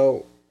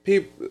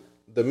 people,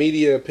 the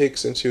media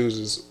picks and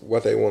chooses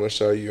what they want to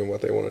show you and what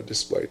they want to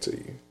display to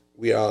you.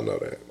 We all know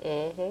that.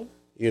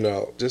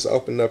 Mm-hmm. Just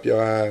open up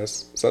your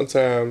eyes.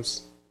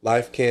 Sometimes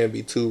life can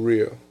be too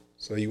real,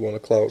 so you want to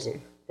close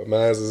them. But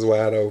mine is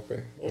wide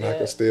open, and I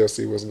can still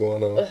see what's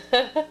going on.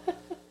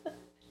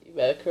 You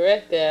better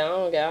correct that. I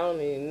don't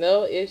need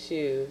no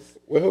issues.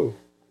 With who?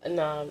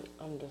 No,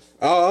 I'm just.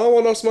 Oh, I don't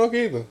want no smoke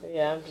either.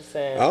 Yeah, I'm just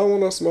saying. I don't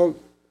want no smoke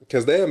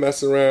because they'll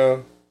mess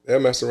around. They'll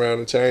mess around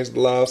and change the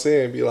laws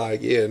here and be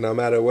like, yeah, no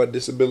matter what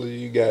disability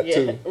you got, Yeah,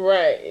 too.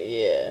 right.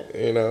 Yeah.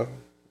 You know,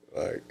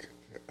 like,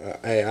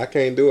 hey, I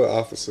can't do it,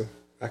 officer.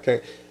 I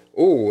can't.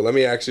 Ooh, let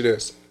me ask you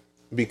this,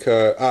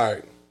 because all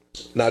right,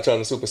 not trying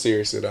to super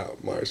serious it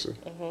out, Marsha.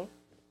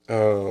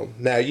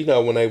 Now you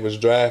know when they was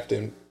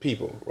drafting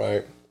people,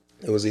 right?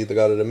 It was either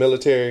go to the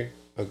military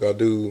or go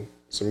do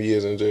some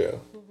years in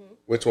jail.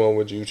 Which one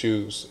would you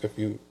choose if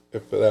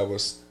that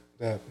was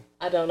to happen?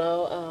 I don't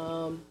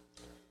know.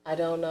 I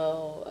don't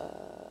know.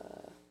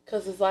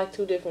 Cause it's like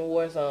two different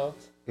war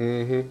zones.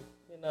 Mm-hmm.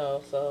 You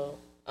know, so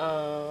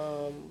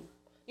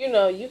you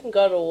know, you can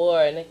go to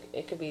war and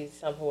it could be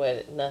something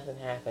where nothing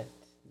happens.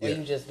 Or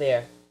you just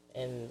there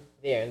and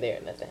there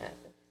nothing happens.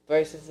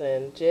 Versus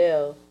in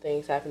jail,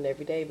 things happen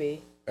every day,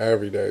 B.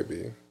 Every day,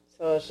 B.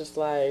 So it's just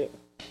like.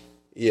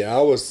 Yeah,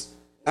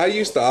 I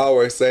used to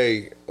always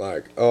say,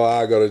 like, oh,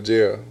 I go to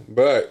jail.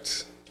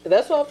 But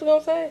That's what I was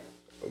gonna say.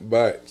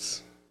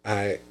 But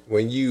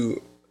when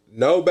you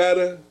know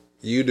better,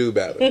 you do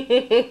better.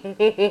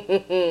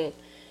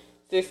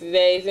 60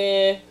 days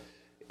in.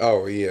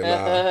 Oh yeah,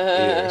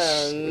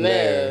 yes.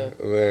 Man.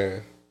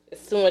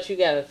 It's too much you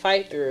gotta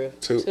fight through.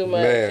 Too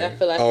much. Man. I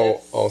feel like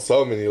on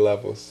so many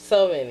levels.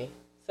 So many.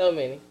 Let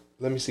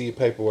me see your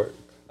paperwork.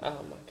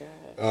 Oh my god.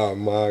 Oh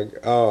my.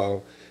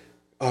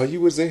 Oh,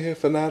 you was in here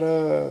for not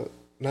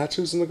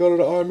choosing to go to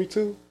the Army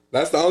too?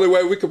 That's the only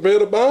way we could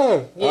build a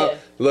bond. Yeah.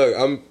 Look,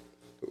 I'm,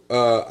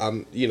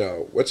 you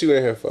know, what you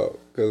in here for?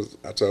 Because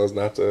I chose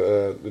not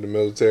to do the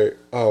military.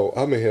 Oh,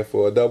 I'm in here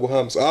for a double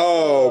homicide.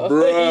 Oh,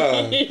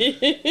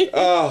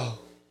 bruh.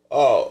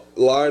 oh,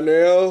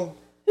 Larnell.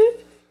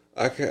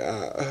 I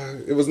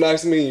can't. It was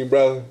nice meeting you,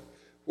 brother.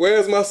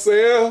 Where's my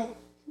cell?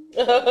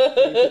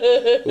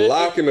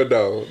 Locking the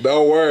door.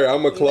 Don't worry,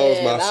 I'm gonna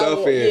close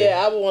myself in.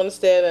 Yeah, I would want to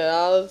stay there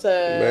all the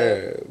time.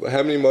 Man,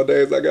 how many more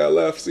days I got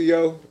left,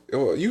 CO?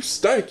 Oh, you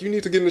stink. You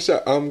need to get in the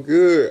shot. I'm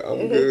good.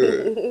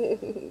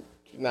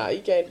 Nah,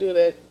 you can't do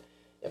that.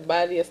 Your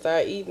body will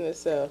start eating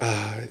itself.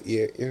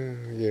 Yeah,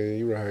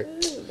 you're right.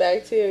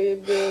 Bacteria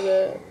build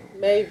up.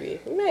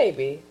 Maybe.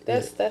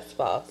 That's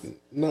false.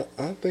 No,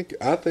 I think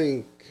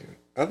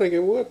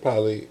it would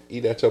probably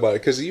eat at your body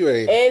because you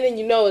ain't. And then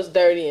you know it's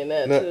dirty in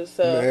that too.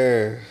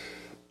 So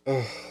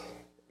man,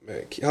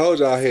 hold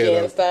y'all head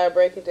skin up. start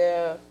breaking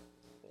down.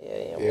 Yeah,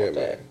 you don't want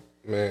that.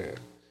 Man.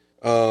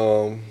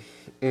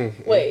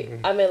 Wait,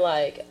 I mean,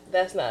 like,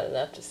 that's not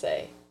enough to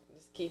say.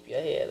 Just keep your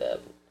head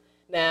up.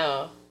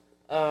 Now,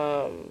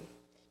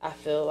 I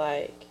feel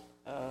like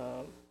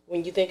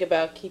when you think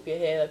about keep your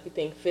head up, you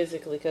think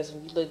physically, because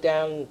when you look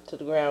down to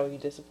the ground when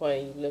you're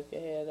disappointed, you lift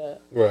your head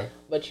up. Right.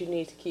 But you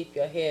need to keep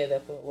your head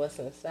up with what's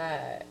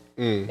inside.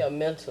 Your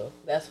mental.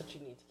 That's what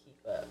you need to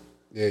keep up.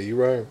 Yeah, you're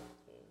right.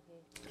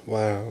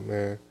 Wow,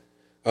 man.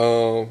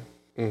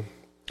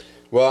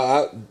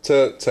 Well,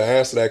 to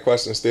answer that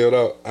question still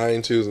though, I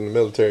ain't choosing the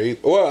military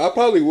either. Well, I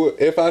probably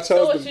would if I chose.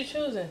 So what you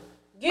choosing?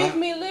 Give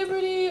me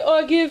liberty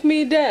or give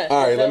me death?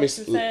 All right, let me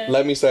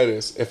say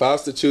this. If I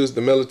was to choose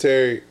the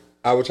military,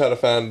 I would try to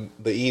find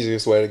the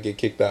easiest way to get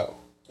kicked out.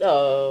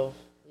 Oh,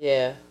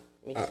 yeah.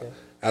 Me too.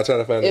 I'll try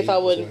to find if I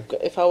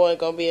wasn't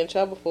gonna be in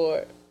trouble for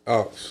it.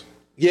 Oh.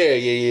 Yeah.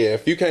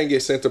 If you can't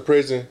get sent to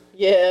prison.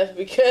 Yeah,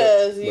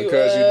 because you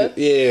did.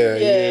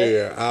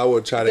 Yeah. I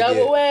would try to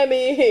double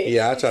whammy.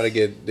 Yeah, I try to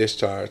get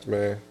discharged,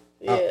 man.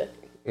 Yeah.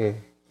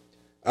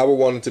 I would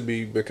want it to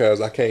be because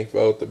I can't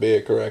vote the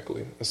bid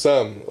correctly.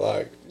 Something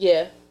like.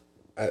 Yeah.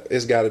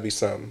 It's got to be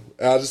something.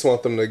 I just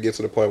want them to get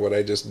to the point where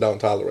they just don't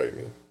tolerate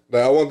me.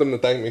 Like, I want them to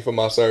thank me for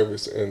my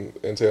service and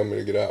tell me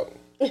to get out.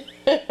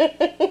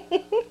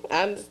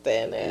 I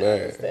understand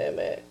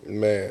that.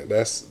 Man,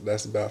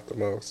 that's about the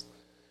most.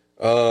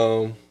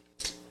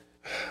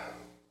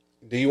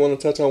 Do you want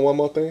to touch on one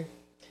more thing?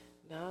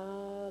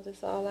 No,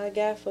 that's all I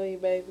got for you,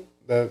 baby.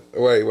 Wait.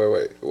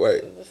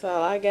 That's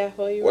all I got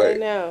for you right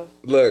now.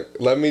 Look,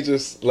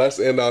 let's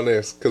end on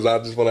this because I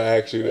just want to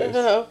ask you this.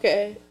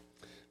 Okay.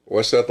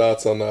 What's your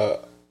thoughts on the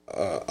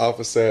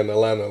officer in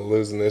Atlanta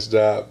losing his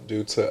job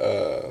due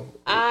to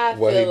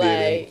what he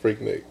did in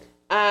Freaknik?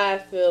 I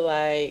feel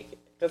like,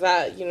 because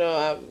I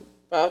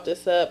brought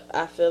this up,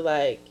 I feel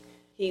like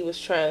he was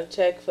trying to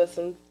check for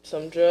some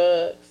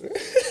drugs.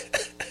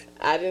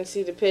 I didn't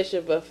see the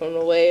picture, but from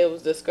the way it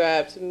was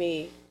described to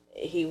me,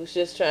 he was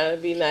just trying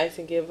to be nice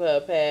and give her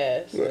a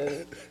pass.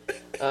 And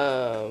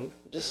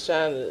just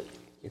trying to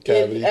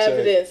get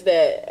evidence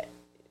that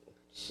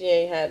she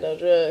ain't had no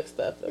drug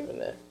stuff up in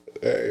there.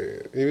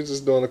 Hey, he was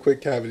just doing a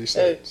quick cavity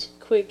search.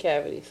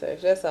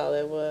 That's all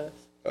it was.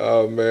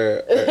 Oh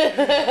man,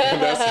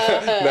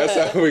 that's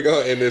how we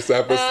gonna end this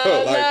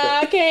episode.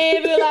 I can't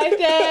end it like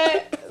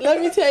that.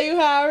 Let me tell you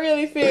how I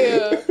really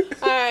feel.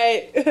 All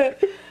right,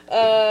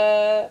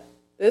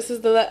 this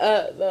is the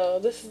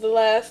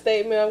last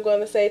statement I'm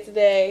going to say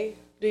today.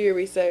 Do your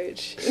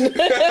research. All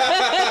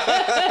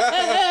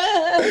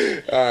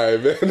right,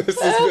 man.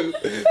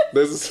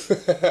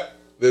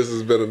 This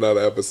has been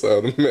another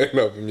episode of Man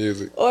Over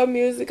Music Or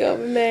Music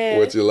Over Man.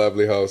 with your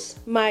lovely hosts,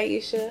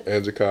 Maisha.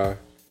 and Jakar.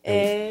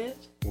 And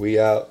we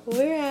out.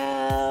 we're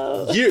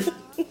out. Yeah.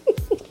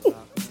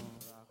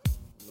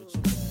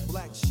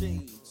 Black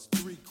shades,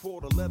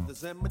 3/4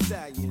 leathers and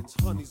medallions.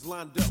 Honeys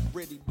lined up,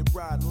 ready to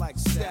ride like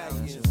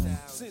stallions.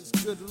 Since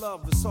good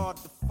love is hard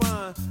to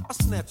find, I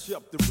snatch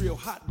up the real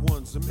hot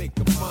ones and make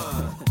them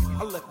mine.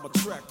 I let my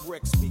track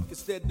wreck speak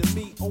instead of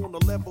me on a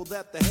level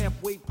that the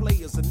halfway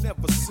players will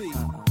never see.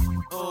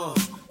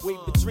 Wave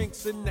the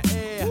drinks in the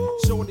air.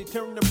 Shorty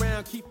turn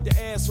around, keep the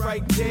ass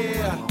right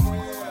there.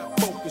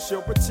 Focus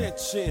your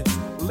attention.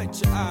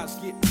 Let your eyes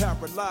get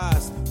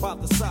paralyzed by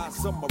the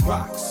size of my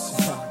rocks.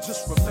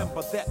 Just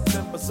remember that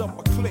members of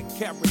my clique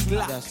carry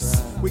glocks.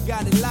 We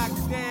got it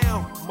locked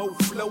down. Mo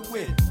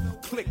flowing,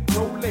 click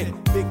rolling,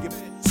 big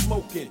and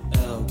smoking.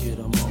 L get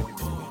 'em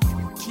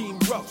open. Team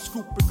rough,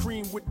 scoop and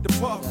cream with the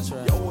puff.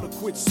 You oughta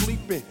quit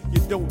sleeping.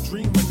 You don't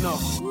dream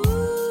enough.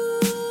 Ooh.